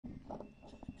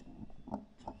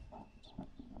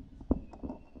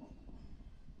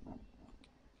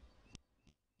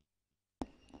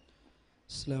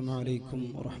السلام عليكم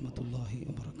ورحمة الله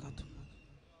وبركاته.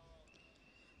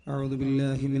 أعوذ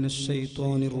بالله من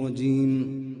الشيطان الرجيم.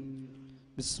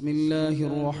 بسم الله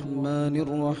الرحمن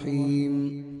الرحيم.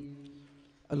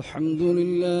 الحمد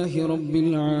لله رب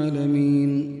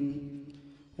العالمين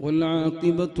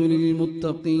والعاقبة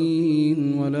للمتقين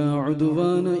ولا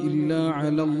عدوان إلا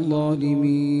على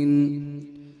الظالمين.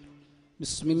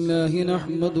 بسم الله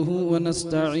نحمده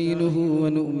ونستعينه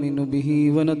ونؤمن به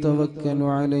ونتوكل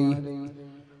عليه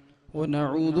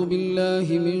ونعوذ بالله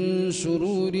من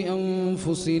شرور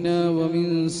أنفسنا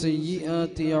ومن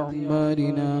سيئات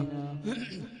أعمالنا.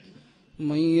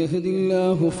 من يهد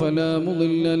الله فلا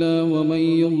مضل له ومن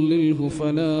يضلله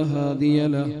فلا هادي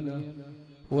له.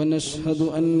 ونشهد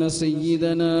أن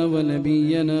سيدنا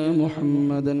ونبينا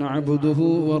محمدا عبده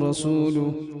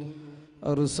ورسوله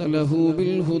أرسله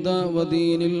بالهدى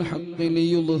ودين الحق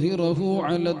ليظهره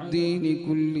على الدين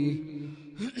كله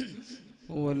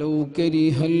ولو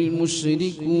كره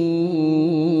المشركون.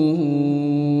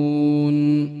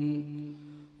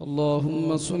 اللهم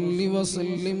صل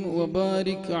وسلم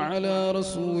وبارك على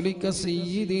رسولك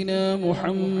سيدنا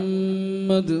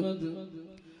محمد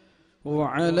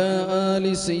وعلى آل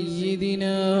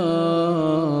سيدنا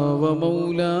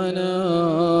ومولانا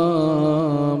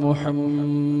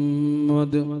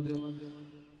محمد.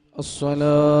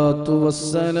 الصلاة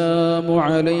والسلام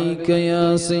عليك يا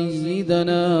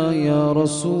سيدنا يا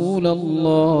رسول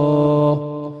الله.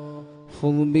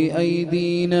 خذ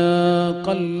بأيدينا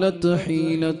قلت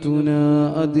حيلتنا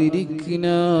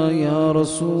أدركنا يا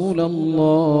رسول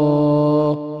الله.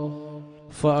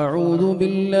 فأعوذ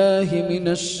بالله من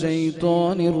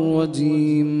الشيطان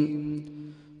الرجيم.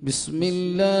 بسم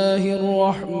الله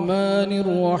الرحمن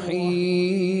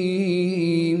الرحيم.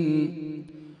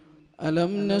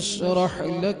 ألم نشرح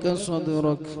لك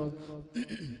صدرك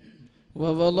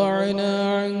ووضعنا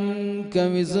عنك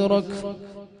وزرك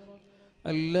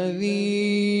الذي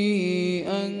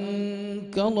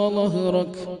أنقض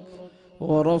ظهرك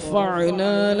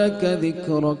ورفعنا لك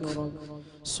ذكرك.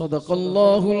 صدق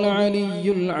الله العلي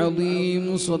العظيم.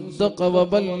 صدق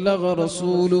وبلغ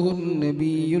رسوله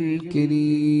النبي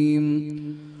الكريم.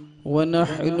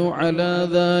 ونحن على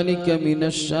ذلك من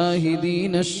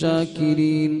الشاهدين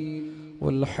الشاكرين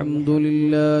والحمد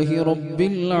لله رب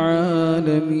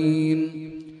العالمين.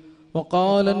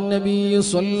 وقال النبي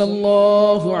صلى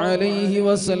الله عليه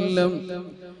وسلم: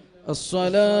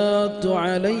 الصلاة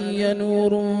علي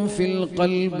نور في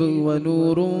القلب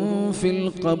ونور في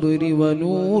القبر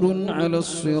ونور على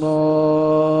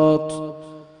الصراط.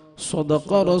 صدق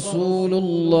رسول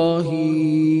الله.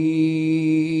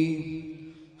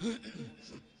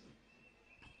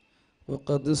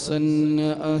 وقد سن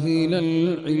أهل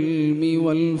العلم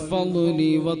والفضل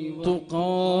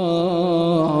والتقى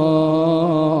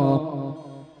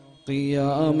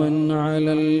قياما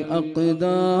على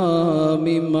الأقدام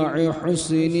مع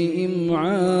حسن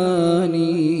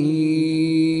إمعاني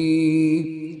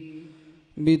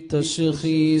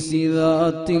بتشخيص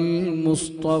ذات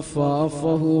المصطفى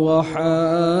فهو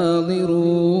حاضر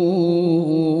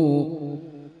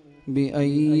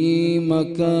بأي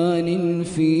مكان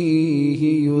فيه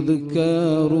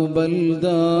يذكر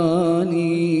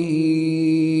بلداني.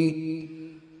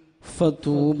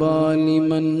 فطوبى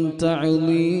لمن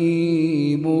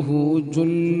تعظيمه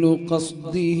جل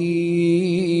قصده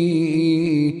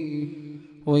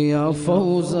ويا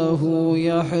فوزه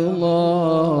يحظى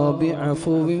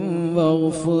بعفو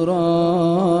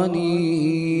وغفران.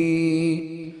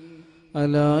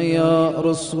 ألا يا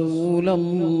رسول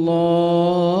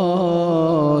الله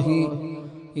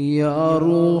يا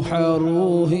روح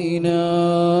روحنا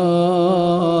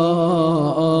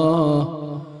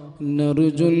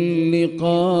نرجو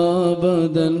اللقاء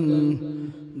أبدا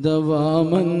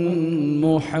دواما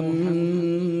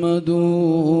محمد.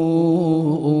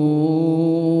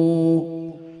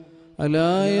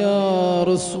 ألا يا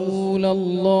رسول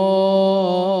الله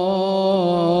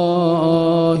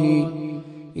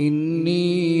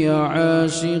إني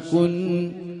عاشق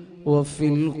وفي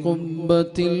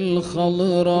القبة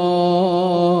الخضراء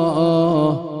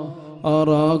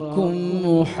أراكم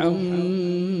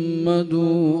محمد.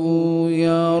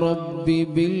 يا ربي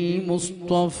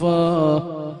بالمصطفى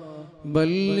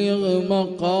بلغ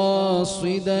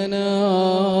مقاصدنا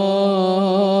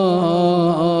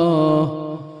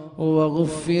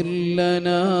واغفر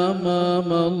لنا ما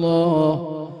مضى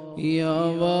يا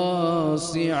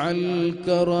واسع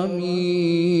الكرم.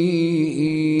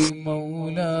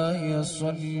 مولاي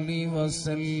صل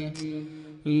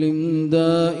وسلم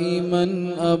دائما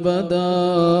أبدا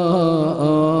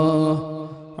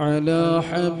على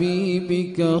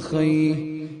حبيبك خير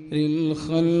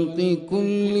للخلق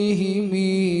كلهم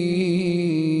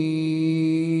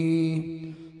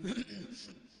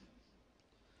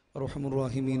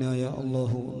റഹ്മുർ-റഹീമീനായ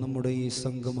അല്ലാഹു നമ്മുടെ ഈ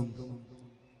സംഗമം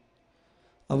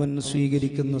അവൻ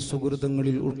സ്വീകരിക്കുന്ന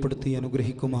സുഹൃതങ്ങളിൽ ഉൾപ്പെടുത്തി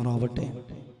അനുഗ്രഹിക്കുമാറാവട്ടെ.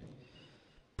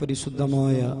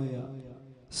 പരിശുദ്ധമായ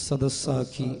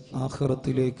സദസ്സാക്കി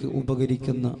ആഖിറത്തിലേക്ക്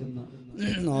ഉപകരിക്കുന്ന,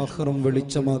 ആഖിറം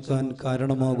വെളിച്ചമാക്കാൻ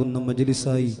കാരണമാകുന്ന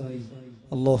മജ്ലിസായി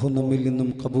അല്ലാഹു നമ്മിൽ നിന്നും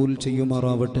കബൂൽ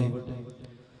ചെയ്യുമാറാവട്ടെ.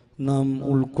 നാം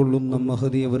ഉൾക്കൊള്ളുന്ന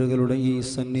മഹദി അവരുടെ ഈ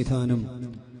സന്നിധാനം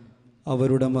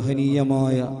അവരുടെ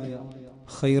മഹനീയമായ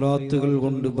ഖൈറാത്തുകൾ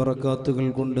കൊണ്ട്, ബറകാത്തുകൾ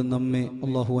കൊണ്ട് നമ്മെ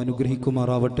അല്ലാഹു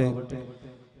അനുഗ്രഹിക്കുമാറാവട്ടെ.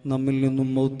 നമ്മിൽ നിന്നും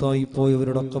മൗത്തായി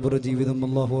പോയവരുടെ ഖബർ ജീവിതം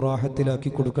അല്ലാഹു റാഹത്തിലാക്കി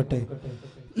കൊടുക്കട്ടെ.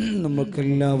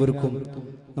 നമുക്കെല്ലാവർക്കും,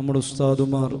 നമ്മുടെ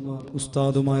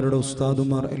ഉസ്താദുമാരുടെ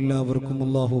ഉസ്താദുമാർ എല്ലാവർക്കും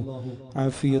അല്ലാഹു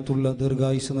ആഫിയത്തുള്ള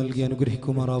ദീർഘായുസ് നൽകി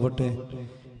അനുഗ്രഹിക്കുമാറാവട്ടെ.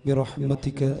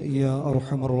 ബിറഹ്മതിക യാ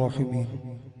അർഹമർ റഹീമീൻ.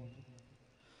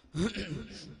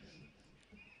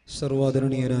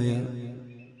 സർവാദരണീയരായ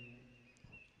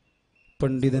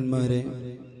പണ്ഡിതന്മാരെ,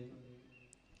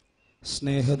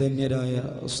 സ്നേഹധന്യരായ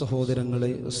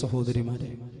സഹോദരങ്ങളെ,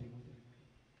 സഹോദരിമാരെ,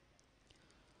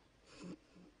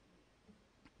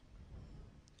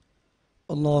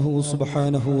 അല്ലാഹു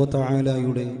സുബ്ഹാനഹു വ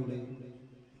തആലയുടെ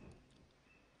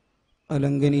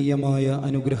അലംഘനീയമായ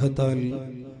അനുഗ്രഹത്താൽ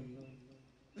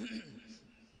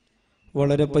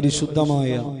വളരെ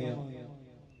പരിശുദ്ധമായ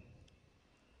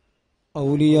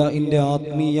ഔലിയാഇന്റെ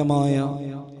ആത്മീയമായ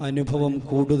അനുഭവം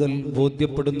കൂടുതൽ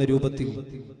ബോധ്യപ്പെടുന്ന രൂപത്തിൽ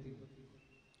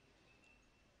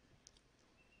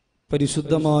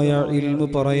പരിശുദ്ധമായ ഇൽമു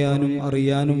പറയാനും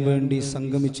അറിയാനും വേണ്ടി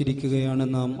സംഗമിച്ചിരിക്കുകയാണ്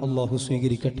നാം. അല്ലാഹു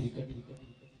സ്വീകരിക്കട്ടെ.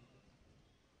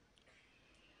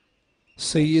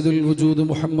 സയ്യിദുൽ വജൂദ്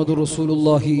മുഹമ്മദ്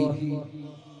റസൂലുള്ളാഹി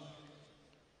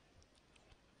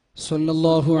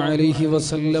സ്വല്ലല്ലാഹു അലൈഹി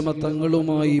വസല്ലമ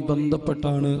തങ്ങളുമായി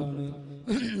ബന്ധപ്പെട്ടാണ്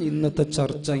ഇന്നത്തെ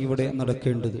ചർച്ച ഇവിടെ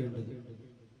നടക്കേണ്ടത്.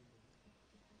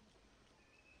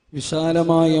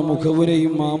 വിശാലമായ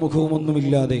മുഖവുരയും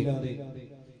ആമുഖവുമൊന്നുമില്ലാതെ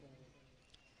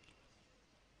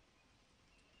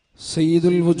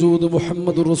സയ്യിദുൽ വജൂദ്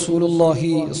മുഹമ്മദ്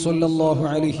റസൂലുള്ളാഹി സ്വല്ലല്ലാഹു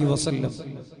അലൈഹി വസല്ലം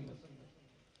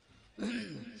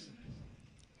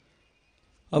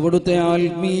അവിടുത്തെ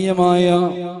ആത്മീയമായ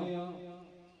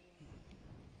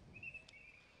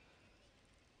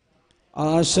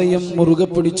ആശയം മുറുകെ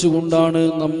പിടിച്ചുകൊണ്ടാണ്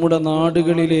നമ്മുടെ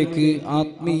നാടുകളിലേക്ക്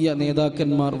ആത്മീയ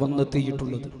നേതാക്കന്മാർ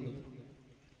വന്നെത്തിയിട്ടുള്ളത്.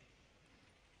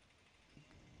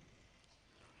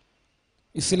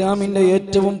 ഇസ്ലാമിന്റെ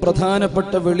ഏറ്റവും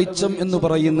പ്രധാനപ്പെട്ട വെളിച്ചം എന്ന്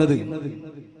പറയുന്നത്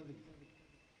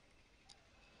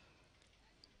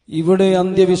ഇവിടെ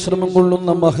അന്ത്യവിശ്രമം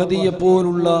കൊള്ളുന്ന മഹദിയെ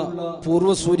പോലുള്ള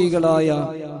പൂർവസൂരികളായ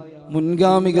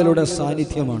മുൻഗാമികളുടെ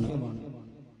സാന്നിധ്യമാണ്.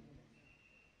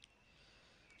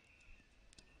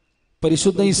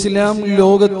 പരിശുദ്ധ ഇസ്ലാം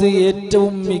ലോകത്ത്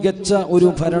ഏറ്റവും മികച്ച ഒരു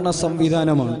ഭരണ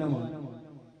സംവിധാനമാണ്.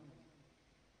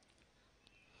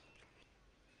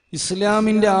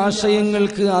 ഇസ്ലാമിന്റെ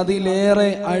ആശയങ്ങൾക്ക് അതിലേറെ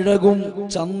അഴകും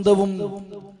ചന്തവും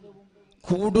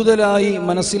കൂടുതലായി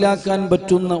മനസ്സിലാക്കാൻ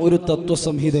പറ്റുന്ന ഒരു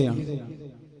തത്വസംഹിതയാണ്.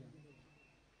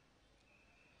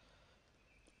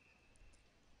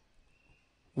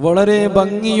 വളരെ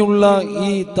ഭംഗിയുള്ള ഈ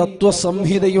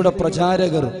തത്വസംഹിതയുടെ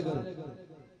പ്രചാരകർ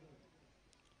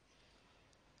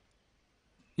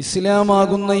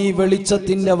ഇസ്ലാമാകുന്ന ഈ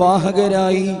വെളിച്ചത്തിന്റെ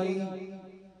വാഹകരായി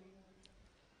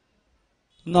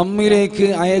നമ്മിലേക്ക്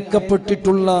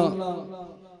അയക്കപ്പെട്ടിട്ടുള്ള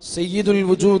സയ്യിദുൽ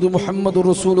വജൂദ് മുഹമ്മദ്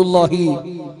റസൂലുള്ളാഹി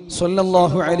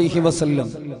സ്വല്ലല്ലാഹു അലൈഹി വസല്ലം,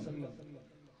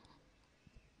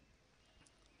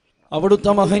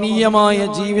 അവിടുത്തെ മഹനീയമായ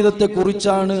ജീവിതത്തെ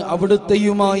കുറിച്ചാണ്,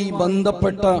 അവിടുത്തെയുമായി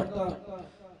ബന്ധപ്പെട്ട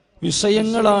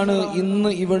വിഷയങ്ങളാണ്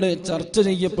ഇന്ന് ഇവിടെ ചർച്ച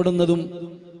ചെയ്യപ്പെടുന്നതും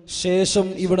ശേഷം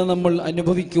ഇവിടെ നമ്മൾ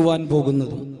അനുഭവിക്കുവാൻ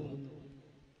പോകുന്നതും.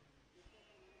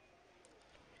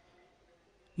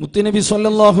 മുത്തുനബി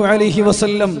സ്വല്ലല്ലാഹു അലൈഹി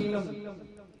വസല്ലം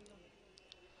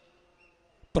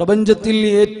പ്രപഞ്ചത്തിൽ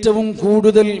ഏറ്റവും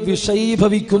കൂടുതൽ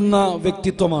വിഷയീഭവിക്കുന്ന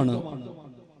വ്യക്തിത്വമാണ്.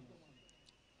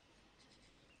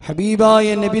 ഹബീബായ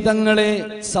നബി തങ്ങളെ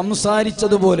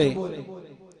സംസാരിച്ചതുപോലെ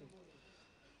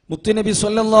മുത്തുനബി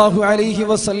സ്വല്ലല്ലാഹു അലൈഹി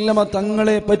വസല്ലമ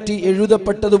തങ്ങളെ പറ്റി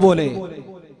എഴുതപ്പെട്ടതുപോലെ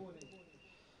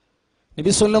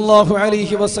നബി സ്വല്ലല്ലാഹു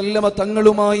അലൈഹി വസല്ലമ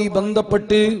തങ്ങളുമായി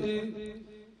ബന്ധപ്പെട്ട്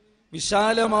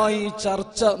വിശാലമായി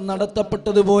ചർച്ച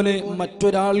നടത്തപ്പെട്ടതുപോലെ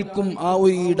മറ്റൊരാൾക്കും ആ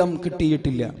ഒരു ഇടം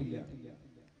കിട്ടിയിട്ടില്ല.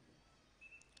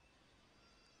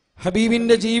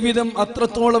 ഹബീബിന്റെ ജീവിതം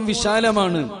അത്രത്തോളം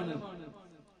വിശാലമാണ്.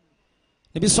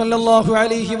 നബി സല്ലല്ലാഹു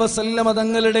അലൈഹി വസല്ലമ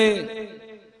തങ്ങളുടെ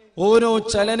ഓരോ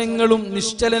ചലനങ്ങളും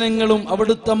നിശ്ചലനങ്ങളും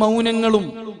അവിടുത്തെ മൗനങ്ങളും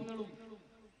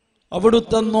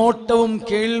അവിടുത്തെ നോട്ടവും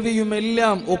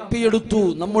കേൾവിയുമെല്ലാം ഒപ്പിയെടുത്തു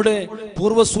നമ്മുടെ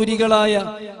പൂർവസൂരികളായ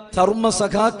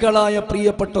ധർമ്മസഖാക്കളായ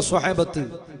പ്രിയപ്പെട്ട സ്വഹാബത്ത്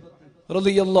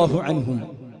റളിയല്ലാഹു അൻഹും.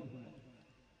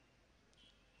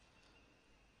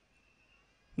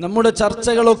 നമ്മുടെ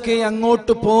ചർച്ചകളൊക്കെ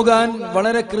അങ്ങോട്ട് പോകാൻ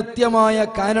വളരെ കൃത്യമായ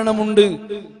കാരണമുണ്ട്.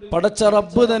 പടച്ച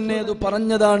റബ്ബ് തന്നെ അത്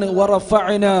പറഞ്ഞതാണ്,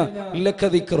 വറഫഅനാ ലക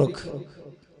ദിക്റക്.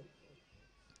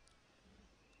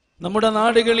 നമ്മുടെ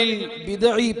നാടുകളിൽ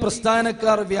ബിദ്ഈ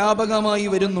പ്രസ്ഥാനക്കാർ വ്യാപകമായി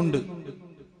വരുന്നുണ്ട്.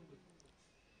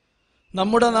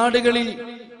 നമ്മുടെ നാടുകളിൽ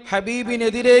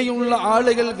ഹബീബിനെതിരെയുള്ള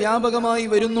ആളുകൾ വ്യാപകമായി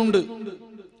വരുന്നുണ്ട്.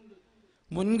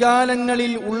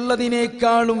 മുൻകാലങ്ങളിൽ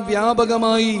ഉള്ളതിനേക്കാളും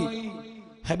വ്യാപകമായി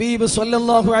ഹബീബ്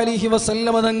സല്ലല്ലാഹു അലൈഹി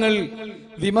വസല്ലമ തങ്ങൾ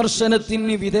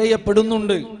വിമർശനത്തിന്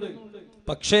വിധേയപ്പെടുന്നുണ്ട്.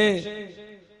 പക്ഷേ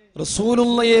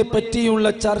റസൂലുള്ളയെ പറ്റിയുള്ള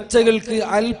ചർച്ചകൾക്ക്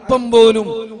അല്പം പോലും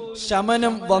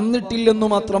ശമനം വന്നിട്ടില്ലെന്നു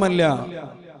മാത്രമല്ല,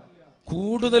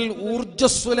 കൂടുതൽ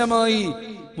ഊർജ്ജസ്വലമായി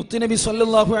മുത്തുനബി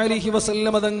സല്ലല്ലാഹു അലൈഹി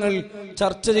വസല്ലമ തങ്ങൾ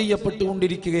ചർച്ച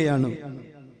ചെയ്യപ്പെട്ടുകൊണ്ടിരിക്കുകയാണ്.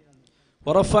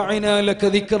 വറഫഅനാ ലക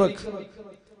ദിക്റക്.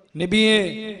 നബിയെ,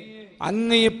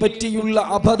 അങ്ങയെ പറ്റിയുള്ള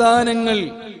അപദാനങ്ങൾ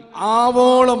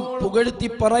ആവോളം പുകഴ്ത്തി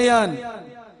പറയാൻ,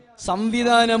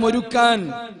 സംവിധാനമൊരുക്കാൻ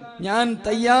ഞാൻ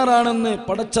തയ്യാറാണെന്ന്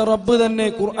പടച്ച റബ്ബ് തന്നെ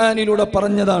ഖുർആനിലൂടെ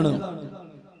പറഞ്ഞതാണ്.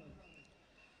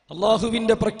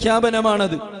 അള്ളാഹുവിന്റെ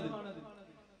പ്രഖ്യാപനമാണത്.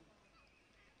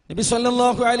 നബി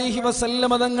സല്ലല്ലാഹു അലൈഹി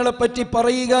വസല്ലമ തങ്ങളെ പറ്റി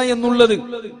പറയുക എന്നുള്ളത്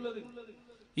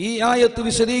ഈ ആയത്ത്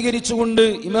വിശദീകരിച്ചുകൊണ്ട്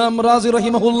ഇമാം റാസി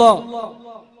റഹിമഹുല്ലാ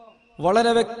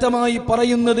വളരെ വ്യക്തമായി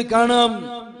പറയുന്നത് കാണാം.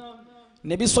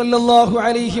 നബി സല്ലല്ലാഹു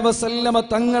അലൈഹി വസല്ലമ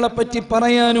തങ്ങളെ പറ്റി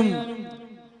പറയാനും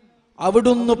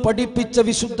അവിടുന്ന് പഠിപ്പിച്ച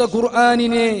വിശുദ്ധ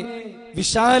ഖുർആനിനെ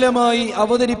വിശാലമായി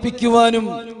അവതരിപ്പിക്കുവാനും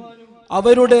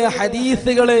അവരുടെ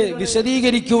ഹദീസുകളെ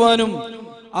വിശദീകരിക്കുവാനും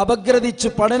അപഗ്രഥിച്ച്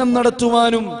പഠനം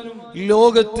നടത്തുവാനും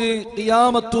ലോകത്ത്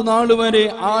ഖിയാമത്തു നാൾ വരെ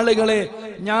ആളുകളെ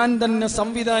ഞാൻ തന്നെ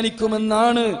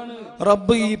സംവിധാനിക്കുമെന്നാണ്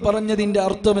റബ്ബ് ഈ പറഞ്ഞതിന്റെ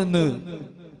അർത്ഥമെന്ന്.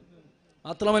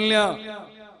 മാത്രമല്ല,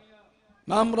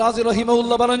 ഇമാം റാസി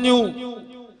റഹിമഹുല്ലാ പറഞ്ഞു,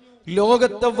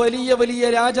 ലോകത്തെ വലിയ വലിയ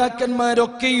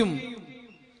രാജാക്കന്മാരൊക്കെയും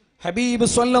ഹബീബ്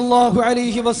സല്ലല്ലാഹു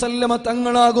അലൈഹി വസല്ലമ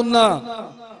തങ്ങളാകുന്ന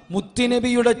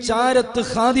മുത്തുനബിയുടെ ചാരത്ത്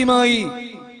ഖാദിമായി,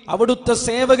 അവിടുത്തെ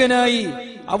സേവകനായി,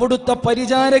 അവിടുത്തെ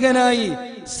പരിചാരകനായി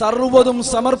സർവ്വതും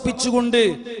സമർപ്പിച്ചുകൊണ്ട്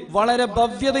വളരെ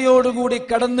ഭവ്യതയോടുകൂടി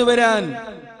കടന്നു വരാൻ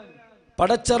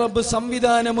പടച്ച റബ്ബ്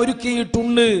സംവിധാനം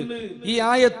ഒരുക്കിയിട്ടുണ്ട്. ഈ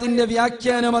ആയത്തിന്റെ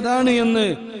വ്യാഖ്യാനം അതാണ് എന്ന്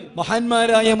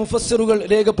മഹാന്മാരായ മുഫസ്സിറുകൾ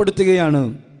രേഖപ്പെടുത്തുകയാണ്.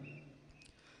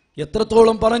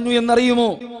 എത്രത്തോളം പറഞ്ഞു എന്നറിയുമോ?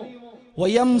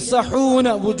 വയംസഹൂന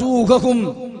വുജൂഹഹും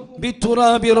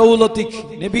ബിതുറാബി റൗളതിക്.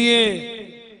 നബിയേ,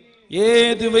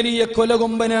 ഏത് വലിയ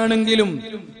കൊലകൊമ്പനാണെങ്കിലും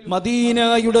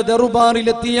മദീനയുടെ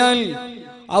ദർബാറിലെത്തിയാൽ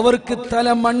അവർക്ക് തല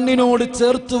മണ്ണിനോട്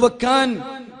ചേർത്ത് വെക്കാൻ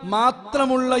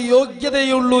മാത്രമുള്ള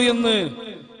യോഗ്യതയുള്ളൂ എന്ന്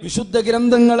വിശുദ്ധ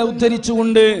ഗ്രന്ഥങ്ങളെ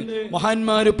ഉദ്ധരിച്ചുകൊണ്ട്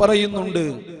മഹാന്മാര് പറയുന്നുണ്ട്.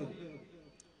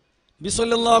 നബി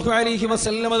സല്ലല്ലാഹു അലൈഹി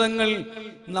വസല്ലമ തങ്ങൾ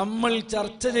നമ്മൾ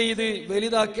ചർച്ച ചെയ്ത്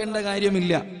വലുതാക്കേണ്ട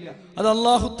കാര്യമില്ല. അത്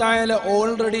അല്ലാഹു തആല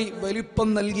ഓൾറെഡി വലിപ്പം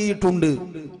നൽകിയിട്ടുണ്ട്.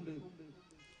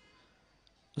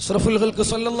 അഷ്റഫുൽ ഖൽഖ്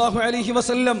സല്ലല്ലാഹു അലൈഹി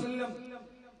വസല്ലം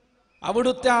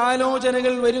അവിടുത്തെ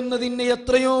ആലോചനകൾ വരുന്നതിന്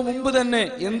എത്രയോ മുമ്പ് തന്നെ,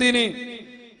 എന്തിന്,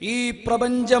 ഈ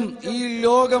പ്രപഞ്ചം, ഈ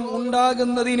ലോകം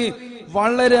ഉണ്ടാകുന്നതിന്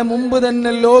വളരെ മുമ്പ്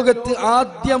തന്നെ ലോകത്ത്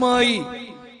ആദ്യമായി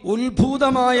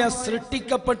ഉത്ഭൂതമായ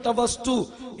സൃഷ്ടിക്കപ്പെട്ട വസ്തു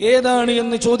ഏതാണ്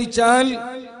എന്ന് ചോദിച്ചാൽ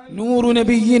നൂറു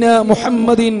നബിയിന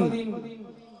മുഹമ്മദിൻ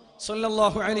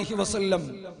സല്ലല്ലാഹു അലൈഹി വസല്ലം,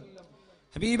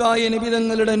 ഹബീബായ നബി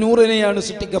തങ്ങളുടെ നൂറിനെയാണ്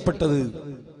സൃഷ്ടിക്കപ്പെട്ടത്.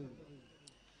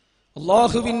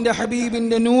 അല്ലാഹുവിന്റെ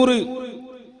ഹബീബിന്റെ നൂറ്,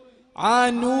 ആ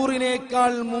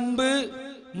നൂറിനേക്കാൾ മുമ്പ്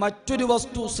മറ്റൊരു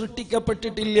വസ്തു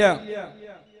സൃഷ്ടിക്കപ്പെട്ടിട്ടില്ല.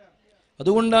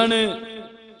 അതുകൊണ്ടാണ്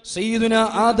സയ്യിദുന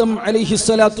ആദം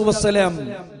അലൈഹിസ്സലാത്തു വസ്സലാം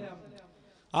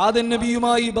ആദം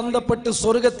നബിയുമായി ബന്ധപ്പെട്ട്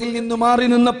സ്വർഗത്തിൽ നിന്ന് മാറി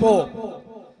നിന്നപ്പോ,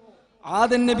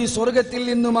 ആദം നബി സ്വർഗത്തിൽ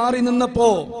നിന്ന് മാറി നിന്നപ്പോ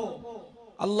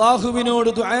അള്ളാഹുവിനോട്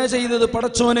ദുആ ചെയ്തത്,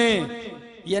 പടച്ചോനെ,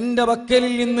 എന്റെ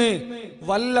വക്കലിൽ നിന്ന്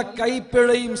വല്ല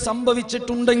കൈപ്പിഴയും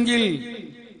സംഭവിച്ചിട്ടുണ്ടെങ്കിൽ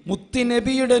മുത്തി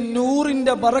നബിയുടെ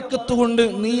നൂറിന്റെ ബറക്കത്ത് കൊണ്ട്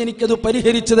നീ എനിക്കത്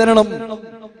പരിഹരിച്ചു തരണം.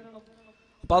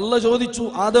 അപ്പൊ അല്ലാഹ് ചോദിച്ചു,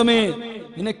 ആദമേ,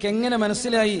 നിനക്കെങ്ങനെ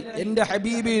മനസ്സിലായി എന്റെ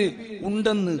ഹബീബ്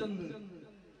ഉണ്ടെന്ന്?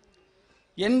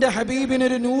 എന്റെ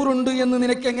ഹബീബിനൊരു നൂറുണ്ട് എന്ന്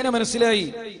നിനക്ക് എങ്ങനെ മനസ്സിലായി?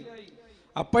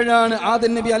 അപ്പോഴാണ്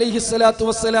ആദം നബി അലൈഹിസ്സലാത്തു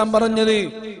വസ്സലാം പറഞ്ഞത്,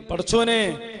 പടച്ചോനെ,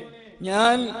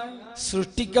 ഞാൻ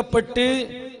സൃഷ്ടിക്കപ്പെട്ട്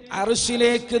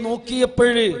അർശിലേക്ക്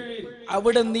നോക്കിയപ്പോഴ്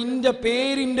അവിടെ നിന്റെ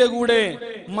പേരിന്റെ കൂടെ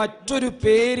മറ്റൊരു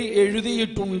പേര്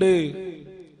എഴുതിയിട്ടുണ്ട്.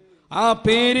 ആ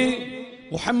പേര്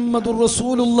മുഹമ്മദുർ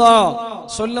റസൂലുള്ളാഹ്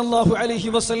സ്വല്ലല്ലാഹു അലൈഹി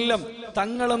വസല്ലം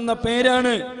തങ്ങളെന്ന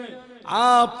പേരാണ്. ആ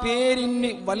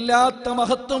പേരിന് വല്ലാത്ത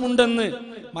മഹത്വമുണ്ടെന്ന്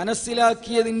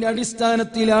മനസ്സിലാക്കിയതിന്റെ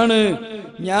അടിസ്ഥാനത്തിലാണ്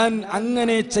ഞാൻ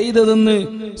അങ്ങനെ ചെയ്തതെന്ന്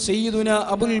സയ്യിദുന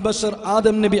അബുൽ ബഷർ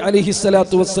ആദം നബി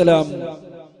അലൈഹിസ്സലാത്തു വസ്സലാം.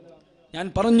 ഞാൻ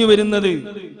പറഞ്ഞു വരുന്നത്,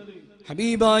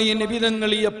 ഹബീബായ നബി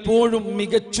തങ്ങൾ എപ്പോഴും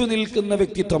മികച്ചു നിൽക്കുന്ന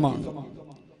വ്യക്തിത്വമാണ്.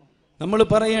 നമ്മൾ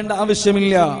പറയേണ്ട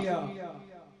ആവശ്യമില്ല.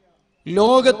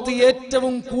 ലോകത്ത്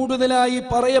ഏറ്റവും കൂടുതലായി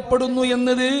പറയപ്പെടുന്നു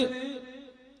എന്നത്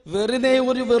വെറുതെ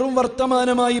ഒരു വെറും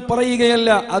വർത്തമാനമായി പറയുകയല്ല.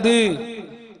 അത്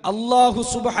അല്ലാഹു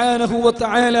സുബ്ഹാനഹു വ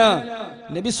തആല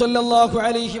നബി സല്ലല്ലാഹു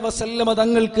അലൈഹി വസല്ലമ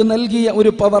തങ്ങൾക്ക് നൽകിയ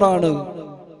ഒരു പവറാണ്.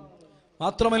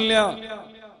 മാത്രമല്ല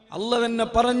അല്ലാഹു തന്നെ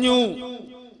പറഞ്ഞു,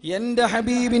 എന്റെ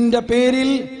ഹബീബിന്റെ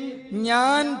പേരിൽ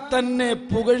ഞാൻ തന്നെ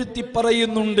പുകഴ്ത്തി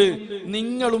പറയുന്നുണ്ട്,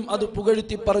 നിങ്ങളും അത്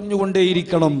പുകഴ്ത്തി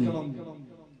പറഞ്ഞുകൊണ്ടേയിരിക്കണം.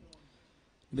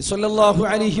 നബി സല്ലല്ലാഹു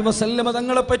അലൈഹി വസല്ലമ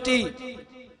തങ്ങളെ പറ്റി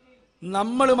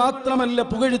നമ്മൾ മാത്രമല്ല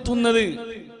പുകഴ്ത്തുന്നത്,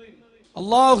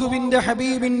 അള്ളാഹുവിന്റെ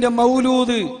ഹബീബിന്റെ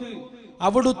മൗലൂദ്,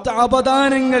 അവിടുത്തെ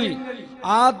അപദാനങ്ങൾ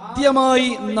ആദ്യമായി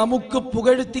നമുക്ക്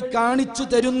പുകഴ്ത്തി കാണിച്ചു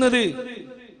തരുന്നത്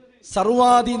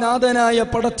സർവാദിനാഥനായ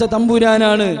പടച്ച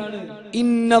തമ്പുരാനാണ്.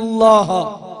 ഇന്നല്ലാഹ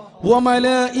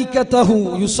വമലായികതഹു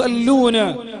യുസല്ലൂന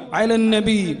അലൻ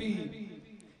നബി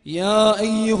യാ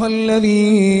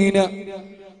അയ്യുഹല്ലദീന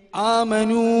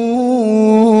ആമനൂ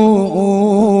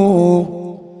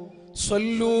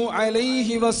സല്ലു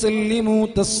അലൈഹി വസല്ലിമു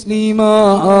തസ്ലീമാ.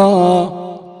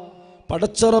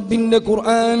 പടച്ച റബ്ബിന്റെ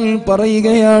ഖുർആൻ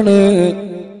പറയുകയാണ്,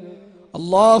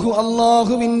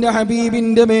 അല്ലാഹുവിന്റെ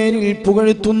ഹബീബിന്റെ പേരിൽ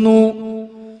പുകഴ്ത്തുന്നു.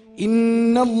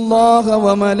 ഇന്നല്ലാഹ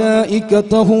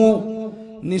വമലായികതഹു,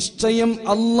 നിശ്ചയം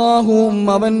അല്ലാഹുവും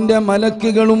അവന്റെ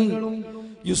മലക്കുകളും,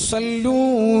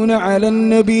 യുസല്ലൂന അലൻ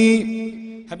നബി,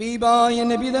 ഹബീബായ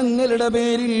നബി തങ്ങളുടെ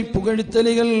പേരിൽ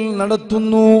പുകഴ്ത്തലുകൾ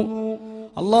നടത്തുന്നു.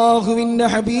 അല്ലാഹുവിന്റെ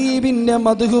ഹബീബിന്റെ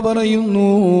മദ്ഹ്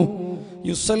പറയുന്നു.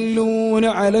 യുസല്ലൂന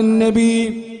അലൻ നബി,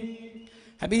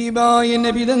 ഹബീബായ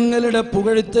നബി തങ്ങളുടെ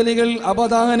പുകഴ്ത്തലുകൾ,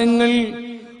 അപദാനങ്ങൾ,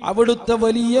 അവിടുത്തെ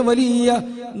വലിയ വലിയ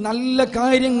നല്ല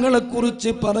കാര്യങ്ങളെ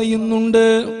കുറിച്ച് പറയുന്നുണ്ട്.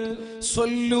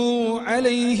 സല്ലു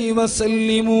അലൈഹി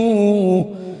വസല്ലിമു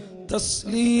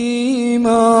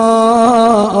തസ്ലീമാ.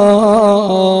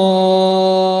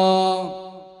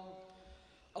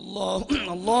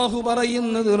 അല്ലാഹു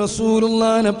പറയുന്നത്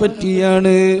റസൂലുള്ളാഹിനെ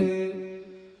പറ്റിയാണ്.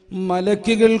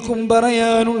 മലക്കുകൾക്കും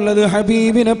പറയാനുള്ളത്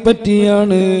ഹബീബിനെ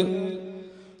പറ്റിയാണ്.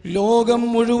 ലോകം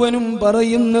മുഴുവനും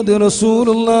പറയുന്നത്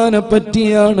റസൂലുള്ളാഹിനെ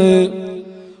പറ്റിയാണ്.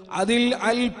 അതിൽ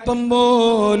അല്പം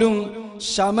പോലും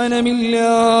ശമനമില്ല.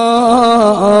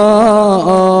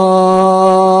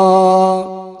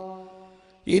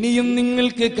 ഇനിയും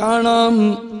നിങ്ങൾക്ക് കാണാം,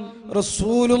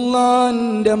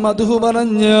 റസൂലുള്ളാഹിന്റെ മദ്ഹ്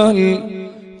പറഞ്ഞാൽ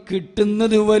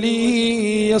കിട്ടുന്നത്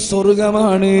വലിയ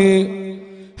സ്വർഗമാണ്.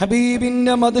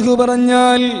 ഹബീബിന്റെ മദ്ഹ്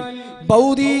പറഞ്ഞാൽ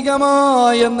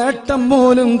ഭൗതികമായ നേട്ടം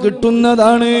പോലും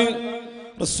കിട്ടുന്നതാണ്.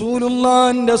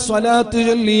 റസൂലുള്ളാഹിന്റെ സ്വലാത്ത്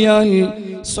ചൊല്ലിയാൽ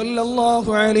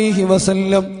സല്ലല്ലാഹു അലൈഹി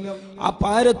വസല്ലം ആ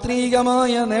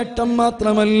പാരത്രികമായ നേട്ടം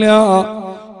മാത്രമല്ല,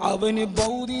 അവന്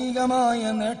ഭൗതികമായ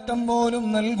നേട്ടം പോലും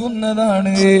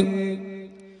നൽകുന്നതാണ്.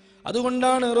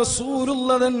 അതുകൊണ്ടാണ്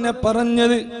റസൂലുള്ളാഹി തന്നെ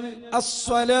പറഞ്ഞത്,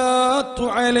 അസ്സലാത്തു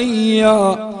അലയ്യ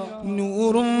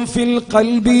നൂറുൻ ഫിൽ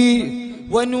ഖൽബി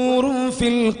വനൂറുൻ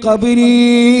ഫിൽ ഖബ്രി.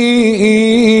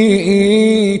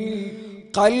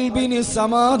 ഖൽബിന്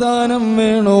സമാധാനം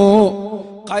വേണോ,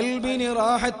 ഖൽബിന്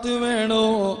റാഹത്ത് വേണോ,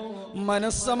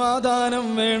 മനസ്സമാധാനം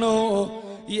വേണോ,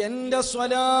 എന്റെ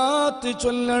സ്വലാത്ത്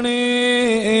ചൊല്ലണേ.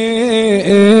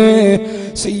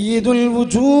 സയ്യിദുൽ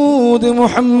വജൂദ്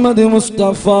മുഹമ്മദ്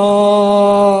മുസ്തഫ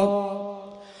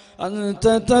അൻത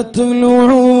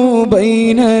തത്ലുഉ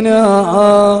ബൈനനാ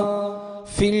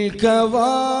ഫിൽ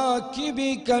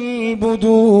കവാകിബി കൽ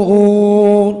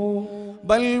ബുദൂർ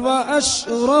ബൽ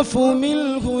വഅശ്റഫു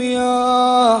മിൻഹു യാ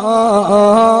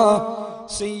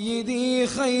സയ്യിദി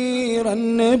ഖൈറൻ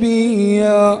നബിയ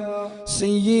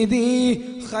سيدي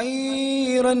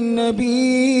خير النبي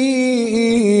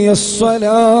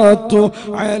الصلاة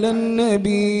على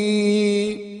النبي.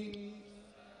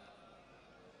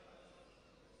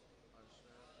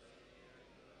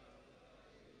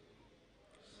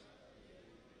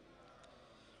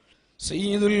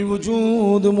 سيد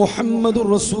الوجود محمد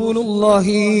رسول الله.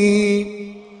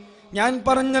 ഞാൻ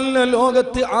പറഞ്ഞല്ലോ,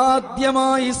 ലോകത്ത്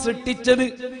ആദ്യമായി സൃഷ്ടിച്ചത്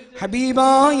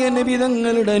ഹബീബായ നബി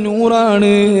തങ്ങളുടെ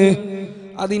നൂറാണ്.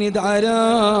 അതിന്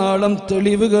ധാരാളം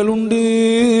തെളിവുകളുണ്ട്.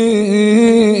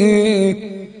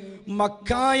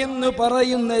 മക്ക എന്ന്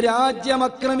പറയുന്ന രാജ്യം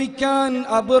ആക്രമിക്കാൻ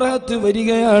അബ്രഹത്ത്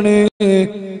വരികയാണ്.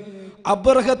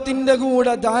 അബ്രഹത്തിന്റെ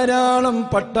കൂടെ ധാരാളം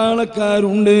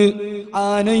പട്ടാളക്കാരുണ്ട്,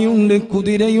 ആനയുണ്ട്,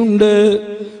 കുതിരയുണ്ട്,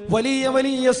 വലിയ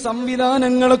വലിയ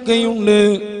സംവിധാനങ്ങളൊക്കെയുണ്ട്.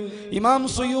 ഇമാം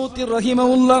സുയൂത്തി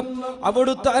റഹിമഹുല്ല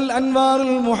അവിടുത്തെ അൽ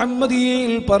അൻവാറുൽ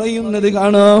മുഹമ്മദിയയിൽ പറയുന്നത്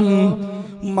കാണാം,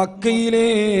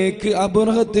 മക്കയിലേക്ക്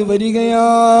അബ്റഹത്ത് വരികയാണ്.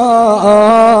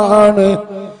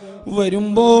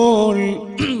 വരുമ്പോൾ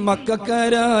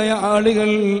മക്കക്കാരായ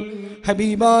ആളുകൾ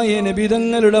ഹബീബായ നബി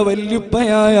തങ്ങളുടെ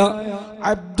വല്യുപ്പയായ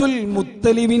അബ്ദുൽ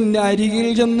മുത്തലിബിന്റെ അരികിൽ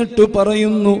ചെന്നിട്ട്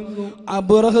പറയുന്നു,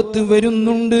 അബ്റഹത്ത്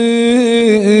വരുന്നുണ്ട്,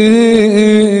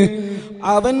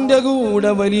 അവന്റെ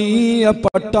കൂടെ വലിയ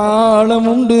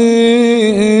പട്ടാളമുണ്ട്.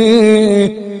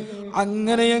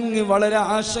 അങ്ങനെയങ്ങ് വളരെ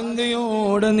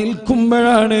ആശങ്കയോടെ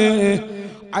നിൽക്കുമ്പോഴാണ്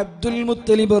അബ്ദുൽ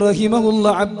മുത്തലിബ് റഹിമഹുല്ല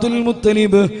അബ്ദുൽ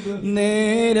മുത്തലിബ്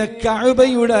നേരെ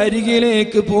കഅബയുടെ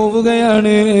അരികിലേക്ക്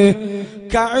പോവുകയാണ്.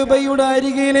 കഅബയുടെ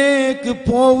അരികിലേക്ക്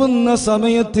പോകുന്ന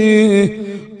സമയത്ത്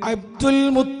അബ്ദുൽ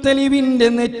മുത്തലിബിന്റെ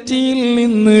നെറ്റിയിൽ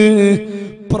നിന്ന്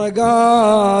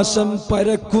പ്രകാശം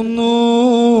പരക്കുന്നു.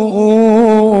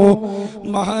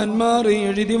 മഹാന്മാർ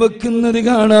എഴുതി വെക്കുന്നത്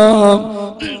കാണാം,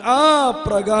 ആ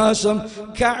പ്രകാശം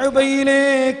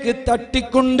കഅബയിലേക്ക്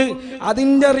തട്ടിക്കൊണ്ട്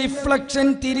അതിന്റെ റിഫ്ലക്ഷൻ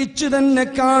തിരിച്ചു തന്നെ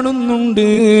കാണുന്നുണ്ട്.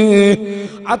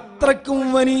 അത്രക്കും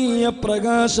വലിയ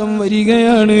പ്രകാശം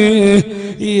വരികയാണ്.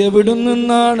 എവിടെ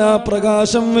നിന്നാണ് ആ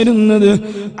പ്രകാശം വരുന്നത്?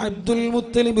 അബ്ദുൽ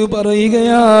മുത്തലിബ്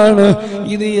പറയുകയാണ്,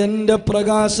 ഇത് എന്റെ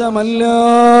പ്രകാശമല്ല,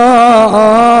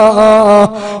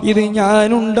 ഇത്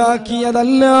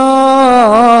ഞാനുണ്ടാക്കിയതല്ല.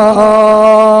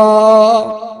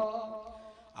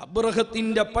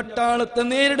 അബ്റഹത്തിന്റെ പട്ടാളത്തെ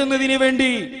നേരിടുന്നതിന്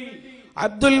വേണ്ടി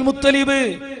അബ്ദുൽ മുത്തലിബ്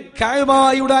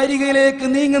കഅബയുടെ അരികിലേക്ക്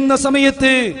നീങ്ങുന്ന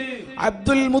സമയത്ത്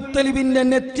അബ്ദുൽ മുത്തലിബിന്റെ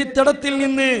നെറ്റിത്തടത്തിൽ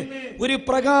നിന്ന് ഒരു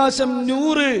പ്രകാശം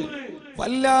നൂറ്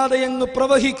വല്ലാതെ അങ്ങ്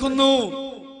പ്രവഹിക്കുന്നു.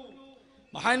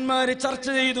 മഹാന്മാര് ചർച്ച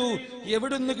ചെയ്തു,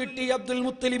 എവിടുന്ന് കിട്ടി അബ്ദുൽ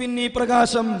മുത്തലിബിന് ഈ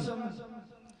പ്രകാശം?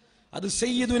 അത്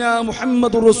സയ്യിദുനാ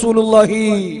മുഹമ്മദുർ റസൂലുള്ളാഹി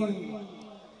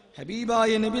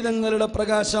ഹബീബായ നബി തങ്ങളുടെ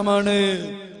പ്രകാശമാണ്,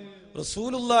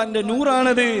 റസൂലുള്ളാഹിന്റെ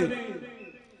നൂറാണത്.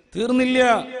 തീർന്നില്ല,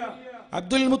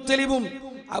 അബ്ദുൽ മുത്തലിബും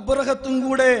അബ്റഹത്തും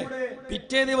കൂടെ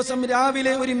പിറ്റേ ദിവസം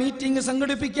രാവിലെ ഒരു മീറ്റിംഗ്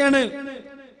സംഘടിപ്പിക്കാണ്.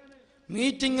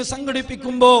 മീറ്റിംഗ്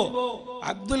സംഘടിപ്പിക്കുമ്പോ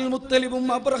അബ്ദുൽ മുത്തലിബും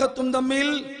അബ്റഹത്തും തമ്മിൽ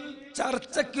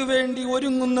ചർച്ചയ്ക്ക് വേണ്ടി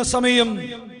ഒരുങ്ങുന്ന സമയം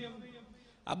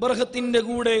അബ്റഹത്തിന്റെ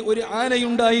കൂടെ ഒരു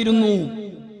ആനയുണ്ടായിരുന്നു.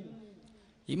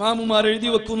 ഇമാമുമാർ എഴുതി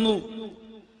വെക്കുന്നു,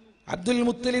 അബ്ദുൽ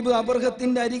മുത്തലിബ്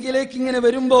അബ്റഹത്തിന്റെ അരികിലേക്ക് ഇങ്ങനെ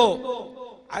വരുമ്പോ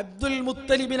അബ്ദുൽ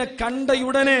മുത്തലിബിനെ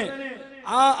കണ്ടയുടനെ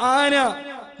ആ ആന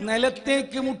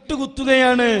നിലത്തേക്ക്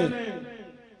മുട്ടുകുത്തുകയാണ്.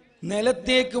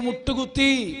 നിലത്തേക്ക്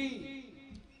മുട്ടുകുത്തി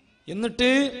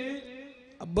എന്നിട്ട്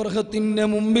അബ്റഹത്തിന്റെ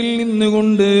മുമ്പിൽ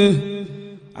നിന്നുകൊണ്ട്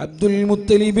അബ്ദുൽ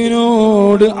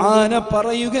മുത്തലിബിനോട് ആന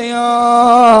പറയുകയാണ്,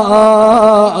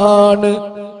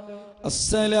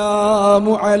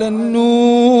 അസ്സലാമു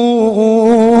അലന്നൂർ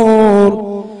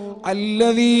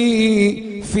അല്ലദീ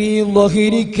ഫീ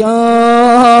ളഹിരിക.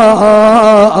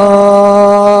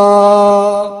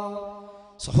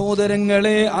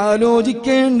 സഹോദരങ്ങളെ,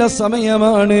 ആലോചിക്കേണ്ട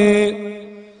സമയമാണ്.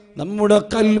 നമ്മുടെ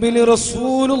ഖൽബിൽ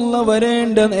റസൂലുള്ള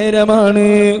വരേണ്ട നേരമാണ്.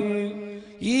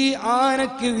 ഈ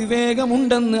ആനക്ക്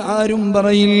വിവേകമുണ്ടെന്ന് ആരും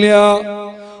പറയില്ല,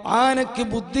 ആനക്ക്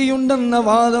ബുദ്ധിയുണ്ടെന്ന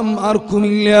വാദം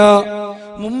ആർക്കുമില്ല.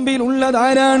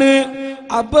 മുമ്പിലുള്ളതാരാണ്?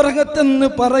 അബ്റഹത്തെന്ന്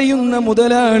പറയുന്ന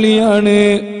മുതലാളിയാണ്.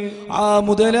 ആ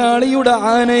മുതലാളിയുടെ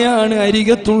ആനയാണ്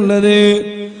അരികത്തുള്ളത്.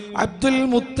 അബ്ദുൽ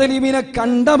മുത്തലിബിനെ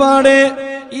കണ്ടപാടെ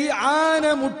ഈ ആന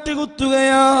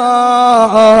മുട്ടുകുത്തുകയാണ്.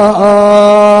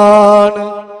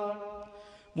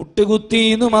 മുട്ടുകുത്തി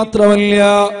എന്ന് മാത്രമല്ല,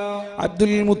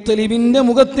 അബ്ദുൽ മുത്തലിബിന്റെ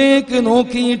മുഖത്തേക്ക്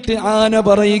നോക്കിയിട്ട് ആന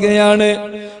പറയുകയാണ്,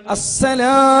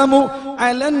 അസ്സലാമു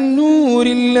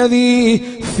അലന്നൂരില്ലദീ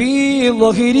ഫീ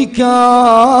ളഹിരിക.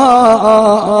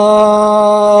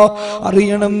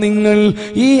 അറിയണം നിങ്ങൾ,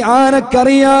 ഈ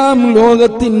ആനക്കറിയാം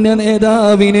ലോകത്തിന്റെ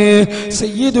നേതാവിനെ,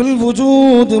 സയ്യിദുൽ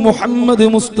വജൂദ് മുഹമ്മദ്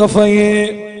മുസ്തഫയെ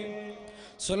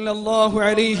സല്ലല്ലാഹു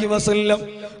അലൈഹി വസല്ലം.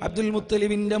 അബ്ദുൽ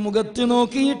മുത്തലിബിന്റെ മുഖത്ത്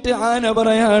നോക്കിയിട്ട് ആന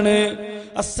പറയാണ്,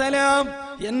 അസ്സലാം,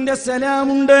 എന്റെ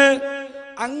സലാമുണ്ട്,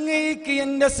 അങ്ങേക്ക്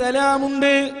എന്റെ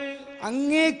സലാമുണ്ട്.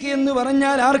 അങ്ങേക്ക് എന്ന്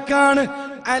പറഞ്ഞാൽ ആർക്കാണ്?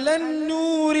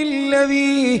 അലന്നൂരില്ലദീ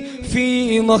ഫീ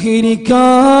ളഹിരിക.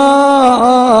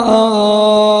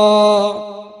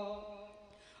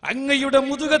 അങ്ങയുടെ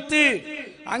മുതുകത്ത്,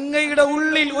 അങ്ങയുടെ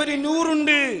ഉള്ളിൽ ഒരു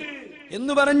നൂറുണ്ട്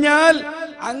എന്ന് പറഞ്ഞാൽ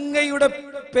അങ്ങയുടെ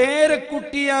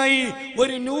പേരക്കുട്ടിയായി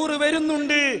ഒരു നൂറ്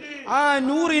വരുന്നുണ്ട്. ആ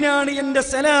നൂറിനാണ് എന്റെ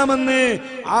സലാമെന്ന്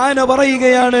ആന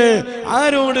പറയുകയാണ്.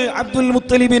 ആരോട്? അബ്ദുൽ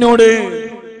മുത്തലിബിനോട്.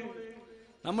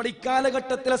 നമ്മുടെ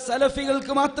ഇക്കാലഘട്ടത്തിലെ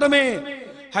സലഫികൾക്ക് മാത്രമേ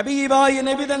ഹബീബായ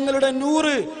നബി തങ്ങളുടെ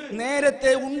നൂറ്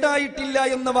നേരത്തെ ഉണ്ടായിട്ടില്ല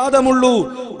എന്ന വാദമുള്ളൂ.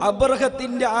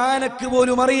 അബ്റഹത്തിന്റെ ആനക്ക്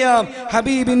പോലും അറിയാം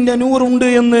ഹബീബിന്റെ നൂറുണ്ട്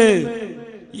എന്ന്.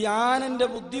 ഈ ആനന്റെ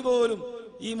ബുദ്ധി പോലും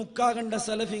ഈ മുക്കാകണ്ട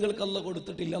സലഫികൾക്ക് അല്ലാഹു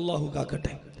കൊടുത്തിട്ടില്ല. അല്ലാഹു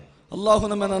കാക്കട്ടെ, അല്ലാഹു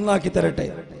നമ്മെ നന്നാക്കി തരട്ടെ.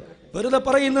 വെറുതെ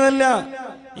പറയുന്നതല്ല,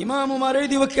 ഇമാമുമാർ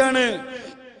എഴുതി വെക്കാണ്.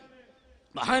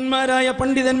 മഹാന്മാരായ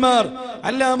പണ്ഡിതന്മാർ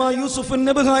അല്ലാമ യൂസുഫ്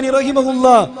നബ്ഹാനി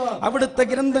റഹിമഹുല്ലാഹ് അവിടുത്തെ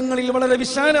ഗ്രന്ഥങ്ങളിൽ വളരെ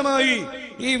വിശാലമായി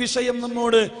ഈ വിഷയം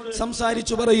നമ്മോട്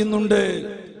സംസാരിച്ചു പറയുന്നുണ്ട്.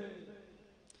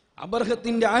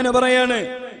 അബർഹത്തിന്റെ ആന പറയാണ്,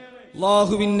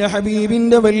 അല്ലാഹുവിന്റെ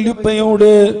ഹബീബിന്റെ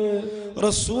വല്യുപ്പയോട്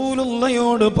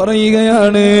റസൂലുള്ളയോട്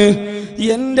പറയുകയാണ്,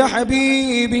 എന്റെ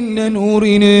ഹബീബിന്റെ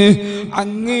നൂറിന്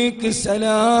അങ്ങേക്ക്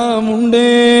സലാമുണ്ട്.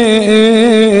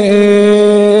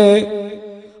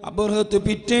 അബർഹത്ത്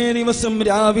പിറ്റേ ദിവസം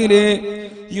രാവിലെ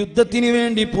യുദ്ധത്തിന്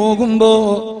വേണ്ടി പോകുമ്പോ,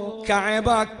 കഅബ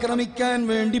ആക്രമിക്കാൻ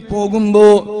വേണ്ടി പോകുമ്പോ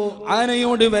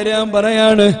ആനയോട് വരാൻ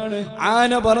പറയാണ്.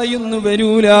 ആന പറയുന്നു,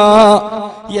 വരൂല,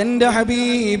 എന്റെ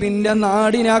ഹബീബിന്റെ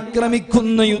നാടിനെ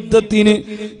ആക്രമിക്കുന്ന യുദ്ധത്തിന്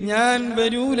ഞാൻ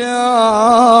വരൂല.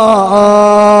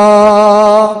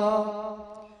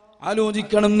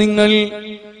 ആലോചിക്കണം നിങ്ങൾ.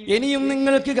 ഇനിയും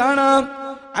നിങ്ങൾക്ക് കാണാം,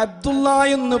 അബ്ദുള്ള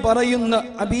എന്ന് പറയുന്ന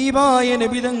ഹബീബായ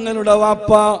നബി തങ്ങളുടെ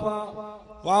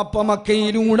വാപ്പ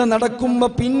മക്കയിലൂടെ നടക്കുമ്പോ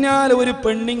പിന്നാലെ ഒരു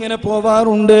പെണ്ണിങ്ങനെ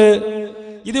പോവാറുണ്ട്.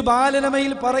 ഇത്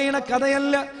ബാലരമയിൽ പറയുന്ന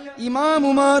കഥയല്ല,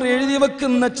 ഇമാമുമാർ എഴുതി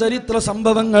വെക്കുന്ന ചരിത്ര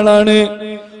സംഭവങ്ങളാണ്.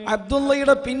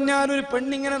 അബ്ദുള്ളയുടെ പിന്നാലെ ഒരു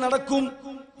പെണ്ണിങ്ങനെ നടക്കും.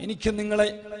 എനിക്ക് നിങ്ങളെ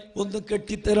ഒന്ന്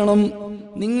കെട്ടിത്തരണം,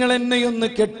 നിങ്ങൾ എന്നെ ഒന്ന്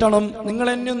കെട്ടണം, നിങ്ങൾ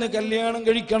എന്നെ ഒന്ന് കല്യാണം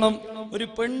കഴിക്കണം. ഒരു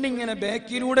പെണ്ണിങ്ങനെ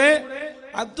ബാക്കിലൂടെ,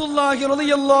 അബ്ദുല്ലാഹി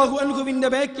റളിയല്ലാഹു അൻഹുവിന്റെ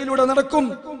ബാക്കിലൂടെ നടക്കും.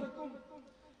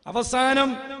 അവസാനം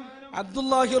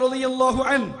അബ്ദുല്ലാഹി റളിയല്ലാഹു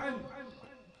അൻഹു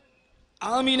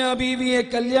ആമിന ബീവിയെ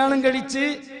കല്യാണം കഴിച്ച്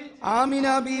ആമിന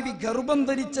ബീവി ഗർഭം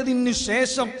ധരിച്ചതിന്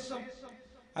ശേഷം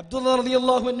അബ്ദുള്ള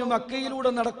റളിയല്ലാഹു അൻഹു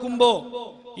മക്കയിലൂടെ നടക്കുമ്പോ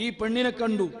ഈ പെണ്ണിനെ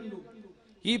കണ്ടു.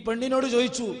 ഈ പെണ്ണിനോട്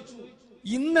ചോദിച്ചു,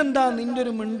 ഇന്നെന്താ നിന്റെ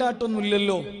ഒരു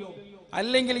മിണ്ടാട്ടൊന്നുമില്ലല്ലോ?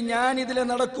 അല്ലെങ്കിൽ ഞാൻ ഇതിലെ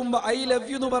നടക്കുമ്പോ ഐ ലവ്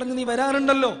യു എന്ന് പറഞ്ഞ് നീ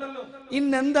വരാറുണ്ടല്ലോ,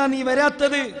 ഇന്നെന്താ നീ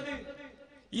വരാത്തത്?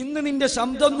 ഇന്ന് നിന്റെ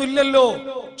ശബ്ദമൊന്നുമില്ലല്ലോ.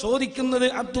 ചോദിക്കുന്നത്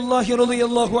അബ്ദുല്ലാഹി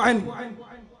റളിയല്ലാഹു അൻഹു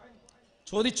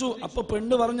ചോദിച്ചു. അപ്പൊ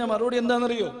പെണ്ണ് പറഞ്ഞ മറുപടി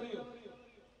എന്താണെന്നറിയോ?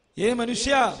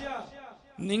 മനുഷ്യ,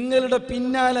 നിങ്ങളുടെ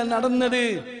പിന്നാലെ നടന്നത്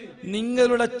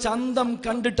നിങ്ങളുടെ ചന്തം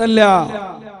കണ്ടിട്ടല്ല.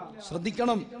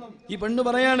 ശ്രദ്ധിക്കണം, ഈ പെണ്ണ്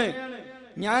പറയാണ്,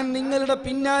 ഞാൻ നിങ്ങളുടെ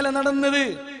പിന്നാലെ നടന്നത്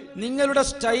നിങ്ങളുടെ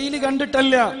സ്റ്റൈല്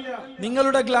കണ്ടിട്ടല്ല,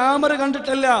 നിങ്ങളുടെ ഗ്ലാമർ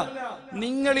കണ്ടിട്ടല്ല.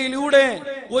 നിങ്ങളിലൂടെ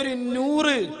ഒരു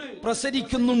നൂറ്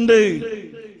പ്രസരിക്കുന്നുണ്ട്.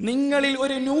 നിങ്ങളിൽ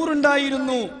ഒരു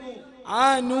നൂറുണ്ടായിരുന്നു. ആ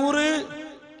നൂറ്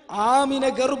ആമിന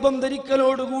ഗർഭം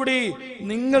ധരിക്കലോടുകൂടി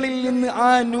നിങ്ങളിൽ നിന്ന് ആ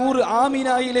നൂറ്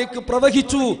ആമിനായിലേക്ക്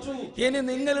പ്രവഹിച്ചു. ഇനി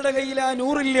നിങ്ങളുടെ കയ്യിൽ ആ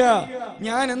നൂറില്ല.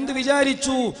 ഞാൻ എന്ത്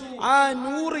വിചാരിച്ചു? ആ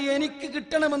നൂറ് എനിക്ക്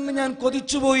കിട്ടണമെന്ന് ഞാൻ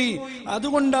കൊതിച്ചുപോയി.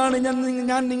 അതുകൊണ്ടാണ്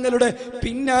ഞാൻ നിങ്ങളുടെ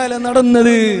പിന്നാലെ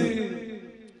നടന്നത്.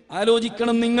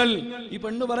 ആലോചിക്കണം നിങ്ങൾ. ഈ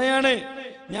പെണ്ണ് പറയാണ്,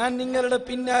 ഞാൻ നിങ്ങളുടെ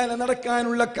പിന്നാലെ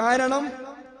നടക്കാനുള്ള കാരണം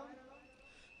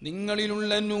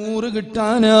നിങ്ങളിലുള്ള നൂറ്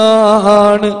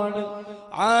കിട്ടാനാണ്.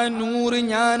 ആ നൂറ്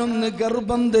ഞാനൊന്ന്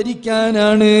ഗർഭം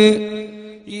ധരിക്കാനാണ്.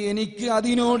 എനിക്ക്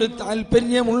അതിനോട്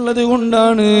താല്പര്യമുള്ളത്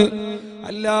കൊണ്ടാണ്,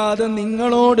 അല്ലാതെ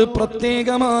നിങ്ങളോട്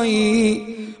പ്രത്യേകമായി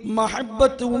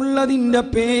മഹബ്ബത്ത് ഉള്ളതിന്റെ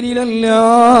പേരിലല്ല.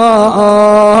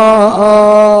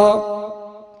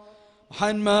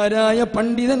 മഹാന്മാരായ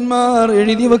പണ്ഡിതന്മാർ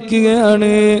എഴുതി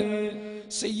വെക്കുകയാണ്,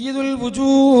 സയ്യിദുൽ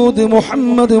വജൂദ്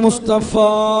മുഹമ്മദ് മുസ്തഫ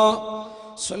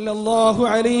സല്ലല്ലാഹു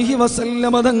അലൈഹി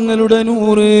വസല്ലമ തങ്ങളുടെ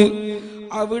നൂറ്,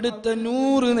 അവിടുത്തെ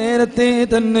നൂറ് നേരത്തെ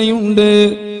തന്നെയുണ്ട്.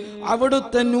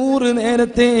 അവിടുത്തെ നൂറ്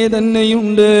നേരത്തെ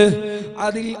തന്നെയുണ്ട്.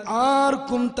 അതിൽ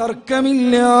ആർക്കും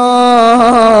തർക്കമില്ല.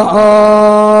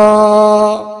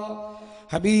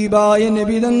 ഹബീബായ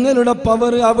നബി തങ്ങളുടെ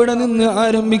പവർ അവിടെ നിന്ന്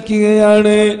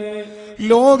ആരംഭിക്കുകയാണ്.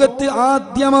 ലോകത്ത്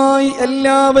ആദ്യമായി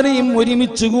എല്ലാവരെയും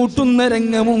ഒരുമിച്ച് കൂട്ടുന്ന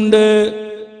രംഗമുണ്ട്.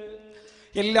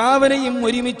 എല്ലാവരെയും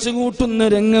ഒരുമിച്ച് കൂട്ടുന്ന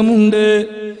രംഗമുണ്ട്.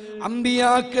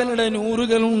 അമ്പിയാക്കളുടെ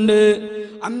നൂറുകളുണ്ട്,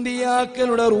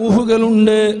 അമ്പിയാക്കളുടെ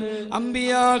റൂഹുകളുണ്ട്,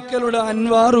 അമ്പിയാക്കളുടെ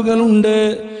അൻവാറുകളുണ്ട്.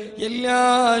 എല്ലാ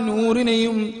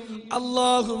നൂറിനെയും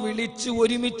അള്ളാഹു വിളിച്ച്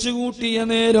ഒരുമിച്ച് കൂട്ടിയ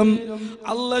നേരം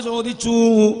അള്ള ചോദിച്ചു,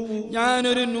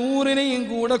 ഞാനൊരു നൂറിനെയും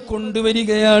കൂടെ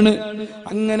കൊണ്ടുവരികയാണ്.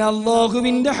 അങ്ങനെ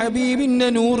അള്ളാഹുവിന്റെ ഹബീബിന്റെ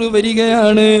നൂറ്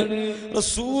വരികയാണ്.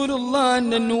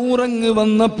 റസൂലുള്ളാന്റെ നൂറങ്ങ്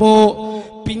വന്നപ്പോ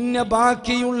പിന്നെ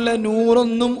ബാക്കിയുള്ള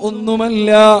നൂറൊന്നും ഒന്നുമല്ല.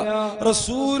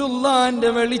 റസൂലുള്ളാന്റെ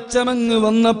വെളിച്ചമങ്ങ്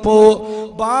വന്നപ്പോ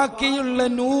ബാക്കിയുള്ള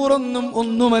നൂറൊന്നും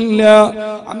ഒന്നുമല്ല.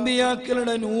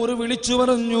 അമ്പിയാക്കളുടെ നൂറ് വിളിച്ചു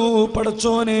പറഞ്ഞു,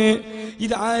 പടച്ചോനെ,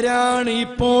 ഇതാരാണ്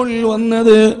ഇപ്പോൾ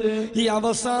വന്നത്? ഈ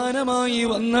അവസാനമായി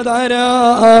വന്നതാരാണ്?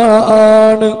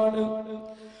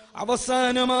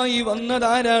 അവസാനമായി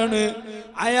വന്നതാരാണ്?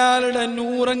 അയാളുടെ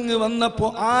നൂറങ്ങ് വന്നപ്പോ,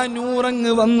 ആ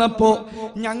നൂറങ്ങ് വന്നപ്പോ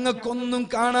ഞങ്ങൾക്കൊന്നും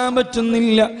കാണാൻ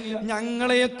പറ്റുന്നില്ല.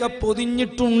 ഞങ്ങളെയൊക്കെ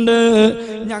പൊതിഞ്ഞിട്ടുണ്ട്,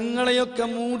 ഞങ്ങളെയൊക്കെ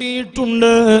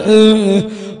മൂടിയിട്ടുണ്ട്.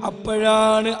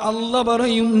 അപ്പോഴാണ് അല്ല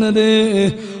പറയുന്നത്,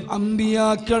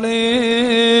 അമ്പിയാക്കളെ,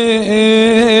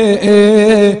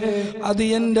 അത്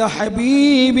എന്റെ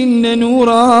ഹബീബിന്റെ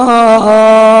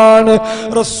നൂറാണ്,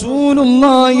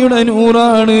 റസൂലുള്ളാഹിയുടെ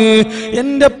നൂറാണ്,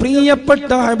 എന്റെ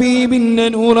പ്രിയപ്പെട്ട ഹബീബിന്റെ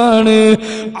നൂറാണ്.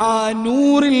 ആ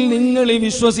നൂറിൽ നിങ്ങൾ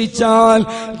വിശ്വസിച്ചാൽ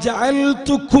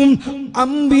ജഅൽതുക്കും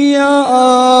അംബിയാ,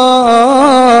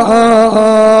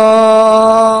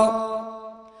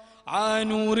 ആ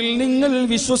നൂറിൽ നിങ്ങൾ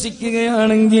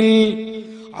വിശ്വസിക്കുകയാണെങ്കിൽ,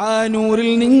 ആ നൂറിൽ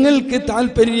നിങ്ങൾക്ക്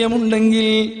താല്പര്യമുണ്ടെങ്കിൽ,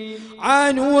 ആ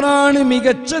നൂറാണ്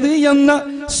മികച്ചത് എന്ന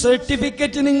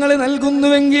സർട്ടിഫിക്കറ്റ് നിങ്ങൾ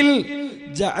നൽകുന്നുവെങ്കിൽ,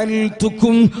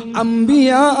 ജഅൽതുക്കും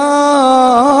അംബിയാ,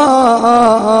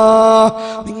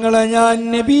 നിങ്ങളെ ഞാൻ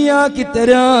നബിയാക്കി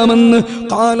തരാമെന്ന്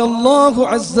ഖാലല്ലാഹു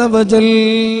അസ്സ വജൽ.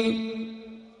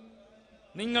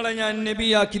 നിങ്ങളെ ഞാൻ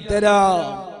നബിയാക്കി തരാം.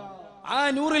 ആ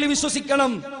നൂറിൽ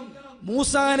വിശ്വസിക്കണം.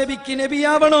 മൂസാ നബിക്ക്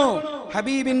നബിയാവണോ?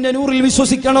 ഹബീബിന്റെ നൂറിൽ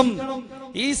വിശ്വസിക്കണം.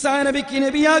 ഈസാ നബിക്ക്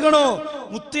നബിയാകണോ?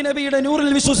 മുത്തുനബിയുടെ നൂറിൽ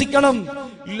വിശ്വസിക്കണം.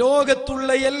 ലോകത്തുള്ള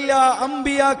എല്ലാ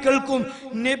അമ്പിയാക്കൾക്കും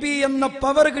നബി എന്ന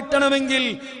പവർ കിട്ടണമെങ്കിൽ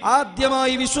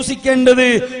ആദ്യമായി വിശ്വസിക്കേണ്ടത്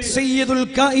സയ്യിദുൽ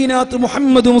കായിനാത്ത്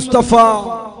മുഹമ്മദ് മുസ്തഫ.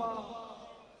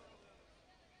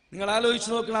 നിങ്ങൾ ആലോചിച്ച്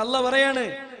നോക്കണം. അല്ലാഹ് പറയാണ്,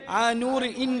 ആ നൂർ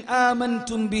ഇൻ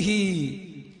ആമൻതും ബിഹി,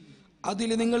 അതിൽ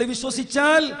നിങ്ങൾ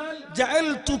വിശ്വസിച്ചാൽ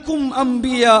ജഅൽതുക്കും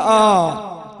അംബിയാ,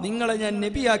 നിങ്ങളെ ഞാൻ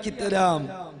നബിയാക്കി തരാം.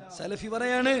 സലഫി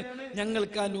പറയാണ്,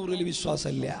 ഞങ്ങൾക്ക് ആ നൂറിൽ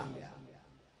വിശ്വാസമില്ല.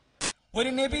 ഒരു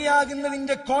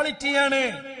നബിയാകുന്നതിന്റെ ക്വാളിറ്റിയാണ്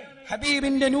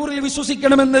ഹബീബിന്റെ നൂറിൽ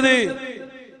വിശ്വസിക്കണമെന്നത്.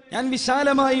 ഞാൻ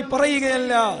വിശാലമായി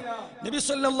പറയുകയല്ല. നബി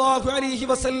സല്ലല്ലാഹു അലൈഹി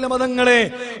വസല്ലം തങ്ങളെ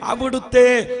അവിടുത്തെ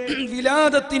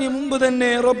വിലാദത്തിന് മുമ്പ്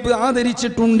തന്നെ റബ്ബ്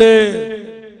ആദരിച്ചിട്ടുണ്ട്.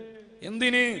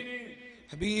 എന്തിന്?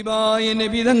 ഹബീബായ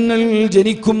നബി തങ്ങൾ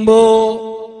ജനിക്കുമ്പോ,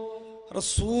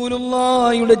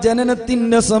 റസൂലുള്ളാഹിയുടെ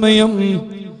ജനനത്തിന്റെ സമയം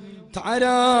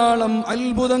ധാരാളം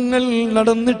അത്ഭുതങ്ങൾ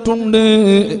നടന്നിട്ടുണ്ട്.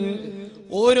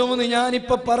 ഓരോന്ന്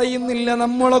ഞാനിപ്പോ പറയുന്നില്ല.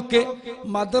 നമ്മളൊക്കെ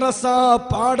മദ്രസ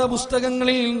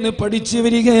പാഠപുസ്തകങ്ങളിൽ നിന്ന് പഠിച്ചു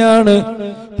വരികയാണ്.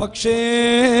 പക്ഷേ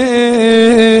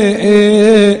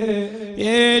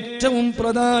ഏറ്റവും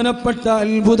പ്രധാനപ്പെട്ട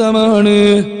അത്ഭുതമാണ്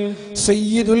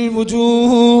സയ്യിദുൽ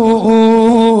വജൂദ്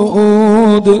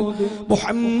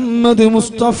മുഹമ്മദ്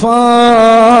മുസ്തഫ.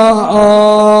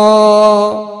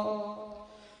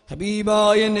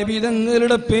 ഹബീബായ നബി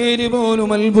തങ്ങളുടെ പേര് പോലും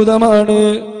അത്ഭുതമാണ്.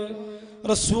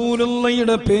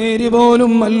 റസൂലുള്ളാഹിയുടെ പേര്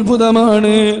പോലും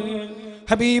അത്ഭുതമാണ്.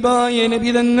 ഹബീബായ നബി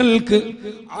തങ്ങൾക്ക്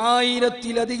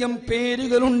 1000-ലധികം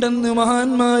പേരുകളുണ്ടെന്ന്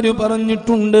മഹാന്മാര്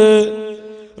പറഞ്ഞിട്ടുണ്ട്.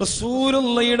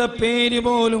 റസൂലുള്ളാഹിയുടെ പേര്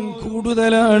പോലും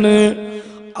കൂടുതലാണ്.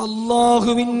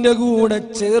 അല്ലാഹുവിന്റെ കൂടെ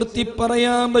ചേർത്തി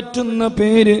പറയാൻ പറ്റുന്ന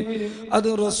പേര് അത്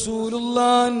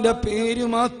റസൂലുള്ളാഹിന്റെ പേര്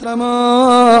മാത്രമാണ്.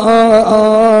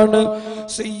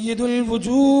 സയ്യിദുൽ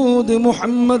വജൂദ്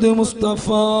മുഹമ്മദ് മുസ്തഫ.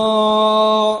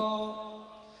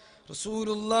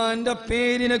 റസൂലുള്ളാഹിന്റെ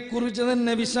പേരിനെ കുറിച്ച്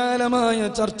തന്നെ വിശാലമായ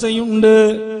ചർച്ചയുണ്ട്.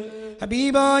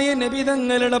 ഹബീബായ നബി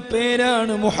തങ്ങളുടെ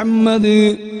പേരാണ് മുഹമ്മദ്.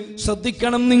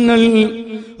 ശ്രദ്ധിക്കണം നിങ്ങൾ,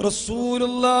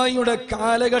 റസൂലുള്ളാഹിയുടെ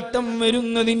കാലഘട്ടം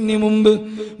വരുന്നതിന് മുമ്പ്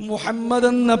മുഹമ്മദ്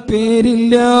എന്ന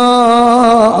പേരില്ല.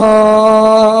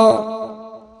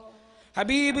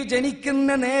 ഹബീബ് ജനിക്കുന്ന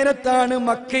നേരത്താണ്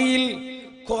മക്കയിൽ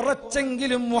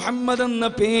കുറച്ചെങ്കിലും മുഹമ്മദ് എന്ന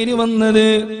പേര് വന്നത്.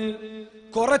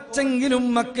 കുറച്ചെങ്കിലും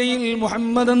മക്കയിൽ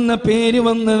മുഹമ്മദ് എന്ന പേര്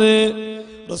വന്നത്.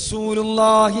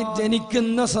 റസൂലുള്ളാഹി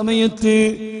ജനിക്കുന്ന സമയത്ത്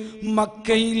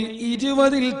മക്കയിൽ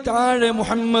 20-ൽ താഴെ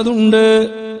മുഹമ്മദുണ്ട്.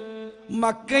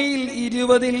 മക്കയിൽ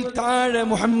 20-ൽ താഴെ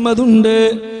മുഹമ്മദുണ്ട്.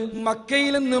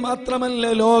 മക്കയിൽ എന്ന് മാത്രമല്ല,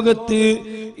 ലോകത്ത്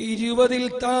 20-ൽ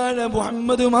താഴെ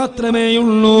മുഹമ്മദ്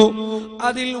മാത്രമേയുള്ളൂ.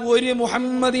 അതിൽ ഒരു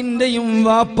മുഹമ്മദിന്റെയും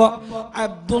വാപ്പ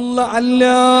അബ്ദുള്ള അല്ല.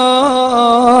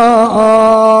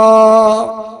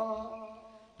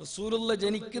 റസൂലുള്ള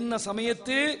ജനിക്കുന്ന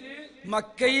സമയത്ത്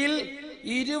മക്കയിൽ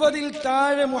 20-ൽ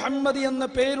താഴെ മുഹമ്മദ് എന്ന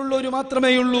പേരുള്ള ഒരു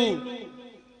മാത്രമേയുള്ളൂ.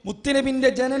 മുത്തുനബിന്റെ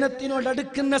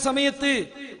ജനനത്തിനോടടുക്കുന്ന സമയത്ത്,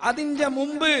 അതിന്റെ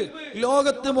മുമ്പ്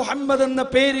ലോകത്ത് മുഹമ്മദ് എന്ന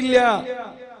പേരില്ല.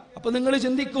 അപ്പൊ നിങ്ങൾ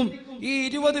ചിന്തിക്കും, ഈ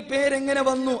 20 പേരെങ്ങനെ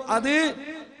വന്നു? അത്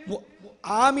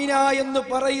ആമിന എന്ന്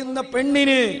പറയുന്ന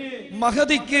പെണ്ണിന്,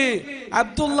 മഹദിക്ക്,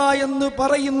 അബ്ദുള്ള എന്ന്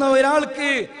പറയുന്ന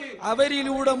ഒരാൾക്ക്,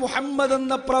 അവരിലൂടെ മുഹമ്മദ്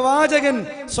എന്ന പ്രവാചകൻ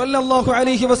സല്ലല്ലാഹു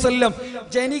അലൈഹി വസല്ലം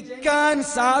ജനിക്കാൻ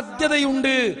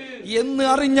സാധ്യതയുണ്ട് എന്ന്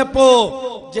അറിഞ്ഞപ്പോ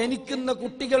ജനിക്കുന്ന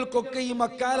കുട്ടികൾക്കൊക്കെ ഈ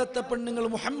മക്കാലത്തെ പെണ്ണുങ്ങൾ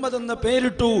മുഹമ്മദ് എന്ന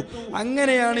പേരിട്ടു.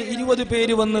 അങ്ങനെയാണ് 20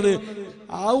 പേര് വന്നത്.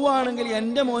 ആവുകയാണെങ്കിൽ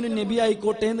എൻ്റെ മോന് നബി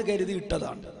ആയിക്കോട്ടെ എന്ന് കരുതി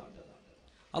ഇട്ടതാണ്.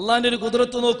 അള്ളാന്റെ ഒരു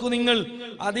കുദ്റത്ത് നോക്കൂ നിങ്ങൾ.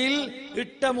 അതിൽ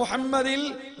ഇട്ട മുഹമ്മദിൽ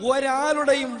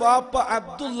ഒരാളുടെയും വാപ്പ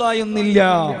അബ്ദുള്ള എന്നില്ല.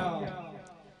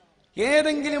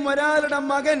 ഏതെങ്കിലും ഒരാളുടെ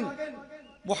മകൻ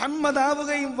മുഹമ്മദ്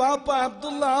ആവുകയും വാപ്പ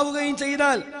അബ്ദുള്ള ആവുകയും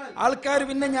ചെയ്താൽ ആൾക്കാർ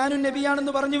പിന്നെ ഞാനും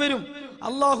നബിയാണെന്ന് പറഞ്ഞു വരും.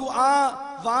 അള്ളാഹു ആ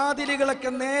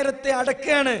വാതിലുകളൊക്കെ നേരത്തെ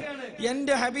അടക്കാണ്.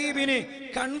 എന്റെ ഹബീബിന്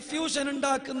കൺഫ്യൂഷൻ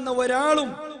ഉണ്ടാക്കുന്ന ഒരാളും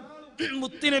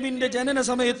മുത്തുനബിന്റെ ജനന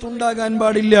സമയത്തുണ്ടാകാൻ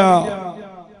പാടില്ല.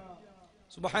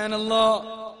 സുബ്ഹാനല്ലാഹ്.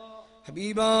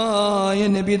 ഹബീബായ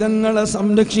നബി തങ്ങളെ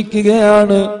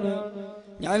സംരക്ഷിക്കുകയാണ്.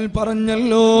 ഞാൻ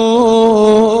പറഞ്ഞല്ലോ,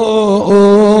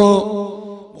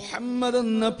 മുഹമ്മദ്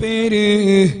എന്ന പേര്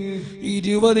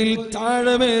 20-ൽ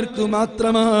താഴെ പേർക്ക്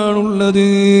മാത്രമാണുള്ളത്.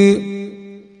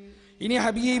 ഇനി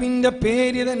ഹബീബിന്റെ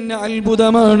പേര് തന്നെ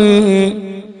അത്ഭുതമാണ്.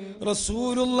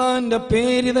 റസൂലുള്ളാന്റെ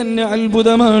പേര് തന്നെ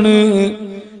അത്ഭുതമാണ്.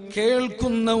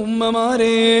 കേൾക്കുന്ന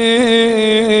ഉമ്മമാരെ,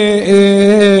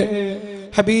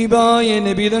 ഹബീബായ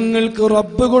നബി തങ്ങൾക്ക്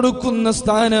റബ്ബ് കൊടുക്കുന്ന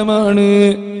സ്ഥാനമാണ്.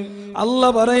 അല്ല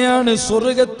പറയാണ്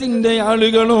സ്വർഗത്തിന്റെ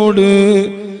ആളുകളോട്,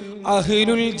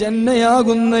 അഹ്ലുൽ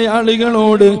ജന്നയാകുന്ന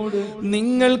ആളുകളോട്,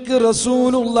 നിങ്ങൾക്ക്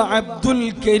റസൂലുള്ള അബ്ദുൽ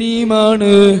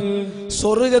കരീമാണ്.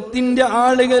 സ്വർഗത്തിന്റെ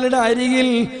ആളുകളുടെ അരികിൽ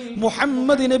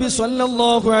മുഹമ്മദ് നബി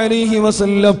സല്ലല്ലാഹു അലൈഹി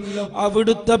വസല്ലം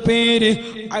അവിടുത്തെ പേര്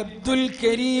അബ്ദുൽ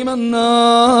കരീം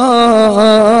എന്നാണ്.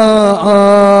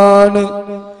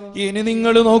 ഇനി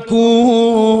നിങ്ങൾ നോക്കൂ,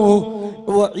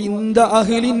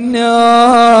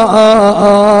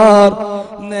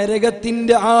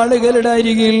 നരകത്തിന്റെ ആളുകളുടെ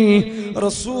അരികിൽ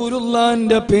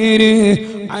റസൂലുള്ളാന്റെ പേര്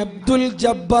അബ്ദുൽ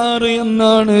ജബ്ബാർ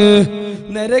എന്നാണ്.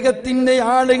 നരകത്തിന്റെ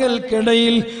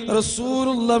ആളുകൾക്കിടയിൽ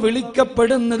റസൂലുള്ള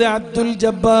വിളിക്കപ്പെടുന്നത് അബ്ദുൽ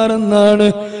ജബ്ബാർ എന്നാണ്.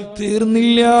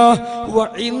 തീർന്നില്ല.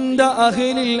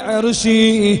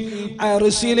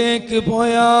 അർശിലേക്ക്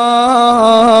പോയാൽ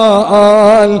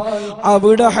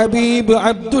അവിടെ ഹബീബ്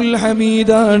അബ്ദുൽ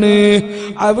ഹമീദാണ്.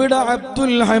 അവിടെ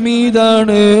അബ്ദുൽ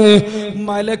ഹമീദാണ്.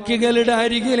 മലക്കുകളുടെ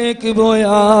അരികിലേക്ക്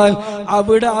പോയാൽ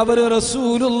അവിടെ അവർ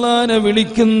റസൂലുള്ളാനെ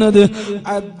വിളിക്കുന്നത്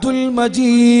അബ്ദുൽ മജീദ്.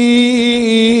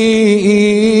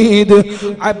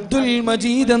 അബ്ദുൽ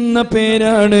മജീദ് എന്ന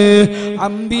പേരാണ്.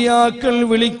 അമ്പിയാക്കൾ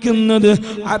വിളിക്കുന്നത്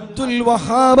അബ്ദുൽ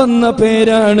വഹാബ് എന്ന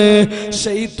പേരാണ്.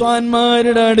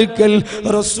 ശൈത്വാന്മാരുടെ അടുക്കൽ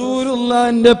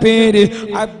റസൂലുള്ളാന്റെ പേര്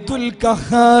അബ്ദുൽ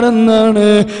ഖഹാർ എന്നാണ്.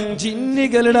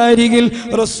 ജിന്നുകളുടെ അരികിൽ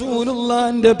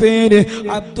റസൂലുള്ളാന്റെ പേര്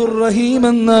അബ്ദുർ റഹീം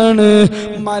എന്നാണ്.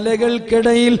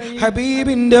 മലകൾക്കിടയിൽ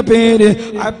ഹബീബിന്റെ പേര്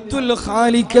അബ്ദുൽ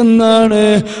ഖാലിഖ് എന്നാണ്.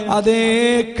 അതേ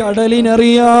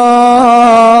കടലിനറിയാ,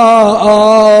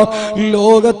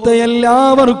 ലോകത്തെ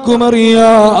എല്ലാവർക്കും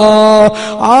അറിയാ.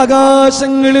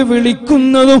 ആകാശങ്ങൾ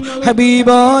വിളിക്കുന്നതും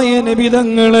ഹബീബായ നബി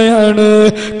തങ്ങളെയാണ്.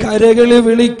 കരകൾ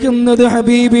വിളിക്കുന്നത്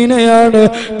ഹബീബിനെയാണ്.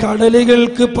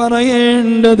 കടലുകൾക്ക്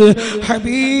പറയേണ്ടത്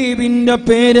ഹബീബിന്റെ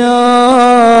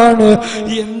പേരാണ്.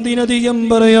 എന്തിനധികം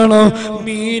പറയണം,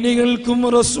 മീനുകൾക്കും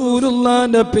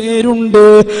റസൂലുള്ളാന്റെ പേരുണ്ട്.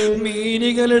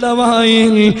 മീനുകളുടെ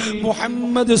വായിൽ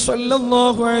മുഹമ്മദ്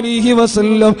സ്വല്ലല്ലാഹു അലൈഹി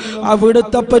വസല്ലം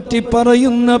അവിടുത്തെ പറ്റി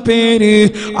പറയുന്ന പേര്,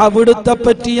 അവിടുത്തെ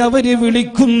പറ്റി അവര്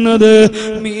വിളിക്കുന്നത്,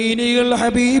 മീനുകൾ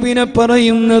ഹബീബിനെ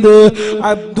പറയുന്നത്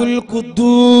അബ്ദുൽ ഖുദ്ദൂസ്.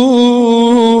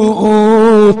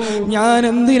 ഞാൻ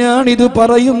എന്തിനാണിത്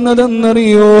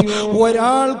പറയുന്നതെന്നറിയോ?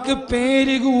 ഒരാൾക്ക്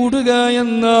പേര് കൂടുക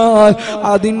എന്നാൽ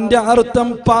അതിന്റെ അർത്ഥം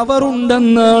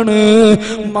പവറുണ്ടെന്നാണ്,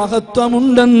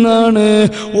 മഹത്വമുണ്ടെന്നാണ്.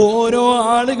 ഓരോ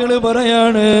ആളുകൾ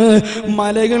പറയാണ്,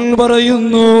 മലകൾ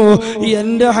പറയുന്നു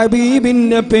എന്റെ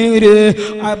ഹബീബിന്റെ പേര്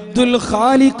അബ്ദുൽ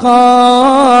ഖാലിഖാണ്.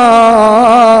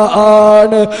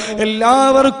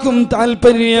 എല്ലാവർക്കും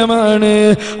താല്പര്യമാണ്.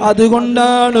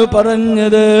 അതുകൊണ്ടാണ്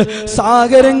പറഞ്ഞത്,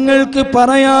 സാഗരങ്ങൾക്ക്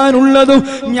പറയാനുള്ളതും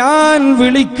ഞാൻ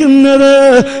വിളിക്കുന്നത്,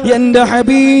 എന്റെ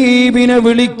ഹബീബിനെ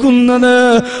വിളിക്കുന്നത്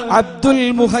അബ്ദുൽ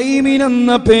മുഹൈമിൻ എന്ന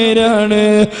പേരാണ്.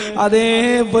 അതേ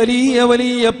വലിയ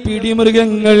വലിയ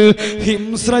പിടിമൃഗങ്ങൾ,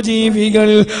 ഹിംസ്രജീവികൾ,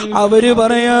 അവര്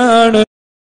പറയാണ്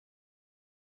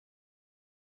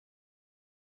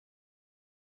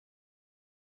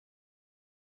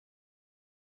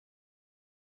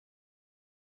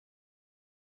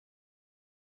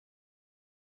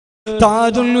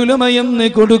താജുൽ ഉലമയെന്ന്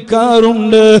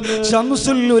കൊടുക്കാറുണ്ട്,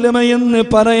 ശംസുൽ ഉലമയെന്ന്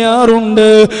പറയാറുണ്ട്,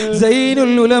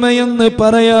 സൈനുൽ ഉലമയെന്ന്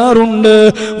പറയാറുണ്ട്,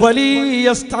 വലിയ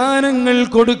സ്ഥാനങ്ങൾ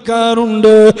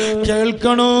കൊടുക്കാറുണ്ട്.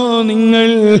 കേൾക്കണോ നിങ്ങൾ?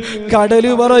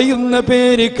 കടല് പറയുന്ന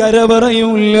പേര് കര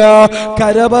പറയൂല,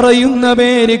 കര പറയുന്ന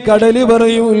പേര് കടല്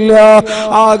പറയൂല.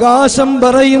 ആകാശം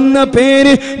പറയുന്ന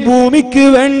പേര് ഭൂമിക്ക്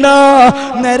വേണ്ട,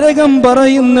 നരകം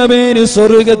പറയുന്ന പേര്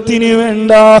സ്വർഗത്തിന്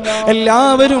വേണ്ട.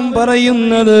 എല്ലാവരും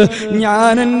പറയുന്നത്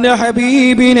ഞാൻ എൻ്റെ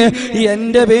ഹബീബിനെ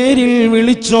എൻ്റെ പേരിൽ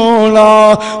വിളിച്ചോളാ.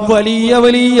 വലിയ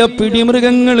വലിയ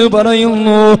പിടിമൃഗങ്ങൾ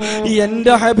പറയുന്നു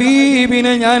എൻ്റെ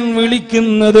ഹബീബിനെ ഞാൻ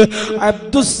വിളിക്കുന്നത്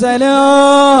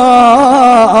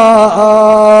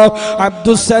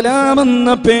അബ്ദുസ്സലാം എന്ന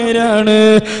പേരാണ്.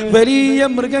 വലിയ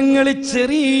മൃഗങ്ങൾ,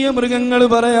 ചെറിയ മൃഗങ്ങൾ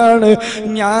പറയാണ്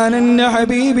ഞാൻ എൻ്റെ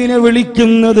ഹബീബിനെ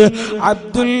വിളിക്കുന്നത്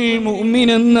അബ്ദുൽ മുഅ്മിൻ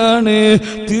എന്നാണ്.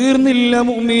 തീർന്നില്ല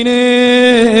മുഅ്മിനേ,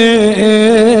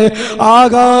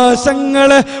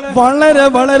 ആകാശങ്ങളെ വളരെ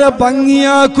വളരെ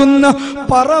ഭംഗിയാക്കുന്ന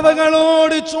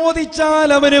പറവകളോട് ചോദിച്ചാൽ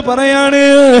അവര് പറയാണ്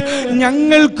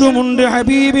ഞങ്ങൾക്കുമുണ്ട്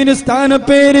ഹബീബിന്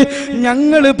സ്ഥാനപ്പേര്.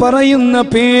 ഞങ്ങൾ പറയുന്ന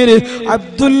പേര്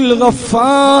അബ്ദുൽ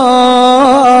ഗഫ്ഫാർ,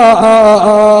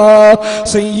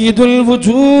 സയ്യിദുൽ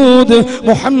വജൂദ്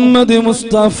മുഹമ്മദ്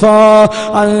മുസ്തഫ,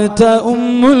 അൻത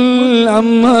ഉമ്മുൽ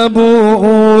അംബൂ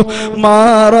മാ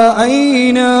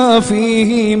റഅയ്നാ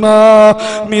ഫീഹിമാ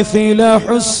മിസ്ല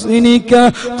ഹുസ്നിക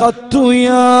ഖത്തു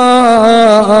യാ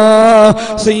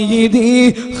സയ്യിദി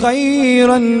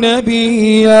ഖൈറൻ നബി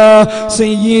യാ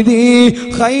സയ്യിദി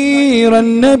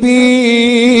ഖൈറൻ നബി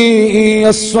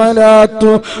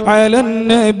അസ്സലാത്തു അലൻ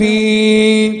നബി.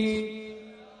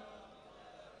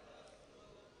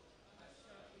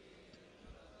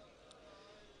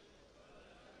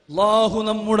 അല്ലാഹു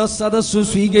നമ്മുടെ സദസ്സ്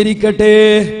സ്വീകരിക്കട്ടെ.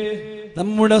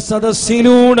 നമ്മുടെ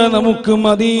സദസ്സിലൂടെ നമുക്ക്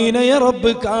മദീനയെ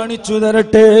റബ്ബ് കാണിച്ചു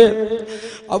തരട്ടെ.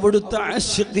 അവിടുത്തെ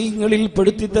ആശിഖീങ്ങളിൽ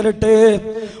പെടുത്തി തരട്ടെ.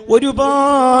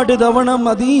 ഒരുപാട് തവണ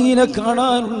മദീന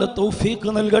കാണാനുള്ള തൗഫീഖ്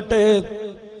നൽകട്ടെ.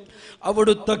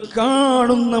 അവിടുത്തെ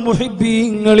കാണുന്ന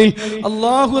മുഹിബ്ബീങ്ങളിൽ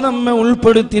അല്ലാഹു നമ്മെ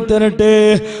ഉൾപ്പെടുത്തി തരട്ടെ.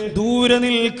 ദൂരെ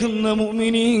നിൽക്കുന്ന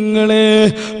മുഅ്മിനീങ്ങളെ,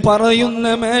 പറയുന്ന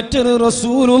മാറ്റർ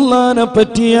റസൂലുള്ളാഹിനെ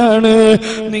പറ്റിയാണ്.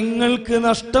 നിങ്ങൾക്ക്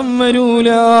നഷ്ടം വരൂല,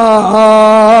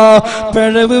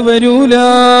 പിഴവ് വരൂല,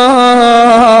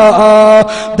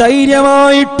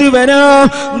 ധൈര്യമായിട്ട് വരാം.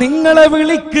 നിങ്ങളെ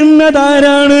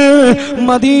വിളിക്കുന്നതാരാണ്?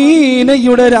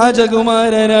 മദീനയുടെ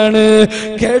രാജകുമാരനാണ്.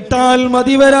 കേട്ടാൽ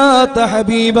മതി വരാത്ത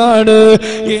ഹബീബാണ്.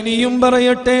 ഇനിയും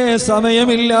പറയട്ടെ,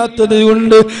 സമയമില്ലാത്തത്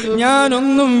കൊണ്ട്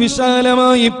ഞാനൊന്നും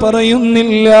വിശാലമായി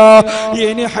പറയുന്നില്ല.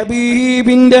 ഇനി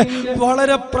ഹബീബിന്റെ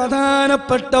വളരെ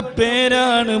പ്രധാനപ്പെട്ട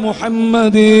പേരാണ്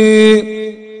മുഹമ്മദ്.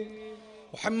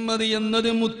 മുഹമ്മദ് എന്നത്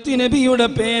മുത്തുനബിയുടെ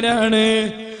പേരാണ്.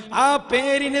 ആ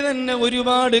പേരിന് തന്നെ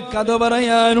ഒരുപാട് കഥ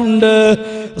പറയാനുണ്ട്.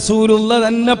 റസൂലുള്ള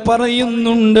തന്നെ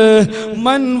പറയുന്നുണ്ട്,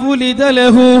 മൻ വുലിദ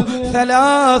ലഹു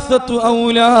സലാസത്തു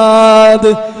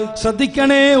ഔലാദ്.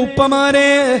 ശ്രദ്ധിക്കണേ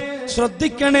ഉപ്പമാരെ,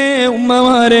 ശ്രദ്ധിക്കണേ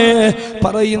ഉമ്മമാരെ,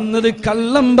 പറയുന്നത്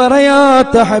കള്ളം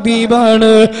പറയാത്ത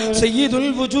ഹബീബാണ്. സയ്യിദുൽ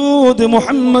വജൂദ്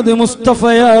മുഹമ്മദ്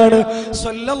മുസ്തഫയാണ്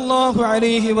സല്ലല്ലാഹു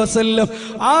അലൈഹി വസല്ലം.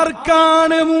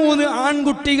 ആർക്കാണ് 3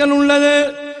 ആൺകുട്ടികളുള്ളത്?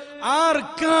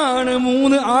 ആർക്കാണ്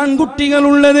 3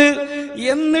 ആൺകുട്ടികളുള്ളത്?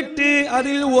 എന്നിട്ട്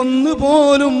അതിൽ ഒന്ന്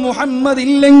പോലും മുഹമ്മദ്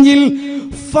ഇല്ലെങ്കിൽ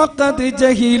ഫഖദ്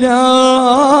ജഹില,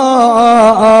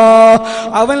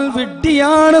 അവൻ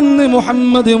വിഡ്ഢിയാണെന്ന്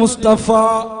മുഹമ്മദ് മുസ്തഫ.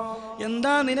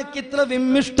 എന്താ നിനക്കിത്ര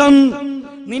വിമ്മിഷ്ടം?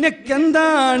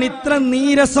 നിനക്കെന്താണ് ഇത്ര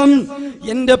നീരസം?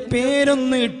 എന്റെ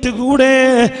പേരൊന്ന് ഇട്ടുകൂടെ?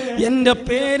 എന്റെ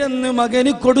പേരൊന്ന്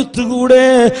മകന് കൊടുത്തുകൂടെ?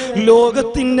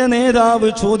 ലോകത്തിന്റെ നേതാവ്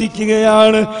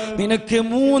ചോദിക്കുകയാണ്, നിനക്ക്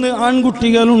 3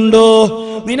 ആൺകുട്ടികളുണ്ടോ?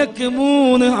 നിനക്ക്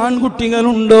 3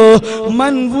 ആൺകുട്ടികളുണ്ടോ?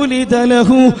 മൻ വുലിദ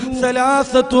ലഹു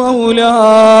സലാസത്തു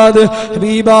ഔലാദ്.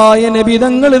 ഹബീബായ നബി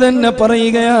തങ്ങൾ തന്നെ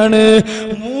പറയുകയാണ്,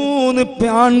 3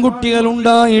 ആൺകുട്ടികൾ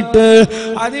ഉണ്ടായിട്ട്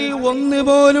അതിൽ ഒന്ന്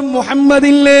പോലും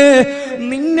മുഹമ്മദില്ലേ?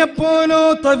 നിന്നെ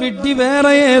പോലോത്ത വിഡ്ഢി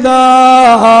വേറെ ഏതാ?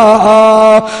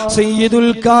 സയ്യിദുൽ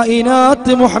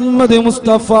കായിനാത്ത് മുഹമ്മദ്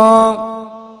മുസ്തഫ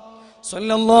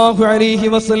സല്ലല്ലാഹു അലൈഹി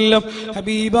വസല്ലം.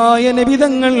 ഹബീബായ നബി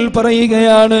തങ്ങൾ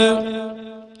പറയുകയാണ്,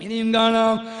 ഇനിയും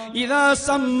കാണാം, ഇദാ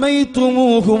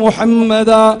സമ്മൈതുമൂഹു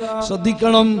മുഹമ്മദ.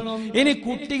 ശ്രദ്ധിക്കണം, ഇനി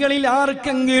കുട്ടികളിൽ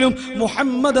ആർക്കെങ്കിലും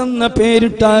മുഹമ്മദ് എന്ന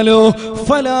പേരിട്ടാലോ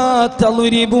ഫലാ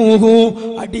തളുരിബൂഹു,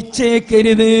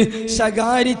 അടിച്ചേക്കരുത്,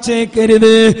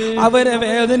 ശകാരിച്ചേക്കരുത്, അവരെ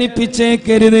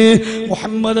വേദനിപ്പിച്ചേക്കരുത്.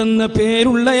 മുഹമ്മദ് എന്ന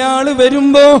പേരുള്ളയാള്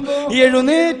വരുമ്പോ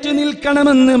എഴുന്നേറ്റ്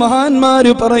നിൽക്കണമെന്ന്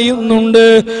മഹാന്മാര് പറയുന്നുണ്ട്.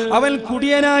 അവൻ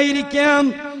കുടിയനായിരിക്കാം,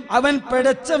 അവൻ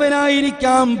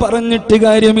പിഴച്ചവനായിരിക്കാം, പറഞ്ഞിട്ട്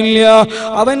കാര്യമില്ല.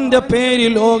 അവന്റെ പേര്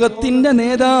ലോകത്തിന്റെ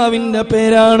നേതാവിന്റെ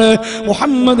പേരാണ്,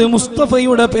 മുഹമ്മദ്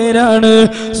മുസ്തഫയുടെ പേരാണ്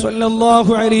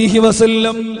സല്ലല്ലാഹു അലൈഹി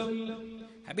വസല്ലം.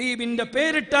 ഹബീബിന്റെ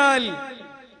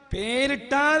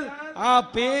പേരിട്ടാൽ ആ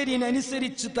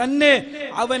പേരിനനുസരിച്ച് തന്നെ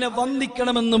അവനെ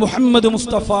വന്ദിക്കണമെന്ന് മുഹമ്മദ്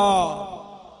മുസ്തഫ.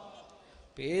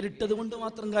 പേരിട്ടത് കൊണ്ട്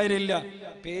മാത്രം കാര്യമില്ല.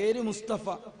 പേര് മുസ്തഫ,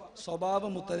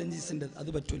 സ്വഭാവം മുത്തലഞ്ചീസിന്റെ,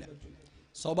 അത് പറ്റൂല.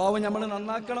 സ്വഭാവം നമ്മൾ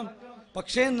നന്നാക്കണം.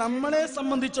 പക്ഷേ നമ്മളെ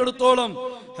സംബന്ധിച്ചിടത്തോളം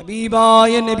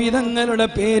ഹബീബായ നബി തങ്ങളുടെ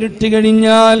പേരിട്ട്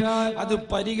കഴിഞ്ഞാൽ അത്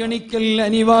പരിഗണിക്കൽ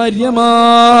അനിവാര്യമാണ്.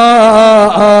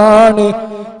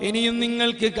 ഇനിയും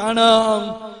നിങ്ങൾക്ക് കാണാം,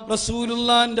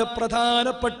 റസൂലുള്ളാന്റെ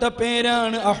പ്രധാനപ്പെട്ട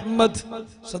പേരാണ് അഹ്മദ്.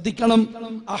 ശ്രദ്ധിക്കണം,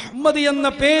 അഹ്മദ് എന്ന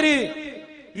പേര്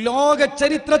ലോക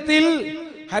ചരിത്രത്തിൽ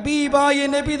ഹബീബായ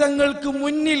നബി തങ്ങൾക്ക്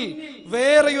മുന്നിൽ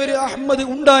വേറെ ഒരു അഹ്മദ്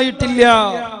ഉണ്ടായിട്ടില്ല.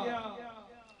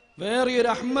 വേറെ ഒരു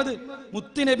അഹ്മദ്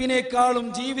മുത്തുനബിനേക്കാളും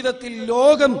ജീവിതത്തിൽ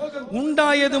ലോകം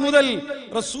ഉണ്ടായത് മുതൽ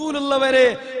റസൂലുള്ള വരെ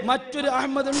മറ്റൊരു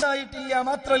അഹ്മദ് ഉണ്ടായിട്ടില്ല.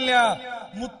 മാത്രല്ല,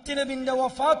 മുത്തുനബിന്റെ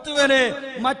വഫാത്ത് വരെ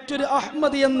മറ്റൊരു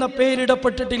അഹ്മദ് എന്ന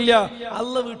പേരിടപ്പെട്ടിട്ടില്ല.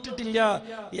 അല്ലാഹു വിട്ടിട്ടില്ല.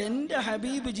 എന്റെ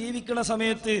ഹബീബ് ജീവിക്കുന്ന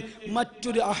സമയത്ത്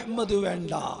മറ്റൊരു അഹ്മദ്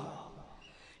വേണ്ട,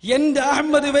 എന്റെ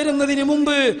അഹ്മദ് വരുന്നതിന്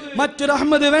മുമ്പ് മറ്റൊരു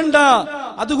അഹ്മദ് വേണ്ട.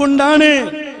 അതുകൊണ്ടാണ്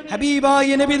ഹബീബായ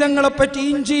നബി തങ്ങളെ പറ്റി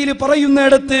ഇഞ്ചിയിൽ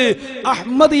പറയുന്നിടത്ത്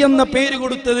അഹ്മദ് എന്ന പേര്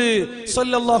കൊടുത്തത്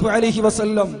സല്ലല്ലാഹു അലൈഹി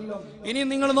വസല്ലം. ഇനി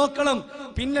നിങ്ങൾ നോക്കണം,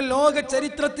 പിന്നെ ലോക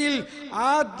ചരിത്രത്തിൽ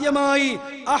ആദ്യമായി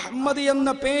അഹ്മദ് എന്ന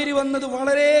പേര് വന്നത്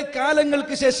വളരെ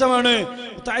കാലങ്ങൾക്ക് ശേഷമാണ്.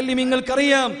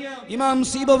 നിങ്ങൾക്കറിയാം, ഇമാം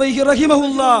സീബവൈഹി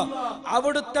റഹിമഹുല്ലാ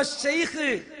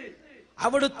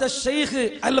അവിടുത്തെ ഷെയ്ഖ്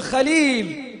അൽ ഖലീൽ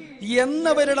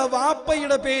എന്നവരുടെ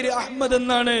വാപ്പയുടെ പേര് അഹ്മദ്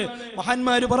എന്നാണ്.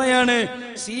 മഹാന്മാര് പറയാണ്,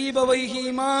 സീബവൈഹി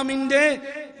ഇമാമിന്റെ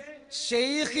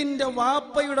ഷെയ്ഖിന്റെ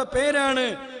വാപ്പയുടെ പേരാണ്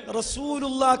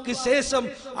റസൂലുള്ളാഹിക്ക് ശേഷം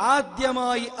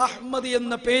ആദ്യമായി അഹ്മദ്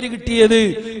എന്ന പേര് കിട്ടിയത്.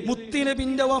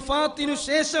 മുത്തുനബിന്റെ വഫാത്തിനു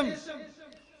ശേഷം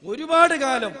ഒരുപാട്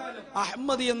കാലം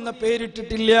അഹ്മദ് എന്ന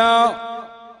പേരിട്ടിട്ടില്ല.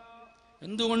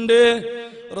 എന്തുകൊണ്ട്?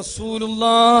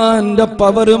 റസൂലുള്ളാഹിന്റെ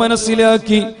പവർ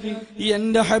മനസ്സിലാക്കി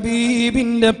എന്റെ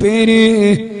ഹബീബിന്റെ പേര്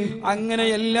അങ്ങനെ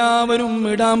എല്ലാവരും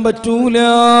ഇടാൻ പറ്റൂല,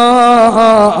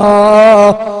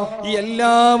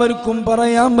 എല്ലാവർക്കും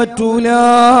പറയാൻ പറ്റൂല.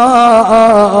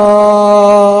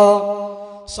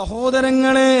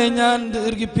 സഹോദരങ്ങളെ, ഞാൻ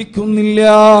ദീർഘിപ്പിക്കുന്നില്ല.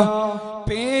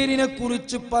 പേരിനെ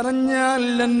കുറിച്ച് പറഞ്ഞാൽ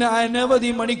തന്നെ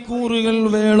അനവധി മണിക്കൂറുകൾ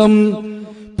വേണം.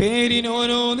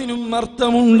 പേരിനോരോന്നിനും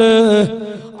അർത്ഥമുണ്ട്.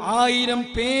 1000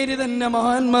 പേര് തന്നെ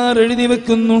മഹാന്മാർ എഴുതി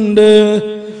വെക്കുന്നുണ്ട്.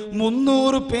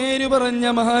 300 പേര് പറഞ്ഞ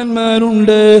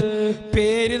മഹാന്മാരുണ്ട്.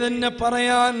 പേര് തന്നെ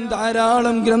പറയാൻ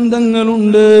ധാരാളം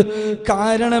ഗ്രന്ഥങ്ങളുണ്ട്.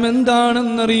 കാരണം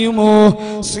എന്താണെന്നറിയുമോ?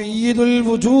 സയ്യിദുൽ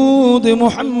വജൂദ്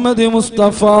മുഹമ്മദ്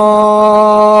മുസ്തഫ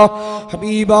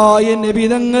ഹബീബായ നബി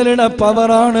തങ്ങളുടെ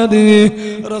പവറാണത്.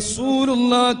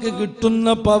 റസൂലുള്ളാഹിക്ക് കിട്ടുന്ന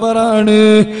പവറാണ്.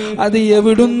 അത്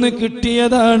എവിടുന്ന്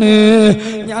കിട്ടിയതാണ്?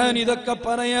 ഞാൻ ഇതൊക്കെ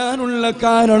പറയാനുള്ള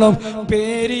കാരണം,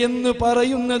 പേര് എന്ന്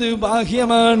പറയുന്നത്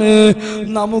ബാഹ്യമാണ്.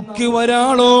 നമുക്ക്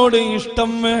ഒരാളോട്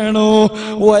ഇഷ്ടം വേണോ,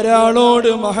 ഒരാളോട്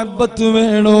മഹബത്ത്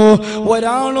വേണോ,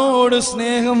 ഒരാളോട്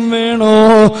സ്നേഹം വേണോ,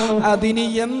 അതിന്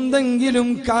എന്തെങ്കിലും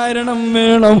കാരണം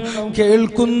വേണം.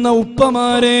 കേൾക്കുന്ന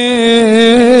ഉപ്പമാരെ,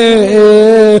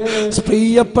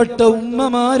 പ്രിയപ്പെട്ട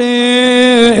ഉമ്മമാരെ,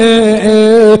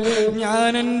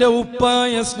 ഞാൻ എൻ്റെ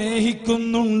ഉപ്പായെ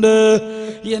സ്നേഹിക്കുന്നുണ്ട്,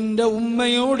 എൻ്റെ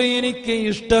ഉമ്മയോട് എനിക്ക്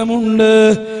ഇഷ്ടമുണ്ട്,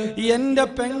 എൻ്റെ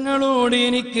പെങ്ങളോട്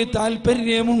എനിക്ക്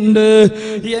താല്പര്യമുണ്ട്,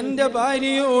 എൻ്റെ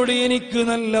ഭാര്യയോട് എനിക്ക്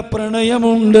നല്ല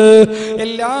പ്രണയമുണ്ട്.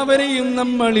 എല്ലാവരെയും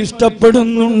നമ്മൾ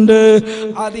ഇഷ്ടപ്പെടുന്നുണ്ട്.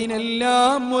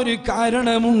 അതിനെല്ലാം ഒരു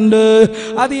കാരണമുണ്ട്,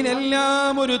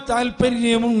 അതിനെല്ലാം ഒരു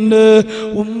താല്പര്യമുണ്ട്.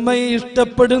 ഉമ്മയെ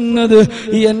ഇഷ്ടപ്പെടുന്നത്,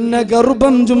 എന്നെ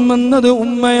ഗർഭം ചുമന്നത്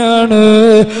ഉമ്മയാണ്,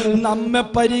 നമ്മെ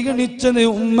പരിഗണിച്ചത്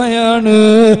ഉമ്മയാണ്,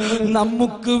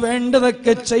 നമുക്ക്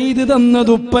വേണ്ടതൊക്കെ ചെയ്തു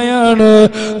തന്നത് ഉപ്പയാണ്,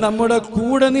 നമ്മുടെ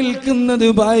കൂടെ നിൽക്കുന്നത്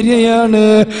ഭാര്യയാണ്.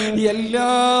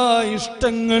 എല്ലാ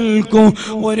ഇഷ്ടങ്ങൾക്കും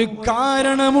ഒരു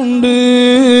കാരണമുണ്ട്.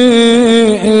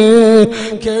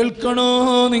 കേൾക്കണോ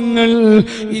നിങ്ങൾ?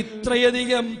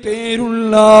 ഇത്രയധികം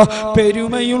പേരുള്ള,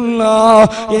 പെരുമയുള്ള,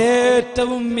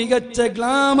 ഏറ്റവും മികച്ച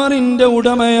ഗ്ലാമറിന്റെ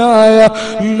ഉടമയായ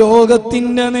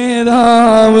ലോകത്തിന്റെ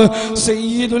നേതാവ്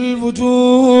സയ്യിദുൽ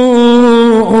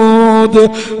വജൂദ്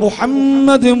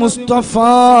മുഹമ്മദ് മുസ്തഫ.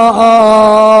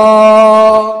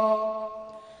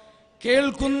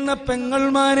 കേൾക്കുന്ന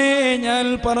പെങ്ങൾമാരെ, ഞാൻ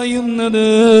പറയുന്നത്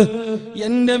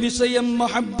എന്റെ വിഷയം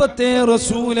മഹബ്ബത്തെ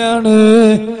റസൂലാണ്,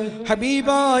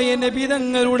 ഹബീബായ നബി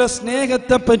തങ്ങളുടെ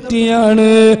സ്നേഹത്തെ പറ്റിയാണ്.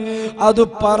 അത്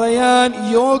പറയാൻ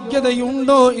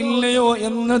യോഗ്യതയുണ്ടോ ഇല്ലയോ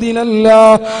എന്നതിലല്ല.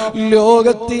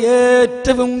 ലോകത്ത്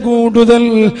ഏറ്റവും കൂടുതൽ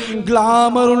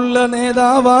ഗ്ലാമറുള്ള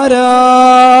നേതാവാരാ,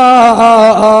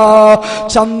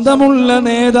 ചന്തമുള്ള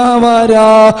നേതാവാരാ,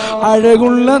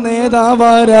 അഴകുള്ള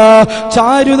നേതാവാരാ,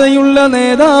 ചാരുതയുള്ള ഗ്ലാമറുള്ള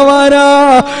നേതാവാരാ?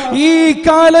 ഈ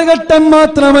കാലഘട്ടം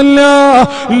മാത്രമല്ല,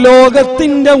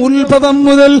 ലോകത്തിന്റെ ഉത്ഭവം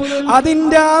മുതൽ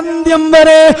അതിന്റെ അന്ത്യം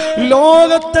വരെ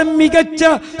ലോകത്തെ മികച്ച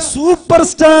സൂപ്പർ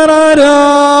സ്റ്റാർ ആരാ?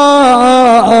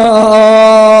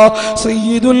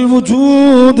 സയ്യിദുൽ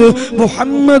വജൂദ്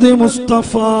മുഹമ്മദ്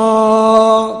മുസ്തഫ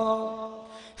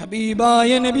ഹബീബായ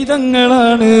നബി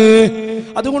തങ്ങളാണ്.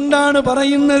 അതുകൊണ്ടാണ്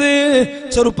പറയുന്നത്,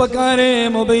 ചെറുപ്പക്കാരെ,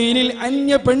 മൊബൈലിൽ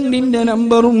അന്യ പെണ്ണിന്റെ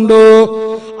നമ്പറുണ്ടോ?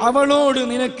 അവളോട്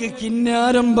നിനക്ക്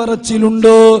കിന്നാരം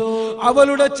പറച്ചിലുണ്ടോ?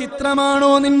 അവളുടെ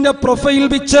ചിത്രമാണോ നിന്റെ പ്രൊഫൈൽ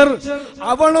പിക്ചർ?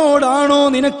 അവളോടാണോ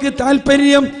നിനക്ക്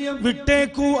താല്പര്യം?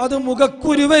 വിട്ടേക്കൂ, അത്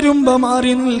മുഖക്കുരു വരുമ്പോ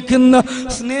മാറി നിൽക്കുന്ന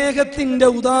സ്നേഹത്തിന്റെ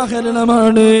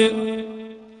ഉദാഹരണമാണ്.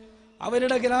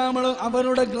 അവരുടെ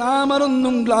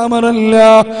ഗ്ലാമറൊന്നും ഗ്ലാമറല്ല,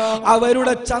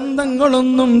 അവരുടെ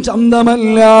ചന്തങ്ങളൊന്നും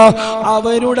ചന്തമല്ല,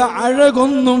 അവരുടെ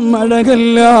അഴകൊന്നും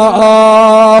അഴകല്ല.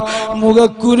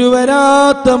 മുഖക്കുരു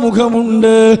വരാത്ത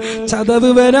മുഖമുണ്ട്,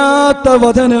 ചതവ് വരാത്ത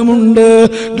വദനമുണ്ട്,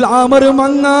 ഗ്ലാമർ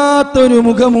മങ്ങാത്തൊരു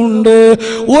മുഖമുണ്ട്.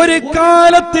 ഒരു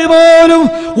കാലത്ത് പോലും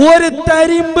ഒരു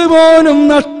തരിമ്പ് പോലും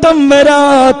നഷ്ടം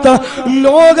വരാത്ത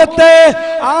ലോകത്തെ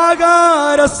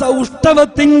ആകാര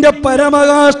സൗഷ്ഠവത്തിന്റെ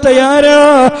പരമകാഷ്ഠയാ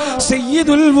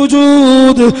സയ്യിദുൽ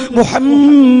വജൂദ്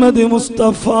മുഹമ്മദ്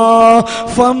മുസ്തഫ.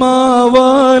 ഫമാ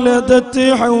വലദത്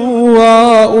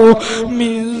ഹവ്വാഉ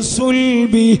മിൻ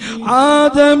സുൽബി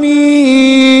ആദമി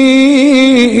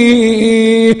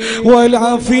വലാ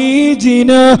ഫീ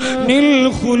ജിനാനിൽ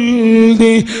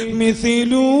ഖുൽദി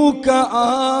മിസ്ലുക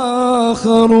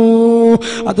ആഖറു.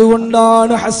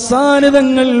 അതുകൊണ്ടാണ് ഹസ്സാൻ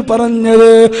തങ്ങൾ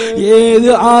പറഞ്ഞത്,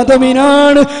 ഏത്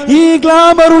ആദമിനാണ് ഈ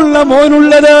ഗ്ലാമറുള്ള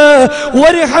മോനുള്ളത്?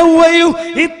 ഒരു ഹവ്വയും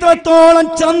ഇത്രത്തോളം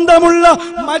ചന്തമുള്ള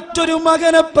മറ്റൊരു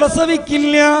മകനെ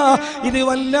പ്രസവിക്കില്ല. ഇത്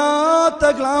വല്ലാത്ത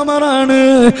ഗ്ലാമറാണ്,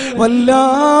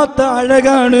 വല്ലാത്ത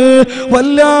അഴകാണ്,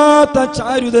 വല്ലാത്ത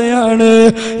ചാരുതയാണ്.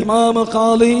 ഇമാം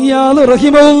ഖാദി ഇയാദ്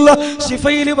റഹിമഹുല്ലാഹ്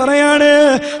ശിഫയിൽ പറയാണ്,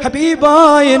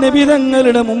 ഹബീബായ നബി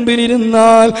തങ്ങളുടെ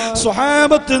മുമ്പിലിരുന്നാൽ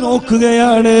സ്വഹാബത്ത്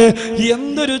നോക്കുകയാണ്,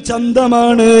 എന്തൊരു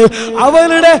ചന്തമാണ്.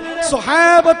 അവരുടെ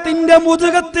സ്വഹാബത്തിന്റെ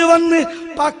മുതുകത്ത് വന്ന്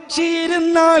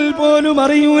പക്ഷിയിരുന്നാൽ പോലും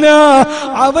അറിയൂല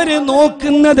അവര്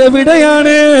നോക്കുന്നത്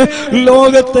എവിടെയാണ്.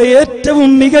 ലോകത്തെ ഏറ്റവും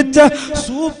മികച്ച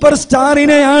സൂപ്പർ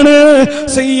സ്റ്റാറിനെയാണ്,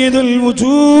 സയ്യിദുൽ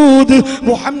വജൂദ്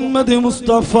മുഹമ്മദ്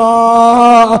മുസ്തഫ.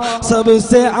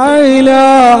 സബ്സെ അഅ്ലാ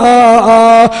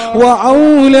വ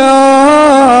ഔലാ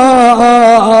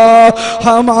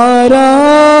ഹമാരാ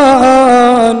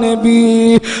നബി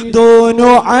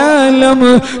ദോനോ ആലം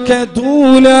കെ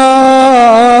ദൂലാ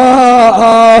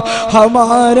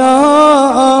ഹമാരാ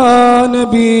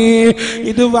നബി.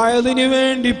 ഇത് വഅദിന്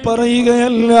വേണ്ടി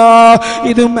പറയുകയല്ല,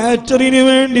 ഇത് മാറ്ററിന്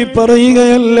വേണ്ടി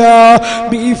പറയുകയല്ല.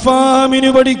 ബിഫാമിന്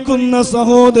പഠിക്കുന്ന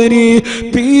സഹോദരി,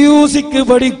 പിയൂസിക്ക്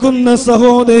പഠിക്കുന്ന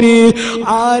സഹോദരി,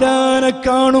 ആരാനെ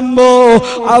കാണുമ്പോ,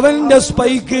 അവന്റെ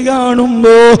സ്പൈക്ക്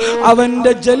കാണുമ്പോ,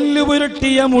 അവന്റെ ജെല്ല്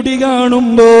പുരട്ടിയ മുടി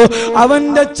കാണുമ്പോ,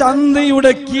 അവന്റെ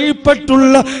ചന്തയുടെ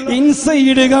കീഴ്പ്പെട്ടുള്ള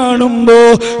ഇൻസൈഡ് കാണുമ്പോ,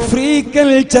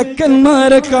 ഫ്രീക്കൽ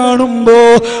ചെക്കന്മാരെ കാണുമ്പോ,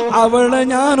 അവളെ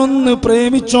ഞാനൊന്ന്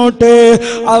പ്രേമിച്ചോട്ടെ,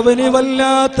 അവന്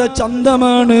വല്ലാത്ത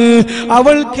ചന്തമാണ്,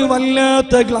 അവൾക്ക്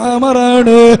വല്ലാത്ത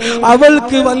ഗ്ലാമറാണ്,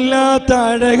 അവൾക്ക് വല്ലാത്ത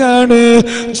അഴകാണ്.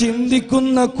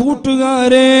 ചിന്തിക്കുന്ന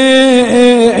കൂട്ടുകാരെ,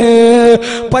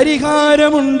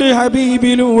 പരിഹാരമുണ്ട്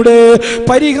ഹബീബിലൂടെ,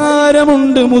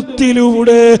 പരിഹാരമുണ്ട്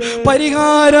മുത്തിലൂടെ,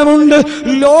 പരിഹാരമുണ്ട്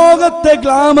ലോകത്തെ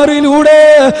ഗ്ലാമറിലൂടെ.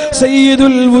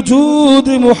 സയ്യിദുൽ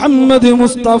വജൂദ് മുഹമ്മദ്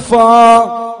മുസ്തഫ.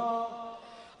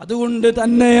 അതുകൊണ്ട്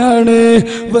തന്നെയാണ്,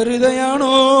 വെറുതെയാണോ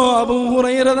അബൂ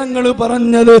ഹുറൈറ തങ്ങൾ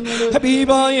പറഞ്ഞത്?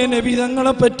 ഹബീബായ നബി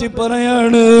തങ്ങളെ പറ്റി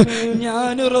പറയാണ്,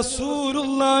 ഞാൻ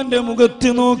റസൂലുള്ളാന്റെ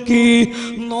മുഖത്ത്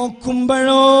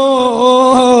നോക്കുമ്പോഴോ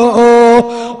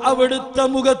അവിടുത്തെ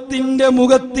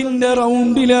മുഖത്തിന്റെ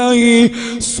റൗണ്ടിലായി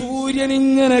സൂര്യൻ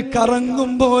ഇങ്ങനെ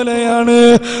കറങ്ങും പോലെയാണ്.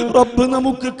 റബ്ബ്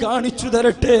നമുക്ക് കാണിച്ചു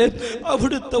തരട്ടെ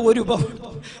അവിടുത്തെ ഒരുപാട്,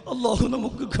 അല്ലാഹു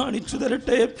നമുക്ക് കാണിച്ചു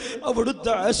തരട്ടെ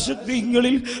അവിടുത്തെ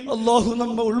ആശിഖീങ്ങളിൽ അല്ലാഹു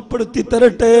നമ്മെ ഉൾപ്പെടുത്തി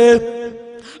തരട്ടെ.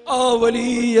 ആ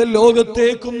വലിയ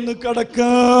ലോകത്തേക്കൊന്ന്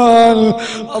കടക്കാൻ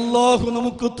അല്ലാഹു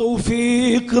നമുക്ക്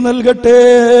തൗഫീഖ് നൽകട്ടെ.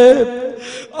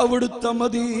 അവിടുത്തെ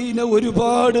മദീന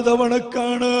ഒരുപാട് തവണ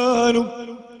കാണാനും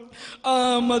ആ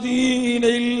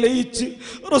മദീനയിൽ ലയിച്ച്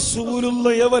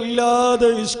റസൂലുള്ളയെ വല്ലാതെ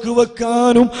ഇഷ്ക്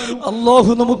വെക്കാനും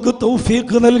അല്ലാഹു നമുക്ക്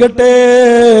തൗഫീഖ് നൽകട്ടെ.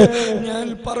 ഞാൻ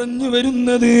പറഞ്ഞു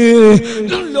വരുന്നത്,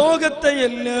 ലോകത്തെ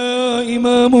എല്ലാ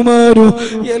ഇമാമുമാരും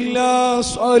എല്ലാ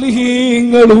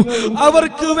സ്വാലിഹീങ്ങളും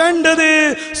അവർക്ക് വേണ്ടത്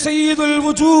സയ്യിദുൽ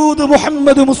വജൂദ്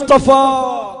മുഹമ്മദ് മുസ്തഫ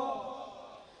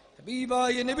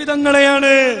ഹബീബായ നബി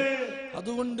തങ്ങളെയാണ്.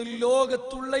 അതുകൊണ്ട്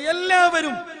ലോകത്തുള്ള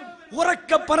എല്ലാവരും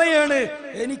ഉറക്കെ പറയാണ്,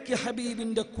 എനിക്ക്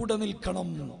ഹബീബിന്റെ കൂടെ നിൽക്കണം,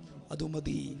 അത്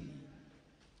മതി.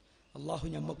 അള്ളാഹു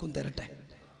ഞമ്മക്കും തരട്ടെ,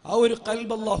 ആ ഒരു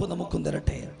ഖൽബ് അള്ളാഹു നമുക്കും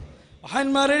തരട്ടെ.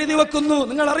 മഹാന്മാർ എഴുതി വെക്കുന്നു,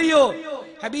 നിങ്ങൾ അറിയോ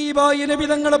ഹബീബായ നബി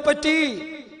തങ്ങളെ പറ്റി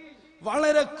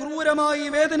വളരെ ക്രൂരമായി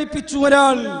വേദനിപ്പിച്ചു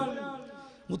ഒരാൾ.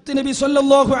 മുത്തുനബി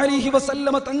സല്ലല്ലാഹു അലൈഹി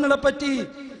വസല്ലമ തങ്ങളെ പറ്റി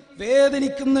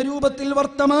വേദനിക്കുന്ന രൂപത്തിൽ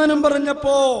വർത്തമാനം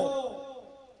പറഞ്ഞപ്പോ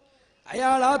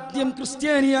അയാൾ ആദ്യം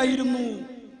ക്രിസ്ത്യാനിയായിരുന്നു.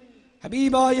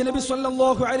 ഹബീബായ നബി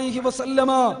സല്ലല്ലാഹു അലൈഹി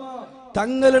വസല്ലമ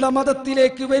തങ്ങളുടെ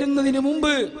മതത്തിലേക്ക് വരുന്നതിന്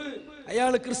മുമ്പ്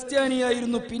അയാൾ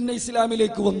ക്രിസ്ത്യാനിയായിരുന്നു. പിന്നെ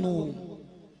ഇസ്ലാമിലേക്ക് വന്നു.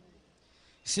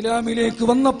 ഇസ്ലാമിലേക്ക്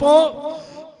വന്നപ്പോ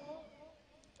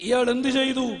ഇയാൾ എന്തു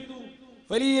ചെയ്തു?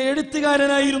 വലിയ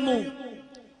എഴുത്തുകാരനായിരുന്നു.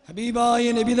 ഹബീബായ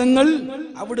നബി തങ്ങൾ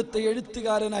അവിടുത്തെ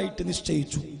എഴുത്തുകാരനായിട്ട്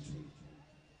നിശ്ചയിച്ചു.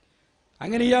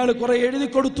 അങ്ങനെ ഇയാൾ കുറെ എഴുതി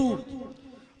കൊടുത്തു.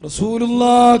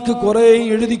 റസൂലുള്ളാഹിക്ക് കുറെ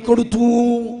എഴുതി കൊടുത്തു.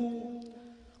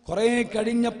 കുറെ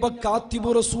കഴിഞ്ഞപ്പോ കാത്തിബു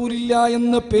റസൂലില്ല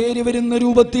എന്ന പേര് വരുന്ന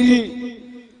രൂപത്തിൽ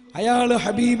അയാൾ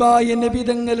ഹബീബായ നബി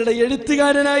തങ്ങളുടെ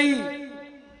എഴുത്തുകാരനായി.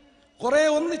 കുറെ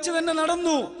ഒന്നിച്ച് തന്നെ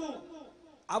നടന്നു.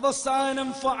 അവസാനം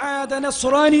ഫആദ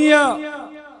നസ്റാനിയ,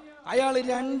 അയാൾ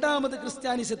രണ്ടാമത്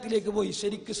ക്രിസ്ത്യാനിസത്തിലേക്ക് പോയി.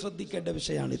 ശരിക്കും ശ്രദ്ധിക്കേണ്ട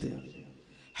വിഷയമാണിത്.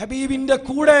 ഹബീബിന്റെ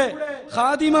കൂടെ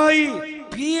ഖാദിമായി,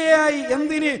 പിഎയായി,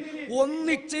 എന്തിന്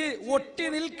ഒന്നിച്ച് ഒട്ടി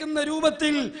നിൽക്കുന്ന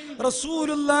രൂപത്തിൽ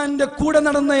റസൂലുള്ളാഹിന്റെ കൂടെ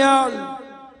നടന്നയാൾ,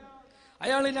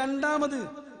 അയാൾ രണ്ടാമത്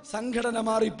സംഘടന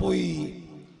മാറിപ്പോയി,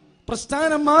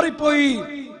 പ്രസ്ഥാനം മാറിപ്പോയി.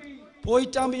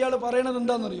 പോയിട്ടാകുമ്പോ ഇയാൾ പറയണത്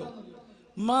എന്താണെന്നറിയോ?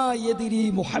 മാ യദ്രി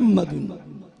മുഹമ്മദുൻ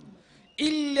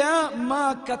ഇല്ലാ മാ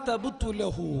കതബതു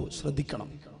ലഹു. ശ്രദ്ധിക്കണം,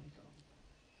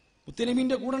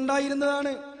 മുത്തനബിന്റെ കൂടെ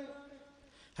ഉണ്ടായിരുന്നതാണ്,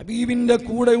 ഹബീബിന്റെ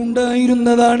കൂടെ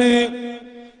ഉണ്ടായിരുന്നതാണ്.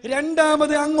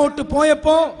 രണ്ടാമത് അങ്ങോട്ട്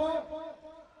പോയപ്പോ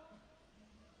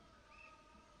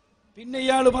പിന്നെ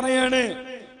ഇയാൾ പറയാണ്,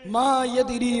 മാ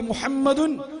യദ്രി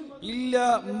മുഹമ്മദുൻ ഇല്ലാ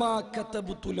മാ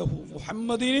കതബതു ലഹു.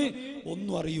 മുഹമ്മദിന്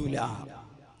ഒന്നും അറിയൂല,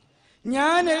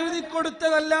 ഞാൻ എഴുതി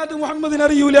കൊടുത്തതല്ലാതെ മുഹമ്മദിന്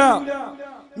അറിയൂല.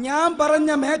 ഞാൻ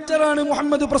പറഞ്ഞ മാറ്ററാണ്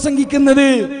മുഹമ്മദ് പ്രസംഗിക്കുന്നത്,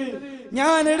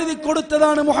 ഞാൻ എഴുതി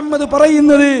കൊടുത്തതാണ് മുഹമ്മദ്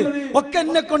പറയുന്നത്. ഒക്കെ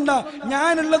എന്നെ കൊണ്ടാ,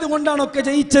 ഞാനുള്ളത് കൊണ്ടാണ് ഒക്കെ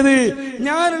ജയിച്ചത്,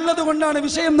 ഞാനുള്ളത് കൊണ്ടാണ്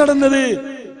വിഷയം നടന്നത്.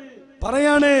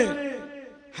 പറയാണ്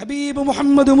ഹബീബ്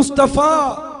മുഹമ്മദ് മുസ്തഫ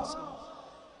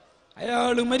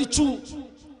അയാൾ മരിച്ചു.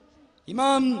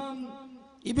 ഇമാം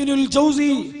ഇബ്നുൽ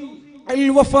ജൗസി അൽ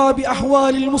വഫാ ബി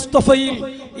അഹ്വാലിൽ മുസ്തഫയിൽ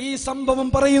ഈ സംഭവം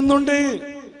പറയുന്നുണ്ട്.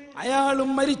 അയാളും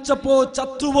മരിച്ചപ്പോ,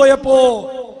 ചത്തുപോയപ്പോ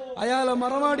അയാളെ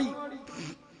മറമാടി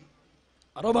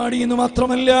എന്ന്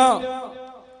മാത്രമല്ല,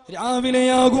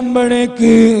 രാവിലെയാകുമ്പോ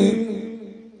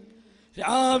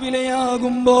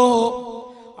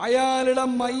അയാളുടെ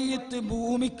മയ്യിത്ത്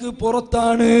ഭൂമിക്ക്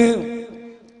പുറത്താണ്.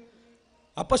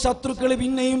 അപ്പൊ ശത്രുക്കൾ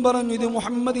പിന്നെയും പറഞ്ഞു, ഇത്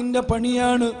മുഹമ്മദിന്റെ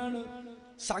പണിയാണ്,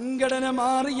 സംഘടന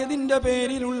മാറിയതിന്റെ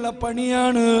പേരിലുള്ള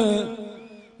പണിയാണ്,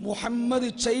 മുഹമ്മദ്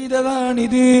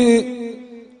ചെയ്തതാണിത്.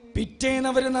 പിറ്റേന്ന്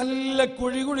അവര് നല്ല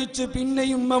കുഴി കുഴിച്ച്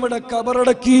പിന്നെയും അവിടെ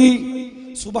കബറടക്കി.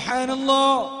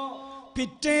 സുബ്ഹാനല്ലാഹ്,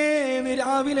 പിറ്റേന്ന്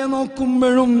രാവിലെ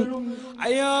നോക്കുമ്പോഴും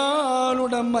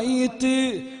അയാളുടെ മയ്യിത്ത്,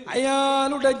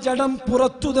 അയാളുടെ ജഡം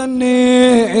പുറത്തു തന്നെ.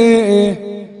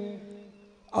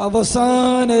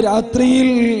 അവസാന രാത്രിയിൽ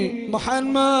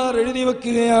മഹാന്മാർ എഴുതി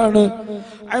വെക്കുകയാണ്,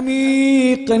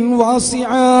 അമീഖൻ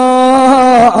വാസിആ,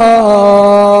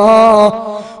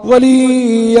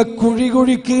 വലിയ കുഴി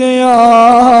കുഴിക്കുകയാണ്.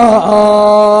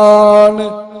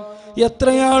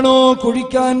 എത്രയാണോ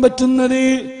കുഴിക്കാൻ പറ്റുന്നത്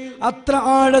അത്ര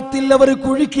ആഴത്തിൽ അവർ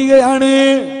കുഴിക്കുകയാണ്.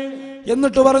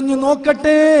 എന്നിട്ട് പറഞ്ഞു,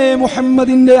 നോക്കട്ടെ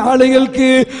മുഹമ്മദിന്റെ ആളുകൾക്ക്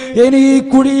ഇനി ഈ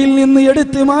കുഴിയിൽ നിന്ന്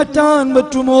എടുത്തു മാറ്റാൻ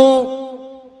പറ്റുമോ?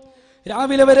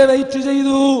 രാവിലെ വരെ വെയിറ്റ്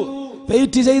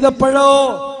ചെയ്തപ്പോഴോ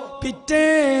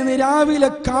പിറ്റേന്ന് രാവിലെ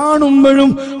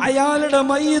കാണുമ്പോഴും അയാളുടെ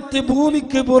മയ്യിത്ത്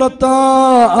ഭൂമിക്ക്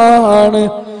പുറത്താണ്.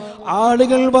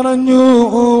 ആളുകൾ പറഞ്ഞു,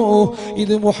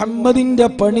 ഇത് മുഹമ്മദിന്റെ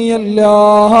പണിയല്ല,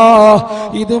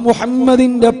 ഇത്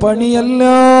മുഹമ്മദിന്റെ പണിയല്ല.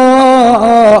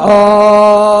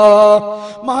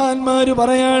 മഹാന്മാര്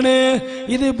പറയാണ്,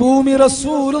 ഇത് ഭൂമി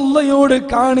റസൂലുള്ളാഹിയോട്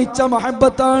കാണിച്ച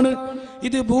മഹബത്താണ്,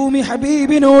 ഇത് ഭൂമി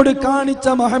ഹബീബിനോട് കാണിച്ച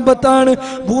മഹബത്താണ്.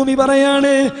 ഭൂമി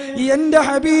പറയാണ്, എന്റെ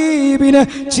ഹബീബിനെ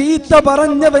ചീത്ത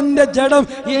പറഞ്ഞവന്റെ ജഡം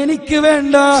എനിക്ക്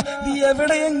വേണ്ട, നീ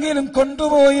എവിടെയെങ്കിലും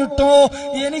കൊണ്ടുപോയിട്ടോ,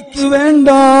 എനിക്ക് വേണ്ട.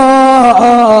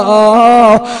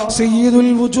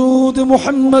 സയ്യിദുൽ വജൂദ്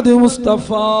മുഹമ്മദ് മുസ്തഫ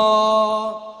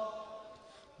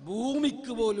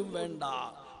ഭൂമിക്ക് പോലും വേണ്ട.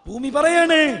 ഭൂമി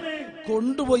പറയാണ്,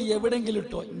 കൊണ്ടുപോയി എവിടെങ്കിലും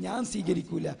ഇട്ടോ, ഞാൻ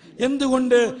സ്വീകരിക്കൂല.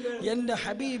 എന്തുകൊണ്ട്? എന്റെ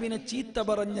ഹബീബിനെ ചീത്ത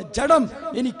പറഞ്ഞ ജഡം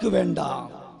എനിക്ക് വേണ്ട.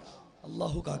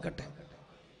 അല്ലാഹു കാക്കട്ടെ.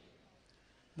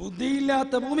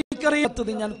 ബുദ്ധിയില്ലാത്ത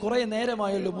ഭൂമിക്കറിയാത്തത് ഞാൻ കുറെ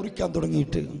നേരമായല്ലോ മുറിക്കാൻ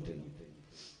തുടങ്ങിയിട്ട്.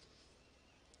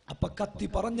 അപ്പൊ കത്തി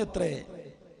പറഞ്ഞത്രേ,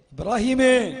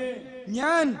 ഇബ്രാഹിമേ,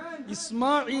 ഞാൻ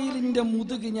ഇസ്മായിലിന്റെ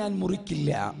മുതുക് ഞാൻ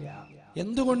മുറിക്കില്ല.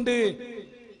 എന്തുകൊണ്ട്?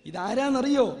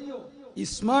 ഇതാരാന്നറിയോ?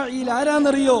 ഇസ്മായിൽ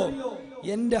ആരാന്നറിയോ?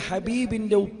 എന്റെ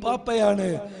ഹബീബിന്റെ ഉപ്പാപ്പയാണ്.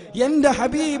 എന്റെ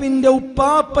ഹബീബിന്റെ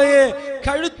ഉപ്പാപ്പയെ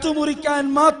കഴുത്തു മുറിക്കാൻ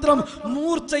മാത്രം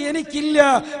മൂർച്ച എനിക്കില്ല,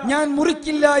 ഞാൻ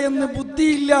മുറിക്കില്ല എന്ന്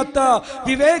ബുദ്ധിയില്ലാത്ത,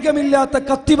 വിവേകമില്ലാത്ത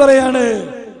കത്തി പറയാണ്.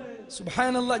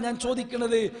 സുബ്ഹാനല്ലാഹ്. ഞാൻ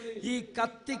ചോദിക്കുന്നത്, ഈ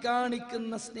കത്തി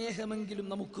കാണിക്കുന്ന സ്നേഹമെങ്കിലും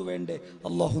നമുക്ക് വേണ്ടേ?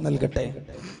 അല്ലാഹു നൽകട്ടെ.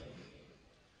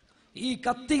 ഈ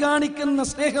കത്തി കാണിക്കുന്ന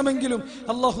സ്നേഹമെങ്കിലും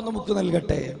അല്ലാഹു നമുക്ക്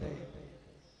നൽകട്ടെ.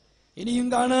 ഇനിയും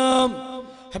കാണാം,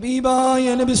 ഹബീബായ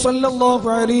നബി സല്ലല്ലാഹു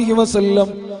അലൈഹി വസല്ലം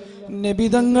നബി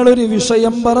തങ്ങൾ ഒരു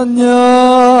വിഷയം പറഞ്ഞാൽ,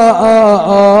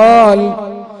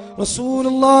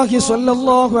 റസൂലുള്ളാഹി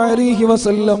സ്വല്ലല്ലാഹു അലൈഹി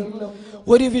വസല്ലം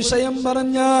ഒരു വിഷയം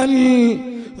പറഞ്ഞാൽ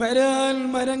വരാൻ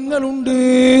മരങ്ങളുണ്ട്.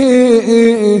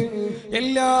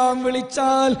 എല്ലാം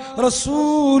വിളിച്ചാൽ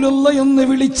റസൂലുള്ള എന്ന്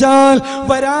വിളിച്ചാൽ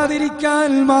വരാതിരിക്കാൻ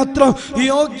മാത്രം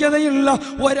യോഗ്യതയുള്ള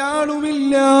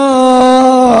ഒരാളുമില്ല.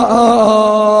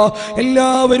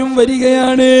 എല്ലാവരും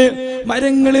വരികയാണ്,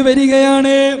 മരങ്ങൾ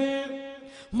വരികയാണ്,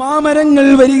 മാമരങ്ങൾ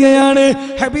വരികയാണ്.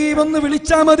 ഹബീബ് എന്ന്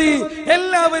വിളിച്ചാ മതി,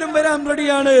 എല്ലാവരും വരാൻ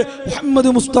റെഡിയാണ്. മുഹമ്മദ്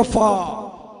മുസ്തഫ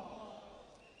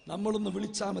നമ്മളൊന്ന്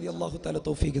വിളിച്ചാ മതി. അല്ലാഹു തആല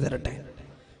തൗഫീഖ് തരട്ടെ.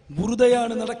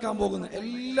 ബുർദയാണ് നടക്കാൻ പോകുന്നത്.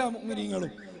 എല്ലാ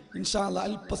മുഅ്മിനീങ്ങളും ഇൻഷാ അല്ലാഹ്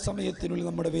അല്പസമയത്തിനുള്ളിൽ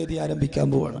നമ്മുടെ വേദി ആരംഭിക്കാൻ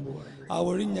പോവാണ്. ആ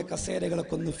ഒഴിഞ്ഞ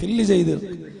കസേരകളൊക്കെ ഒന്ന് ഫില്ല് ചെയ്ത്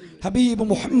ഹബീബ്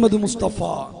മുഹമ്മദ് മുസ്തഫ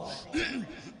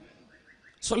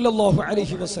സല്ലല്ലാഹു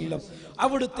അലൈഹി വസല്ലം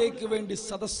അവിടത്തേക്ക് വേണ്ടി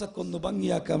സദസ്സൊക്കെ ഒന്ന്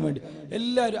ഭംഗിയാക്കാൻ വേണ്ടി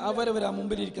എല്ലാവരും അവരവർ ആ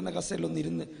മുമ്പിലിരിക്കുന്ന കസേരയിൽ ഒന്ന്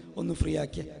ഇരുന്ന് ഒന്ന് ഫ്രീ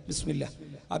ആക്കിയ. ബിസ്മില്ല.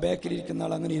 ആ ബാക്കിലിരിക്കുന്ന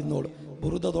ആൾ അങ്ങനെ ഇരുന്നോളൂ.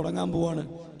 ബുർദ തുടങ്ങാൻ പോവാണ്.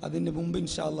 അതിന് മുമ്പ്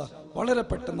ഇൻഷാ അല്ലാഹ് വളരെ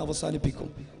പെട്ടെന്ന് അവസാനിപ്പിക്കും.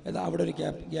 അവിടെ ഒരു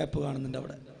ഗ്യാപ്പ് കാണുന്നുണ്ട്.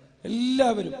 അവിടെ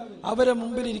എല്ലാവരും അവരെ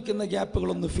മുമ്പിലിരിക്കുന്ന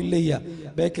ഗ്യാപ്പുകളൊന്ന് ഫില്ല് ചെയ്യുക.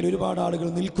 ബാക്കിൽ ഒരുപാട് ആളുകൾ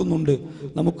നിൽക്കുന്നുണ്ട്.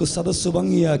 നമുക്ക് സദസ്സ്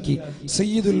ഭംഗിയാക്കി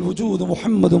സയ്യിദുൽ വജൂദ്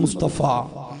മുഹമ്മദ് മുസ്തഫ,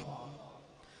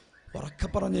 ഉറക്കെ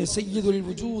പറഞ്ഞേ, സയ്യിദുൽ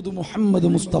വജൂദ് മുഹമ്മദ്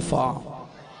മുസ്തഫ.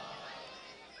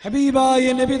 ഹബീബായ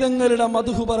നബി തങ്ങളുടെ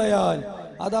മദ്ഹ് പറയാൻ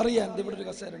അതറിയാൻ ഇവിടെ ഒരു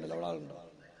കസേര ഉണ്ടല്ലോ, അവിടെ ആളുണ്ടോ?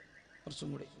 കുറച്ചും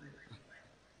കൂടി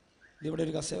ഇവിടെ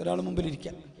ഒരു കസേര, ഒരാൾ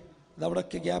മുമ്പിലിരിക്കാം.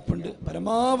 അതവിടെയൊക്കെ ഗ്യാപ്പ് ഉണ്ട്.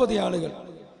 പരമാവധി ആളുകൾ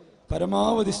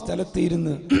പരമാവധി സ്ഥലത്ത്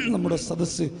ഇരുന്ന് നമ്മുടെ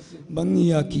സദസ്സ്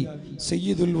ഭംഗിയാക്കി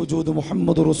സയ്യിദുൽ വജൂദ്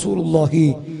മുഹമ്മദ് റസൂലുള്ളാഹി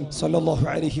സ്വല്ലല്ലാഹു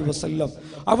അലൈഹി വസല്ലം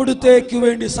അവിടുത്തേക്ക്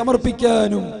വേണ്ടി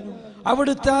സമർപ്പിക്കാനും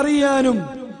അവിടുത്തെ അറിയാനും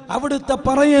അവിടുത്തെ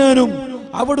പറയാനും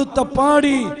അവിടുത്തെ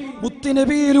പാടി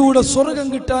മുത്തുനബിയിലൂടെ സ്വർഗം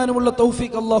കിട്ടാനുമുള്ള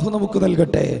തൗഫീഖ് അല്ലാഹു നമുക്ക്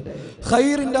നൽകട്ടെ.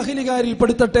 ഖൈറിന്റെ അഹ്ലികാരിൽ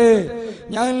പെടുത്തട്ടെ.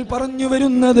 ഞാൻ പറഞ്ഞു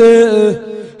വരുന്നത്,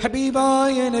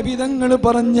 ഹബീബായ നബി തങ്ങൾ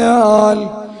പറഞ്ഞാൽ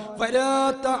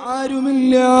വരാത്ത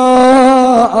ആരുമില്ല.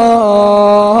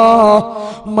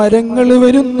 മരങ്ങൾ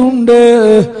വരുന്നുണ്ട്,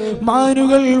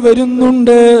 മാനുകൾ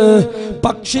വരുന്നുണ്ട്,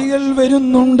 പക്ഷികൾ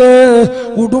വരുന്നുണ്ട്,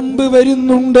 ഉടുമ്പ്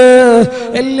വരുന്നുണ്ട്,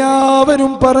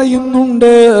 എല്ലാവരും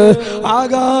പറയുന്നുണ്ട്.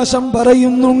 ആകാശം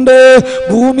പറയുന്നുണ്ട്,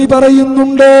 ഭൂമി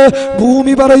പറയുന്നുണ്ട്,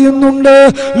 ഭൂമി പറയുന്നുണ്ട്.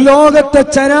 ലോകത്തെ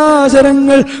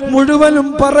ചരാചരങ്ങൾ മുഴുവനും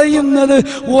പറയുന്നത്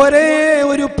ഒരേ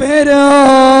ഒരു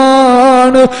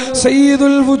പേരാണ്,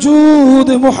 സയ്യിദുൽ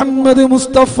വജൂദ് മുഹമ്മദ്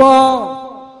മുസ്തഫ.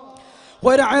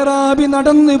 ഒരു അറാബി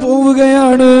നടന്നു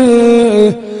പോവുകയാണ്.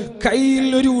 കയ്യിൽ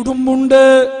ഒരു ഉടുമ്പുണ്ട്.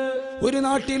 ഒരു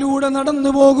നാട്ടിലൂടെ നടന്നു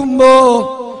പോകുമ്പോ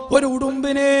ഒരു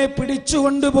ഉടുമ്പിനെ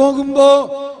പിടിച്ചുകൊണ്ട് പോകുമ്പോ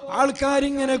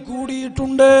ആൾക്കാരിങ്ങനെ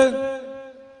കൂടിയിട്ടുണ്ട്.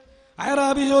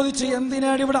 അറാബി ചോദിച്ചു,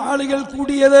 എന്തിനാണ് ഇവിടെ ആളുകൾ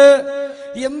കൂടിയത്?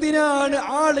 എന്തിനാണ്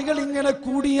ആളുകൾ ഇങ്ങനെ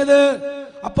കൂടിയത്?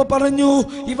 അപ്പൊ പറഞ്ഞു,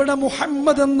 ഇവിടെ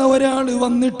മുഹമ്മദ് എന്ന ഒരാള്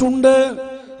വന്നിട്ടുണ്ട്.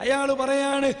 അയാള്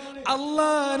പറയാണ്,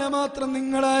 അല്ലാഹനെ മാത്രം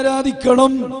നിങ്ങൾ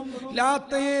ആരാധിക്കണം,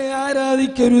 ലാത്തയെ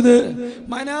ആരാധിക്കരുത്,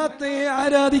 മനാത്തയെ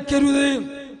ആരാധിക്കരുത്,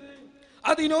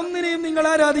 അതിനൊന്നിനെയും നിങ്ങൾ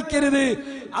ആരാധിക്കരുത്,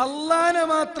 അല്ലാഹനെ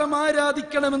മാത്രം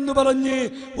ആരാധിക്കണമെന്ന് പറഞ്ഞ്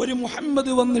ഒരു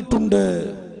മുഹമ്മദ് വന്നിട്ടുണ്ട്.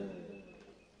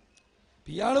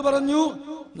 ഇയാള് പറഞ്ഞു,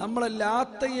 നമ്മളെ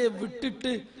ലാത്തയെ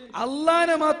വിട്ടിട്ട്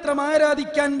അല്ലാഹനെ മാത്രം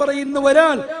ആരാധിക്കാൻ പറയുന്ന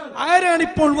ഒരാൾ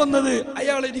ആരാണിപ്പോൾ വന്നത്?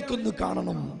 അയാൾ എനിക്കൊന്ന്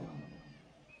കാണണം.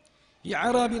 ഈ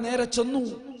അറാബി നേരെ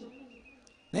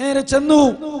ചെന്നു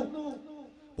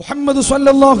മുഹമ്മദ്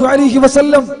സ്വല്ലല്ലാഹു അലൈഹി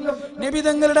വസല്ലം നബി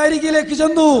തങ്ങളുടെ അരികിലേക്ക്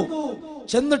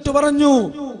ചെന്നിട്ട് പറഞ്ഞു,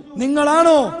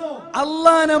 നിങ്ങളാണോ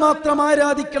അല്ലാഹനെ മാത്രം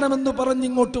ആരാധിക്കണമെന്ന് പറഞ്ഞ്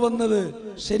ഇങ്ങോട്ട് വന്നത്?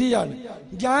 ശരിയാണ്,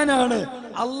 ഞാനാണ്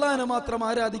അല്ലാഹനെ മാത്രം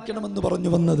ആരാധിക്കണമെന്ന് പറഞ്ഞു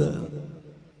വന്നത്.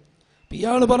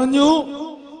 ഇയാള് പറഞ്ഞു,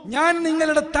 ഞാൻ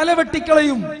നിങ്ങളുടെ തല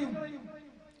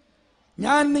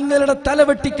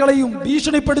വെട്ടിക്കളയും,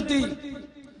 ഭീഷണിപ്പെടുത്തി.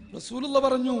 റസൂലുള്ള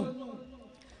പറഞ്ഞു,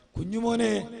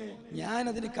 കുഞ്ഞുമോനെ, ഞാൻ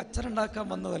അതിന് കച്ചറുണ്ടാക്കാൻ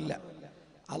വന്നതല്ല,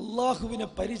 അള്ളാഹുവിനെ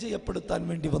പരിചയപ്പെടുത്താൻ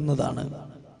വേണ്ടി വന്നതാണ്.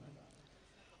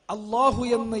 അല്ലാഹു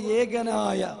എന്ന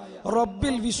ഏകനായ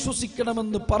റബ്ബിൽ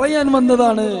വിശ്വസിക്കണമെന്ന് പറയാൻ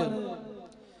വന്നതാണ്.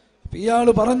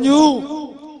 ഇയാള് പറഞ്ഞു,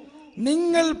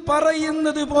 നിങ്ങൾ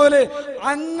പറയുന്നത് പോലെ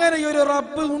അങ്ങനെ ഒരു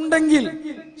റബ്ബ് ഉണ്ടെങ്കിൽ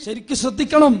ശരിക്കും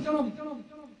ശ്രദ്ധിക്കണം.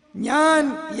 ഞാൻ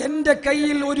എന്റെ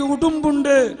കയ്യിൽ ഒരു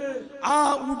ഉടുമ്പുണ്ട്, ആ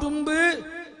ഉടുമ്പ്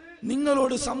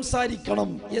നിങ്ങളോട് സംസാരിക്കണം,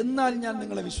 എന്നാൽ ഞാൻ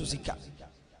നിങ്ങളെ വിശ്വസിക്കാം.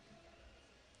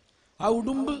 ആ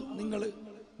ഉടുമ്പ്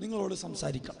നിങ്ങളോട്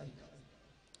സംസാരിക്കണം.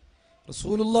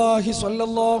 റസൂലുള്ളാഹി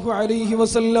സ്വല്ലല്ലാഹു അലൈഹി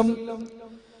വസല്ലം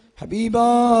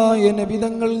ഹബീബായ നബി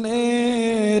തങ്ങൾ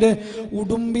നേരെ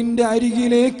ഉടുമ്പിന്റെ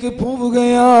അരികിലേക്ക്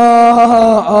പോവുകയാണ്.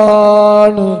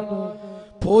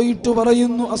 പോയിട്ട്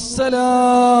പറയുന്നു,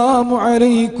 അസ്സലാമു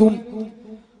അലൈക്കും.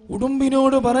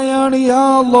 ഉടുമ്പിനോട് പറയാണ്, യാ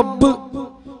റബ്ബ്,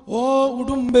 ഓ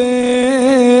ഉടുമ്പേ.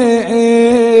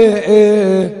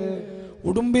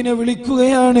 ഉടുമ്പിനെ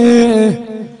വിളിക്കുകയാണ്.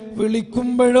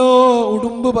 വിളിക്കുമ്പോഴോ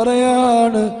ഉടുമ്പ്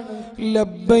പറയാണ്,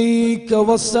 ലബ്ബൈക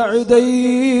വസഅദൈക്.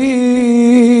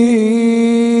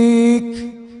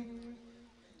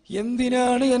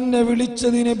 എന്തിനാണ് എന്നെ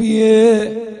വിളിച്ചത് നബിയേ?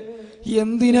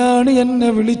 എന്തിനാണ് എന്നെ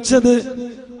വിളിച്ചത്?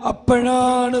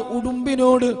 അപ്പോഴാണ്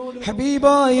ഉടുമ്പിനോട്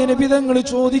ഹബീബായ നബി തങ്ങൾ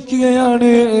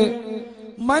ചോദിക്കുകയാണ്,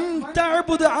 മൻ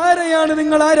തഅബുദ്, ആരെയാണ്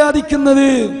നിങ്ങൾ ആരാധിക്കുന്നത്?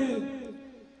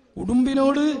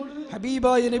 ഉടുമ്പിനോട്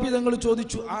ഹബീബായ നബി തങ്ങൾ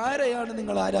ചോദിച്ചു, ആരെയാണ്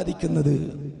നിങ്ങൾ ആരാധിക്കുന്നത്?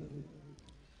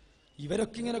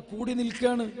 ഇവരൊക്കെ ഇങ്ങനെ കൂടി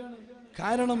നിൽക്കാണ്.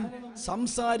 കാരണം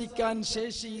സംസാരിക്കാൻ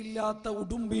ശേഷിയില്ലാത്ത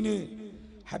ഉടുമ്പിന്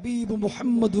ഹബീബ്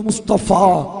മുഹമ്മദ് മുസ്തഫ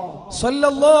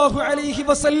സല്ലല്ലാഹു അലൈഹി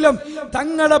വസല്ലം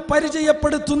തങ്ങളെ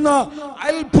പരിചയപ്പെടുത്തുന്ന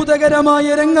അത്ഭുതകരമായ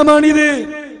രംഗമാണിത്.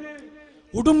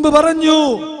 ഉടുമ്പ് പറഞ്ഞു,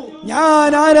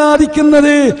 ഞാൻ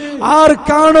ആരാധിക്കുന്നത്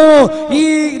ആർക്കാണോ ഈ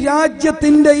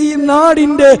രാജ്യത്തിന്റെ, ഈ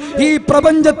നാടിന്റെ, ഈ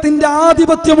പ്രപഞ്ചത്തിന്റെ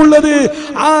ആധിപത്യമുള്ളത്,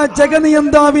 ആ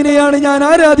ജഗനിയന്താവിനെയാണ് ഞാൻ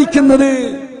ആരാധിക്കുന്നത്.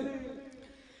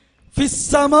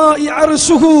 ഫിസ്സമാഇ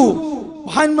അർശുഹു,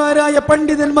 മഹാന്മാരായ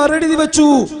പണ്ഡിതന്മാർ എഴുതി വെച്ചു,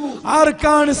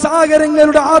 ആർക്കാണ്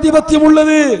സാഗരങ്ങളുടെ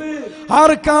ആധിപത്യമുള്ളത്,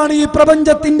 ആർക്കാണ് ഈ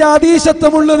പ്രപഞ്ചത്തിന്റെ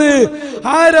അധീശത്വമുള്ളത്,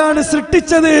 ആരാണ്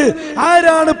സൃഷ്ടിച്ചത്,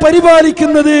 ആരാണ്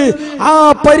പരിപാലിക്കുന്നത്, ആ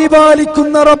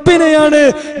പരിപാലിക്കുന്ന റബ്ബിനെയാണ്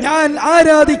ഞാൻ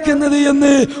ആരാധിക്കുന്നത്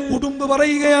എന്ന് ഉടുമ്പ്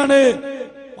പറയുകയാണ്.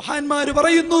 മഹാന്മാര്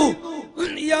പറയുന്നു,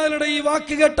 ഇയാളുടെ ഈ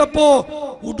വാക്ക് കേട്ടപ്പോ,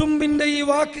 ഉടുമ്പിന്റെ ഈ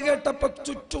വാക്ക് കേട്ടപ്പോ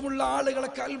ചുറ്റുമുള്ള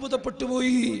ആളുകളൊക്കെ അത്ഭുതപ്പെട്ടു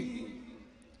പോയി,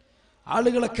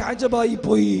 ആളുകളൊക്കെ അജബായി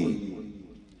പോയി.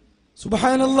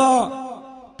 സുബ്ഹാനല്ലാഹ്.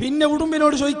 പിന്നെ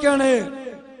ഉടുമ്പിനോട് ചോദിക്കാണ്,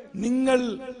 നിങ്ങൾ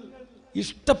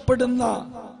ഇഷ്ടപ്പെടുന്ന,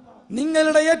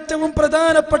 നിങ്ങളുടെ ഏറ്റവും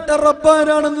പ്രധാനപ്പെട്ട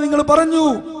റബ്ബാരാണെന്ന് നിങ്ങൾ പറഞ്ഞു.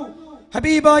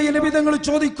 ഹബീബായ നബി തങ്ങൾ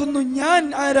ചോദിക്കുന്നു, ഞാൻ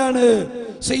ആരാണ്?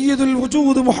 സയ്യിദുൽ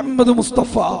വജൂദ് മുഹമ്മദ്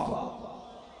മുസ്തഫ.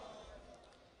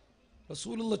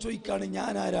 റസൂലുള്ള ചോദിക്കാണ്,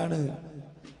 ഞാൻ ആരാണ്?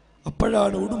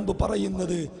 അപ്പോഴാണ് ഉടുമ്പ്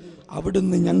പറയുന്നത്,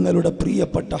 അവിടുന്ന് ഞങ്ങളുടെ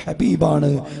പ്രിയപ്പെട്ട ഹബീബാണ്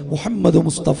മുഹമ്മദ്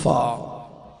മുസ്തഫ.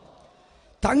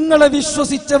 തങ്ങളെ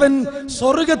വിശ്വസിച്ചവൻ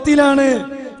സ്വർഗത്തിലാണ്,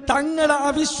 തങ്ങളെ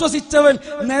അവിശ്വസിച്ചവൻ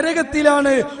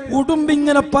നരകത്തിലാണ്.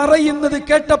 ഉടുമ്പിങ്ങനെ പറയുന്നത്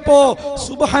കേട്ടപ്പോ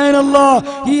സുബ്ഹാനല്ലാഹ്,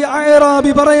 ഈ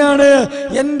അയറാബി പറയാണ്,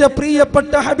 എന്റെ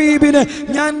പ്രിയപ്പെട്ട ഹബീബിനെ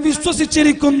ഞാൻ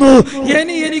വിശ്വസിച്ചിരിക്കുന്നു,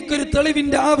 എനിക്കൊരു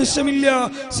തെളിവിന്റെ ആവശ്യമില്ല.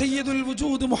 സയ്യിദുൽ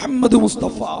വജൂദ് മുഹമ്മദ്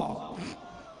മുസ്തഫ.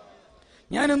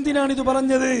 ഞാൻ എന്തിനാണ് ഇത്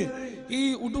പറഞ്ഞത്? ഈ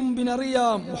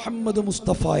ഉടുമ്പിനറിയാം മുഹമ്മദ്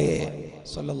മുസ്തഫയെ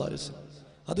സല്ലല്ലാഹു അലൈഹി വസല്ലം.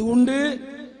 അതുകൊണ്ട്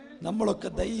നമ്മളൊക്കെ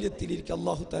ധൈര്യത്തിലിരിക്കുക.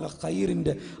 അല്ലാഹു തആല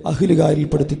ഖൈറിന്റെ അഹ്ലുകാരിൽ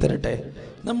പെടുത്തി തരട്ടെ.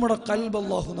 നമ്മുടെ ഖൽബ്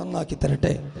അല്ലാഹു നന്നാക്കി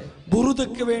തരട്ടെ.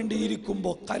 ബുറുദക്ക് വേണ്ടി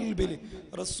ഇരിക്കുമ്പോൾ ഖൽബിൽ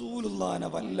റസൂലുള്ളാഹിനെ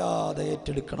വല്ലാതെ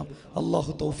ഏറ്റെടുക്കണം.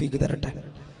 അല്ലാഹു തൗഫീഖ് തരട്ടെ.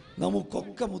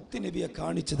 നമുക്കൊക്കെ മുത്തുനബിയെ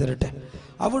കാണിച്ചു തരട്ടെ,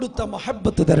 അവിടുത്തെ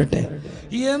മഹബത്ത് തരട്ടെ.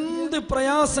 എന്ത്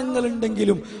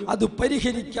പ്രയാസങ്ങളുണ്ടെങ്കിലും അത്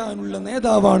പരിഹരിക്കാനുള്ള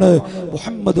നേതാവാണ്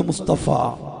മുഹമ്മദ് മുസ്തഫ.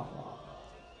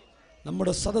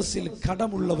 നമ്മുടെ സദസ്സിൽ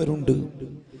കടമുള്ളവരുണ്ട്,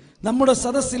 നമ്മുടെ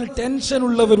സദസ്സിൽ ടെൻഷൻ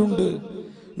ഉള്ളവരുണ്ട്,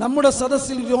 നമ്മുടെ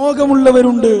സദസ്സിൽ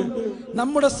രോഗമുള്ളവരുണ്ട്,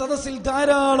 നമ്മുടെ സദസ്സിൽ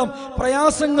ധാരാളം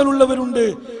പ്രയാസങ്ങളുള്ളവരുണ്ട്.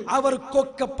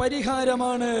 അവർക്കൊക്കെ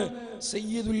പരിഹാരമാണ്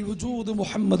സയ്യിദുൽ വജൂദ്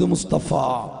മുഹമ്മദ് മുസ്തഫ.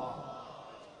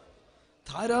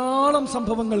 ധാരാളം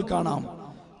സംഭവങ്ങൾ കാണാം,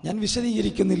 ഞാൻ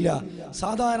വിശദീകരിക്കുന്നില്ല.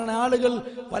 സാധാരണ ആളുകൾ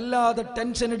വല്ലാതെ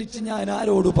ടെൻഷൻ അടിച്ച് ഞാൻ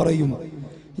ആരോട് പറയും,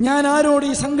 ഞാൻ ആരോട്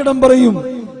ഈ സങ്കടം പറയും,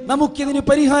 നമുക്കിതിന്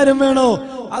പരിഹാരം വേണോ?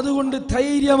 അതുകൊണ്ട്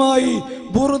ധൈര്യമായി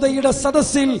ബുറുദയുടെ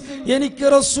സദസ്സിൽ എനിക്ക്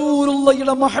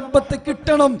റസൂലുള്ളാഹിയുടെ മഹബത്ത്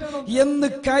കിട്ടണം എന്ന്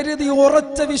കരുതി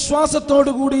ഉറച്ച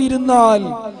വിശ്വാസത്തോടു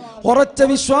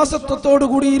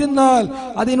കൂടി ഇരുന്നാൽ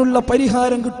അതിനുള്ള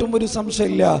പരിഹാരം കിട്ടും, ഒരു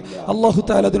സംശയമില്ല. അല്ലാഹു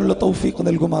തആല അതിനുള്ള തൗഫീഖ്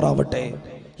നൽകുമാറാവട്ടെ.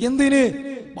 എന്തിന്?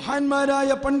 മഹാന്മാരായ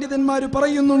പണ്ഡിതന്മാര്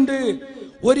പറയുന്നുണ്ട്,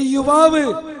 ഒരു യുവാവ്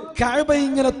കഅബ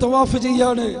ഇങ്ങനെ തവാഫ്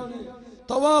ചെയ്യാണ്.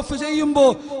 തവാഫ് ചെയ്യുമ്പോ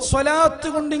സ്വലാത്ത്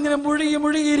കൊണ്ട് ഇങ്ങനെ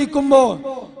മുഴുകിയിരിക്കുമ്പോ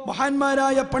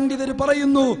മഹാന്മാരായ പണ്ഡിതർ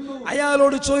പറയുന്നു,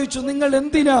 അയാളോട് ചോദിച്ചു, നിങ്ങൾ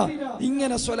എന്തിനാ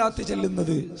ഇങ്ങനെ സ്വലാത്ത്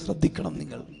ചെല്ലുന്നത്? ശ്രദ്ധിക്കണം,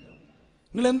 നിങ്ങൾ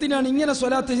എന്തിനാണ് ഇങ്ങനെ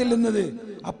സ്വലാത്ത് ചെല്ലുന്നത്?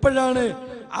 അപ്പോഴാണ്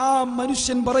ആ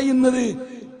മനുഷ്യൻ പറയുന്നത്,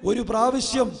 ഒരു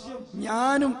പ്രാവശ്യം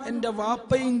ഞാനും എൻ്റെ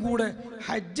വാപ്പയും കൂടെ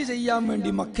ഹജ്ജ് ചെയ്യാൻ വേണ്ടി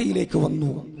മക്കയിലേക്ക്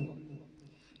വന്നു.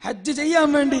 ഹജ്ജ് ചെയ്യാൻ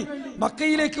വേണ്ടി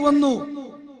മക്കയിലേക്ക് വന്നു.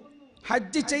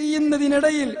 ഹജ്ജ്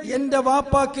ചെയ്യുന്നതിനിടയിൽ എൻ്റെ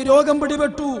വാപ്പാക്ക് രോഗം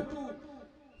പിടിപെട്ടു.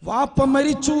 വാപ്പ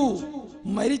മരിച്ചു.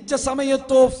 മരിച്ച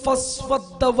സമയത്തോ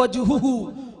ഫസ്വദ്ദ വജ്ഹുഹു,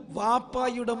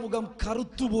 വാപ്പായുടെ മുഖം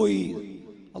കറുത്തുപോയി.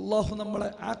 അല്ലാഹു നമ്മളെ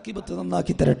ആഖിബത്ത്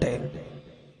നന്നാക്കി തരട്ടെ.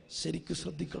 ശരിക്കും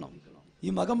ശ്രദ്ധിക്കണം. ഈ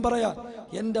മകൻ പറയാ,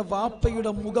 എൻ്റെ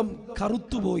വാപ്പയുടെ മുഖം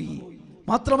കറുത്തുപോയി.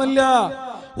 മാത്രമല്ല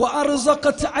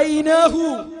വഅർസഖത് ഐനാഹു,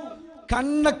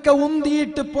 കണ്ണൊക്കെ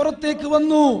ഉന്തിയിട്ട് പുറത്തേക്ക്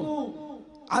വന്നു.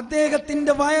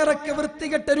 അദ്ദേഹത്തിന്റെ വയറൊക്കെ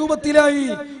വൃത്തികെട്ട രൂപത്തിലായി.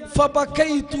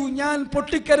 ഫബകൈതു, ഞാൻ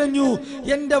പൊട്ടിക്കരഞ്ഞു.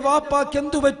 എന്റെ വാപ്പാക്ക്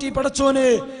എന്തു പറ്റി പടച്ചോനെ?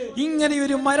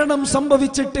 ഇങ്ങനെയൊരു മരണം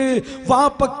സംഭവിച്ചിട്ട്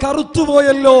വാപ്പ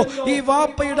കറുത്തുപോയല്ലോ. ഈ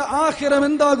വാപ്പയുടെ ആഖിറം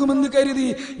എന്താകുമെന്ന് കരുതി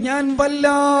ഞാൻ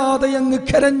വല്ലാതെ അങ്ങ്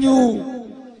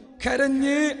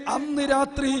കരഞ്ഞ് അന്ന്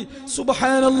രാത്രി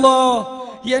സുബ്ഹാനല്ലാഹ്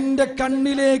എന്റെ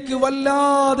കണ്ണിലേക്ക്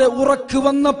വല്ലാതെ ഉറക്ക്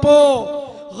വന്നപ്പോ,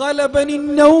 ഗലബനി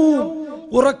നൗം,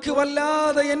 ഉറക്ക്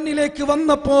വല്ലാതെ എന്നിലേക്ക്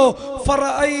വന്നപ്പോ,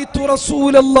 ഫറഅയ്തു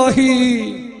റസൂലല്ലാഹി,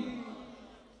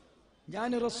 ഞാൻ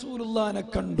റസൂലുള്ളാഹിനെ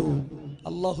കണ്ടു.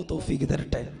 അല്ലാഹു തൗഫീഖ്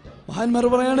തരട്ടെ. മഹാന്മാർ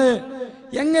പറയാണ്,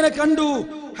 എങ്ങനെ കണ്ടു?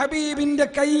 ഹബീബിന്റെ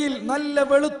കയ്യിൽ നല്ല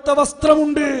വെളുത്ത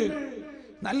വസ്ത്രമുണ്ട്.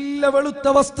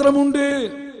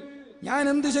 ഞാൻ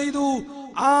എന്ത് ചെയ്തു?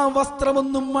 ആ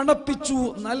വസ്ത്രമൊന്നും മണപ്പിച്ചു.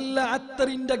 നല്ല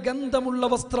അത്തറിന്റെ ഗന്ധമുള്ള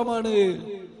വസ്ത്രമാണ്.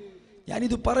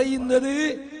 ഞാനിത് പറയുന്നത്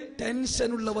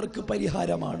ടെൻഷനുള്ളവർക്ക്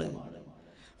പരിഹാരമാണ്.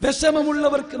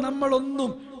 വിഷമമുള്ളവർക്ക് നമ്മളൊന്നും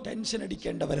ടെൻഷൻ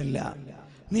അടിക്കേണ്ടവരല്ല,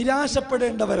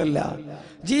 നിരാശപ്പെടേണ്ടവരല്ല,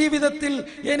 ജീവിതത്തിൽ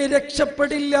ഇനി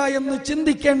രക്ഷപ്പെടില്ല എന്ന്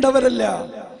ചിന്തിക്കേണ്ടവരല്ല.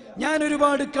 ഞാൻ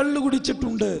ഒരുപാട് കള്ളു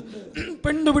കുടിച്ചിട്ടുണ്ട്,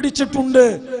 പെണ്ണുപിടിച്ചിട്ടുണ്ട്,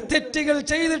 തെറ്റുകൾ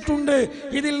ചെയ്തിട്ടുണ്ട്.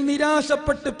 ഇതിൽ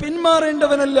നിരാശപ്പെട്ട്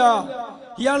പിന്മാറേണ്ടവനല്ല.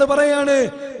 ഇയാള് പറയാണ്,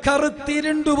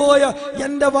 കറുത്തിരുണ്ടുപോയ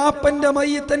എന്റെ വാപ്പന്റെ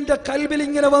മയ്യത്ത് എന്റെ കൽബിൽ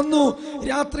ഇങ്ങനെ വന്നു.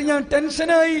 രാത്രി ഞാൻ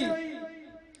ടെൻഷനായി.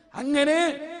 അങ്ങനെ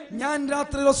ഞാൻ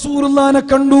രാത്രി റസൂലുള്ളാഹിനെ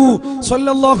കണ്ടു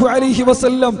സ്വല്ലല്ലാഹു അലൈഹി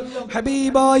വസല്ലം.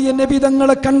 ഹബീബായ നബി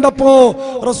തങ്ങളെ കണ്ടപ്പോ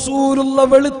റസൂലുള്ള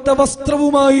വെളുത്ത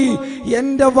വസ്ത്രവുമായി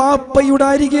എന്റെ വാപ്പയുടെ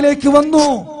അരികിലേക്ക്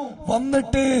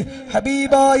വന്നിട്ട്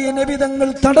ഹബീബായ നബി തങ്ങൾ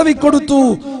തടവിക്കൊടുത്തു.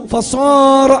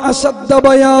 ഫസാറ അശദ്ദ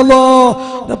ബയാളാ,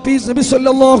 നബി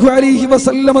സ്വല്ലല്ലാഹു അലൈഹി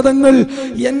വസല്ലം തങ്ങൾ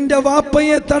എന്റെ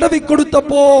വാപ്പയെ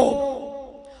തടവിക്കൊടുത്തപ്പോ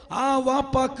ആ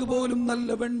വാപ്പാക്ക് പോലും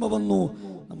നല്ല വെണ്മ വന്നു.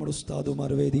 നമ്മുടെ ഉസ്താദുമാർ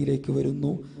വേദിയിലേക്ക്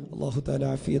വരുന്നു. അല്ലാഹു തആല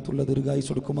ആഫിയത്തുള്ള ദീർഘായുസ്സ്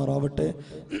കൊടുക്കുമാറാവട്ടെ.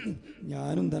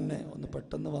 ഞാനും തന്നെ ഒന്ന്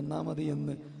പെട്ടെന്ന് വന്നാൽ മതി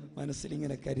എന്ന്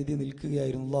മനസ്സിലിങ്ങനെ കരുതി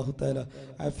നിൽക്കുകയായിരുന്നു. അല്ലാഹു തആല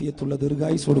ആഫിയത്തുള്ള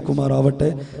ദീർഘായുസ്സ് കൊടുക്കുമാറാവട്ടെ.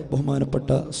 ബഹുമാനപ്പെട്ട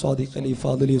സ്വാദിഖ് അലി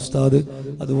ഫാദലി ഉസ്താദ്,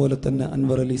 അതുപോലെ തന്നെ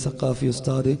അൻവർ അലി സഖാഫി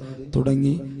ഉസ്താദ്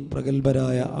തുടങ്ങി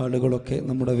പ്രഗത്ഭരായ ആളുകളൊക്കെ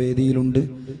നമ്മുടെ വേദിയിലുണ്ട്.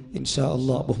 ഇൻഷാ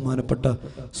അല്ലാഹ് ബഹുമാനപ്പെട്ട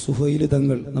സുഹൈൽ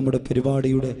തങ്ങൾ നമ്മുടെ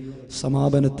പരിപാടിയുടെ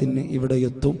സമാപനത്തിന് ഇവിടെ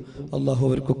എത്തും. അള്ളാഹു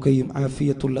അവർക്കൊക്കെയും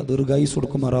ആഫിയത്തുള്ള ദീർഘായുസ്സ്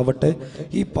കൊടുക്കുമാറാവട്ടെ.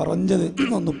 ഈ പറഞ്ഞത്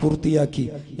ഒന്ന് പൂർത്തിയാക്കി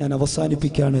ഞാൻ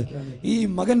അവസാനിപ്പിക്കാണ്. ഈ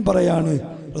മകൻ പറയാണ്,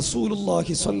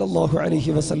 റസൂലുള്ളാഹി സ്വല്ലല്ലാഹു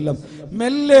അലൈഹി വസല്ലം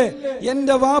മെല്ലെ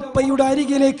എന്റെ വാപ്പയുടെ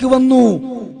അരികിലേക്ക് വന്നു.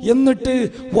 എന്നിട്ട്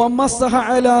വമസഹ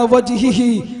അലാ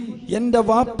വജ്ഹിഹി, എന്റെ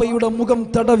വാപ്പയുടെ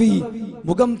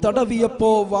മുഖം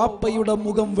തടവിയപ്പോ വാപ്പയുടെ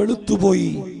മുഖം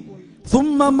വെളുത്തുപോയി.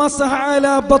 സുമ്മ മസഹ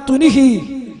അലാ ബത്നിഹി,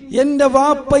 എന്റെ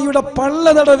വാപ്പയുടെ പള്ള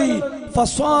തടവി.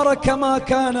 ഫസ്വാറ കമാ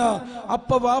കാന, അപ്പ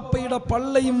വാപ്പയുടെ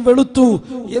പള്ളയും വെളുത്തു.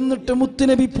 എന്നിട്ട്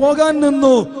മുത്തുനബി പോകാൻ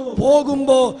നിന്നു.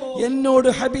 പോകുമ്പോ എന്നോട്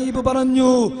ഹബീബ്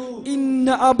പറഞ്ഞു, ഇന്ന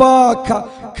അബാക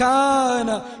കാന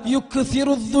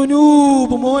യുക്സിറു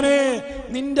ദുനൂബ്, മോനെ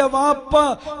നിന്റെ വാപ്പ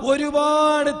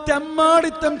ഒരുപാട്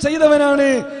തെമ്മാടിത്തം ചെയ്തവനാണ്,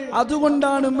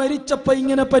 അതുകൊണ്ടാണ് മരിച്ചപ്പോ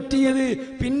ഇങ്ങനെ പറ്റിയത്.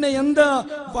 പിന്നെ എന്താ,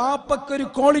 വാപ്പക്കൊരു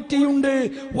ക്വാളിറ്റി ഉണ്ട്,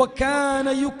 വകാന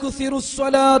യുക്സിറു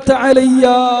സ്വലാത്ത അലയ്യ,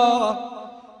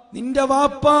 നിന്റെ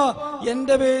വാപ്പ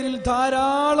എന്റെ പേരിൽ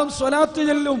ധാരാളം സ്വലാത്ത്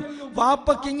ചൊല്ലും.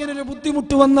 വാപ്പയ്ക്ക് ഇങ്ങനെ ഒരു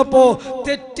ബുദ്ധിമുട്ട് വന്നപ്പോ,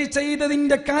 തെറ്റ്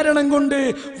ചെയ്തതിന്റെ കാരണം കൊണ്ട്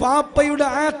വാപ്പയുടെ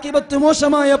ആഖിബത്ത്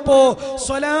മോശമായപ്പോ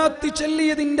സ്വലാത്ത്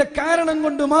ചൊല്ലിയതിന്റെ കാരണം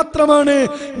കൊണ്ട് മാത്രമാണ്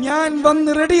ഞാൻ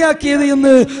വന്ന് റെഡിയാക്കിയത്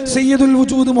എന്ന് സയ്യിദുൽ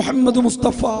വജൂദ് മുഹമ്മദ്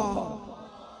മുസ്തഫ.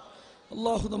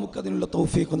 അല്ലാഹു നമുക്കതിനുള്ള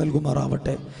തൗഫീഖ്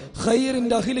നൽകുമാറാവട്ടെ.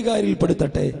 ഖൈറിന്റെ അഹ്ലുകാരിൽ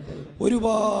പെടുത്തട്ടെ.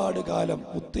 ഒരുപാട് കാലം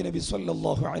മുത്തുനബി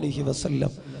സ്വല്ലല്ലാഹു അലൈഹി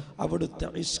വസല്ലം അവിടുത്തെ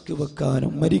ഇഷ്ക്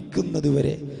വെക്കാനും മരിക്കുന്നത്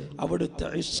വരെ അവിടുത്തെ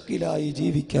ഇഷ്കിലായി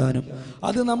ജീവിക്കാനും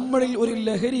അത് നമ്മളിൽ ഒരു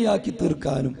ലഹരിയാക്കി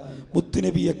തീർക്കാനും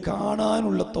മുത്തുനബിയെ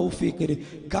കാണാനുള്ള തൗഫീഖിന്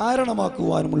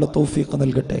കാരണമാക്കുവാനുമുള്ള തൗഫീഖ്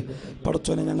നൽകട്ടെ.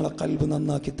 പടച്ചോനെ, ഞങ്ങളെ കൽബ്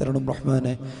നന്നാക്കി തരണം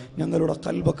റഹ്മാനെ. ഞങ്ങളുടെ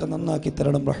കൽബൊക്കെ നന്നാക്കി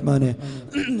തരണം റഹ്മാനെ.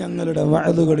 ഞങ്ങളുടെ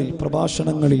വഅദുകളിൽ,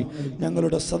 പ്രഭാഷണങ്ങളിൽ,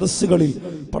 ഞങ്ങളുടെ സദസ്സുകളിൽ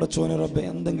പടച്ചോനെ റബ്ബെ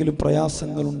എന്തെങ്കിലും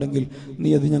പ്രയാസങ്ങളുണ്ടെങ്കിൽ നീ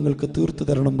അത് ഞങ്ങൾക്ക് തീർത്തു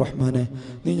തരണം റഹ്മാനെ.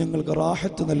 നീ ഞങ്ങൾക്ക്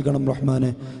റാഹത്ത് നൽകണം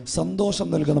റഹ്മാനെ, സന്തോഷം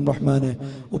നൽകണം റഹ്മാനെ.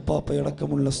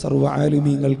 ഉപ്പാപ്പയടക്കമുള്ള സർവ്വ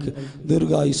ആലിമീങ്ങൾക്ക്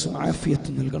ദീർഘായുസ്സും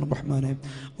ആഫിയത്തും നൽകണം റഹ്മാനെ.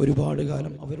 ഒരുപാട്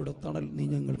കാലം അവരുടെ തണൽ നീ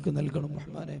ഞങ്ങൾക്ക് നൽകണം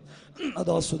റഹ്മാനെ.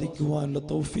 അതാസ്വദിക്കുവാനുള്ള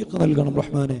തൗഫീഖ് നൽകണം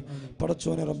റഹ്മാനെ.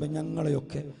 പടച്ചോനെ റബ്ബെ,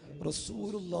 ഞങ്ങളെയൊക്കെ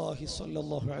റസൂലുള്ളാഹി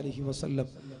സ്വല്ലല്ലാഹു അലൈഹി വസല്ലം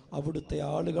അവിടുത്തെ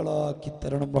ആളുകളാക്കി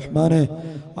തരണം റഹ്മാനെ.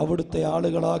 അവിടുത്തെ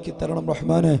ആളുകളാക്കി തരണം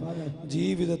റഹ്മാനെ.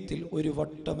 ജീവിതത്തിൽ ഒരു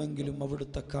വട്ടമെങ്കിലും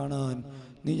അവിടുത്തെ കാണാൻ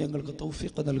നീ ഞങ്ങൾക്ക്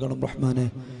തൗഫീഖ് നൽകണം റഹ്മാനെ.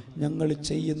 ഞങ്ങൾ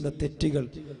ചെയ്യുന്ന തെറ്റുകൾ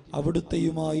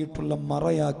അവിടുത്തെയുമായിട്ടുള്ള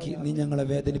മറയാക്കി നീ ഞങ്ങളെ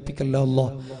വേദനിപ്പിക്കല്ല അല്ലാ.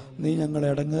 നീ ഞങ്ങളെ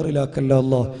ഇടങ്ങേറിലാക്കല്ല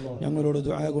അല്ലാ. ഞങ്ങളോട്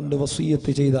ദുആ കൊണ്ട്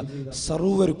വസിയ്യത്ത് ചെയ്ത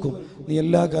സർവ്വർക്കും നീ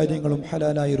എല്ലാ കാര്യങ്ങളും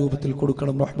ഹലാലായ രൂപത്തിൽ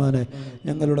കൊടുക്കണം റഹ്മാനെ.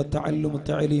 ഞങ്ങളുടെ തഅല്ലും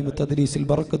തഅലീം തദ്രീസിൽ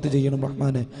ബറക്കത്ത് ചെയ്യണം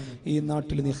റഹ്മാനെ. ഈ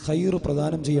നാട്ടിൽ നീ ഖൈർ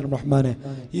പ്രദാനം ചെയ്യണം റഹ്മാനെ.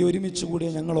 ഈ ഒരുമിച്ച് കൂടിയ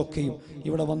ഞങ്ങളൊക്കെയും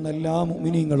ഇവിടെ വന്ന എല്ലാ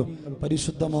മുഅ്മിനീങ്ങളും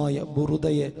പരിശുദ്ധമായ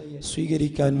ബുർദയെ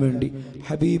സ്വീകരിക്കാൻ വേണ്ടി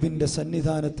ഹബീബിൻ്റെ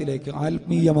സന്നിധാനത്തിലേക്ക്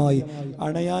ആത്മീയമായി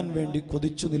അണയാൻ വേണ്ടി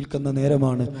കൊതിച്ചു നിൽക്കുന്ന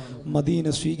നേരമാണ്. മദീന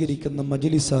സ്വീകരിക്കുന്ന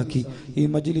മജ്ലിസാക്കി ഈ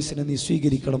മജ്ലിസിനെ നീ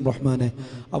സ്വീകരിക്കണം റഹ്മാനെ.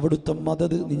 അവിടുത്തെ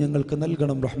മദദ് നീ ഞങ്ങൾക്ക്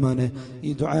നൽകണം റഹ്മാനെ. ഈ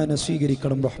ദുആനെ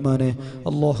സ്വീകരിക്കണം റഹ്മാനെ.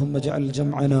 അല്ലാഹുമ്മ ജഅൽ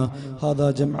ജംഅനാ ഹാദാ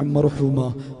ജംഅൻ മർഹൂമാ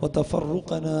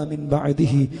വതഫറഖനാ മിൻ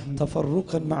ബഅദിഹി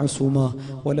തഫറഖൻ മഅസൂമാ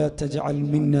വലാ തജഅൽ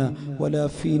മിന്നാ വലാ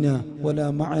ഫീനാ വലാ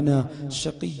മഅനാ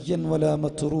ശഖിയ്യൻ വലാ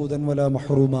മത്റൂദൻ വലാ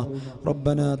മഹ്റൂമാ.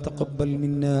 റബ്ബനാ തഖബ്ബൽ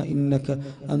منا إنك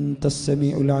أنت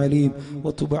السميع العليم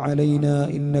وتب علينا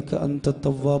إنك أنت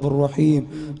التواب الرحيم.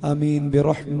 آمين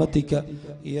برحمتك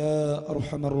يا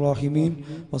أرحم الراحمين.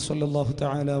 وصلى الله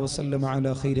تعالى وسلم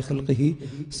على خير خلقه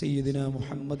سيدنا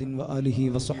محمد وآله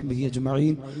وصحبه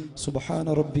أجمعين. سبحان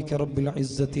ربك رب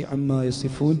العزة عما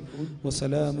يصفون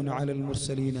وسلام على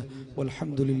المرسلين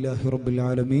والحمد لله رب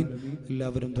العالمين.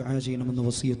 എല്ലാവരും ദുആ ചെയ്യണമെന്ന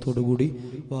വസിയത്തോടു കൂടി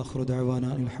വാഖിറു ദഅവാന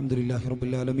അൽഹംദുലില്ലാഹി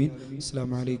റബ്ബിൽ ആലമീൻ.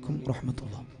 അസ്സലാമു അലൈക്കും വറഹ്മത്തുള്ളാഹി.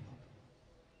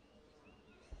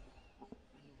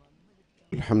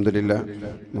 അൽഹംദുലില്ലാഹ്.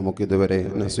 നമുക്കിതുവരെ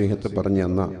നസീഹത്ത് പറഞ്ഞു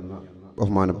തന്ന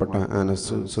ബഹുമാനപ്പെട്ട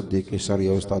അനസ് സിദ്ദീഖ് ഷറിയ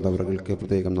ഉസ്താദ് അവർക്ക്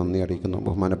പ്രത്യേകം നന്ദി അറിയിക്കുന്നു.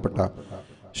 ബഹുമാനപ്പെട്ട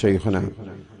ശൈഖുന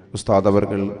ഉസ്താദ് അവർ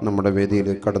നമ്മുടെ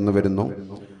വേദിയിലേക്ക് കടന്നു വരുന്നു.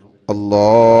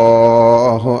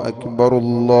 അല്ലാഹു അക്ബർ,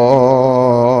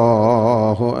 അല്ലാഹു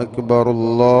അക്ബർ,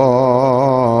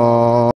 അല്ലാഹു